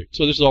 Anyway,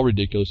 so this is all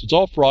ridiculous. It's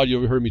all fraud you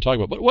ever heard me talk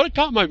about. But what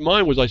caught my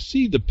mind was I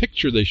see the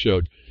picture they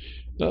showed.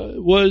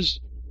 Was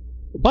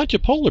a bunch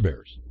of polar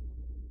bears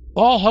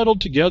all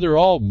huddled together,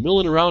 all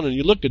milling around, and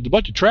you look at a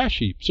bunch of trash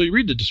heaps. So you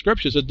read the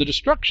description. It said the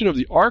destruction of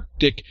the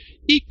Arctic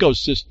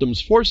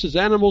ecosystems forces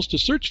animals to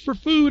search for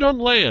food on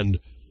land,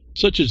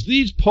 such as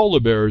these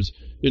polar bears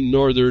in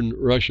northern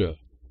Russia.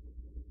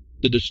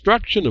 The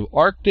destruction of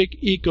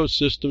Arctic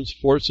ecosystems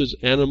forces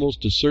animals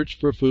to search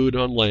for food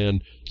on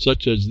land,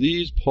 such as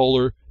these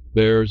polar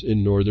bears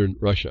in northern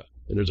Russia.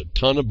 And there's a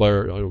ton of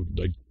bears,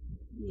 like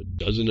a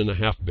dozen and a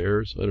half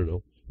bears, I don't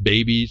know,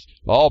 babies,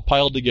 all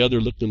piled together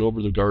looking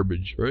over the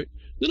garbage, right?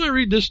 Then I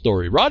read this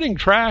story. Rotting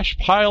trash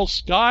piles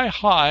sky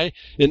high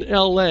in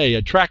L.A.,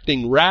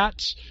 attracting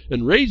rats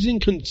and raising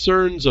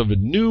concerns of a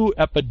new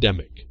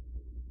epidemic.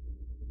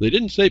 They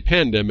didn't say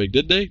pandemic,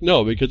 did they?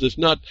 No, because it's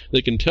not.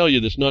 They can tell you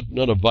that's not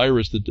a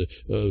virus that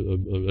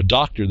a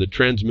doctor that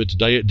transmits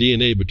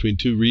DNA between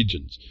two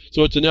regions.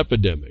 So it's an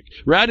epidemic.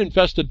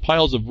 Rat-infested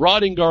piles of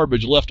rotting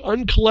garbage left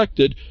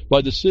uncollected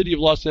by the city of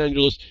Los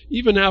Angeles,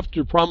 even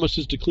after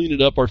promises to clean it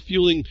up, are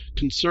fueling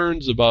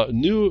concerns about a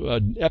new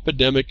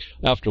epidemic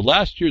after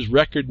last year's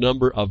record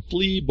number of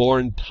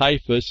flea-borne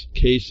typhus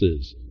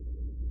cases.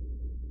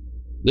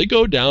 They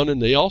go down and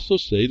they also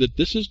say that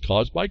this is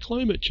caused by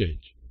climate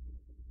change.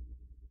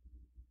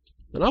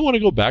 And I want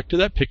to go back to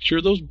that picture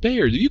of those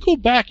bears. If you go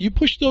back, you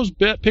push those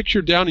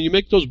picture down and you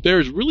make those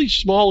bears really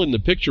small in the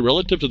picture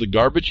relative to the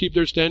garbage heap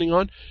they're standing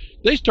on,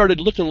 they started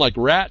looking like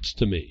rats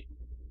to me.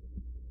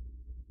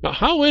 Now,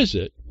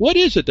 what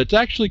is it that's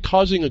actually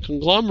causing a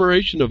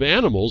conglomeration of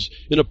animals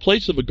in a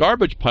place of a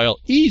garbage pile?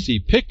 Easy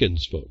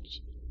pickings, folks.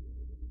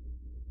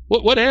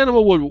 What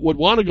animal would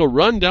want to go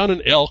run down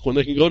an elk when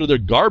they can go to their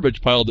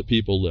garbage pile that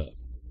people live?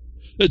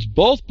 It's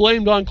both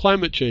blamed on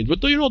climate change.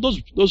 But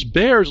those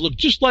bears look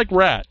just like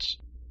rats.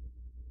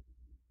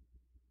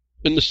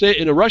 In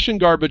a Russian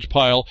garbage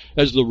pile,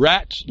 as the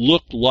rats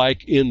looked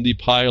like in the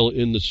pile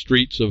in the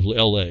streets of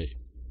L.A.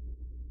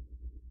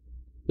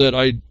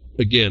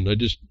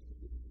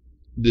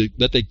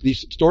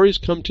 These stories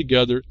come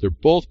together. They're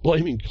both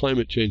blaming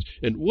climate change,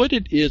 and what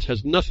it is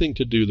has nothing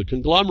to do. The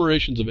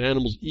conglomerations of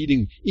animals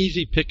eating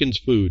easy pickings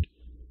food.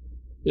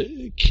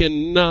 It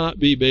cannot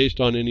be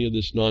based on any of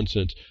this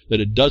nonsense.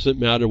 That it doesn't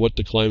matter what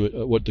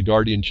the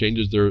Guardian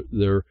changes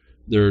their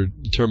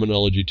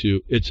terminology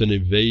to. It's an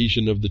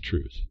evasion of the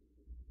truth.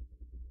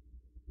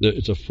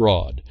 It's a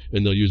fraud,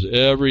 and they'll use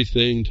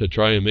everything to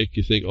try and make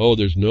you think, oh,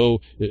 there's no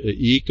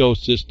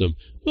ecosystem.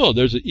 No,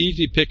 there's an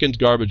easy pickings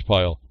garbage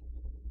pile.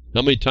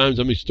 How many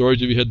stories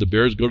have you had the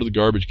bears go to the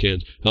garbage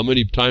cans? How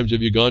many times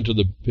have you gone to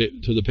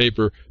the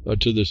paper,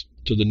 to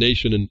the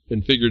nation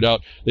and figured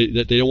out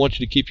that they don't want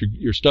you to keep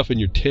your stuff in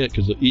your tent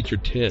because they'll eat your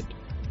tent?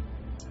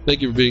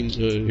 Thank you for being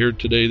here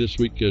today, this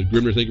week.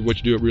 Grimner, thank you for what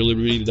you do at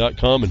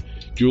reallibertymedia.com, and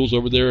Jules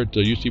over there at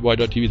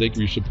ucy.tv, thank you for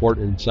your support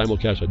and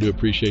simulcast. I do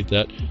appreciate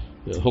that.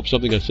 I hope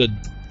something I said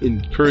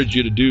encouraged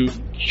you to do.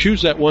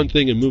 Choose that one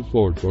thing and move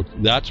forward, folks.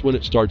 That's when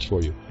it starts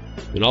for you.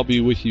 And I'll be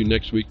with you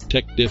next week,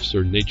 tech diffs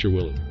or nature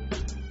willing.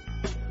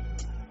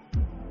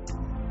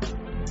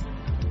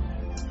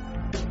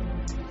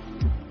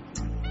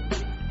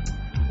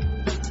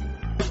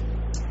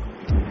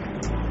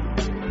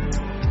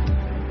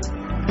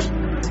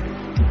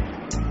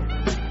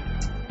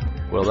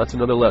 Well, that's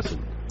another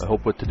lesson. I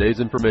hope with today's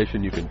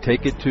information you can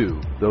take it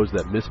to those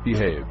that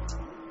misbehave.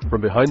 From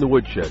behind the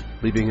woodshed,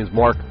 leaving his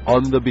mark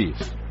on the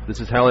beast, this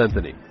is Hal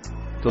Anthony.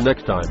 Till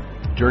next time,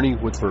 journey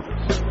with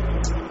purpose.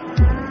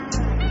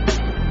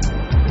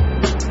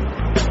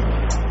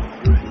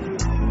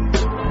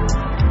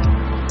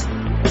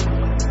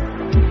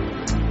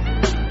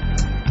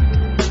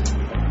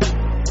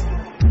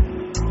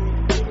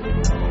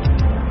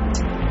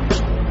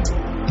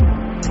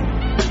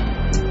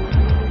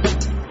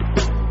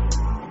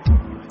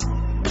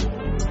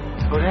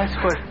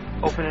 That's what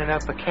opening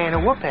up a can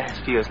of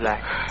whoop-ass feels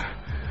like.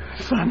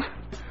 Son,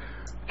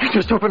 you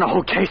just opened a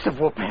whole case of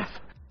whoop-ass.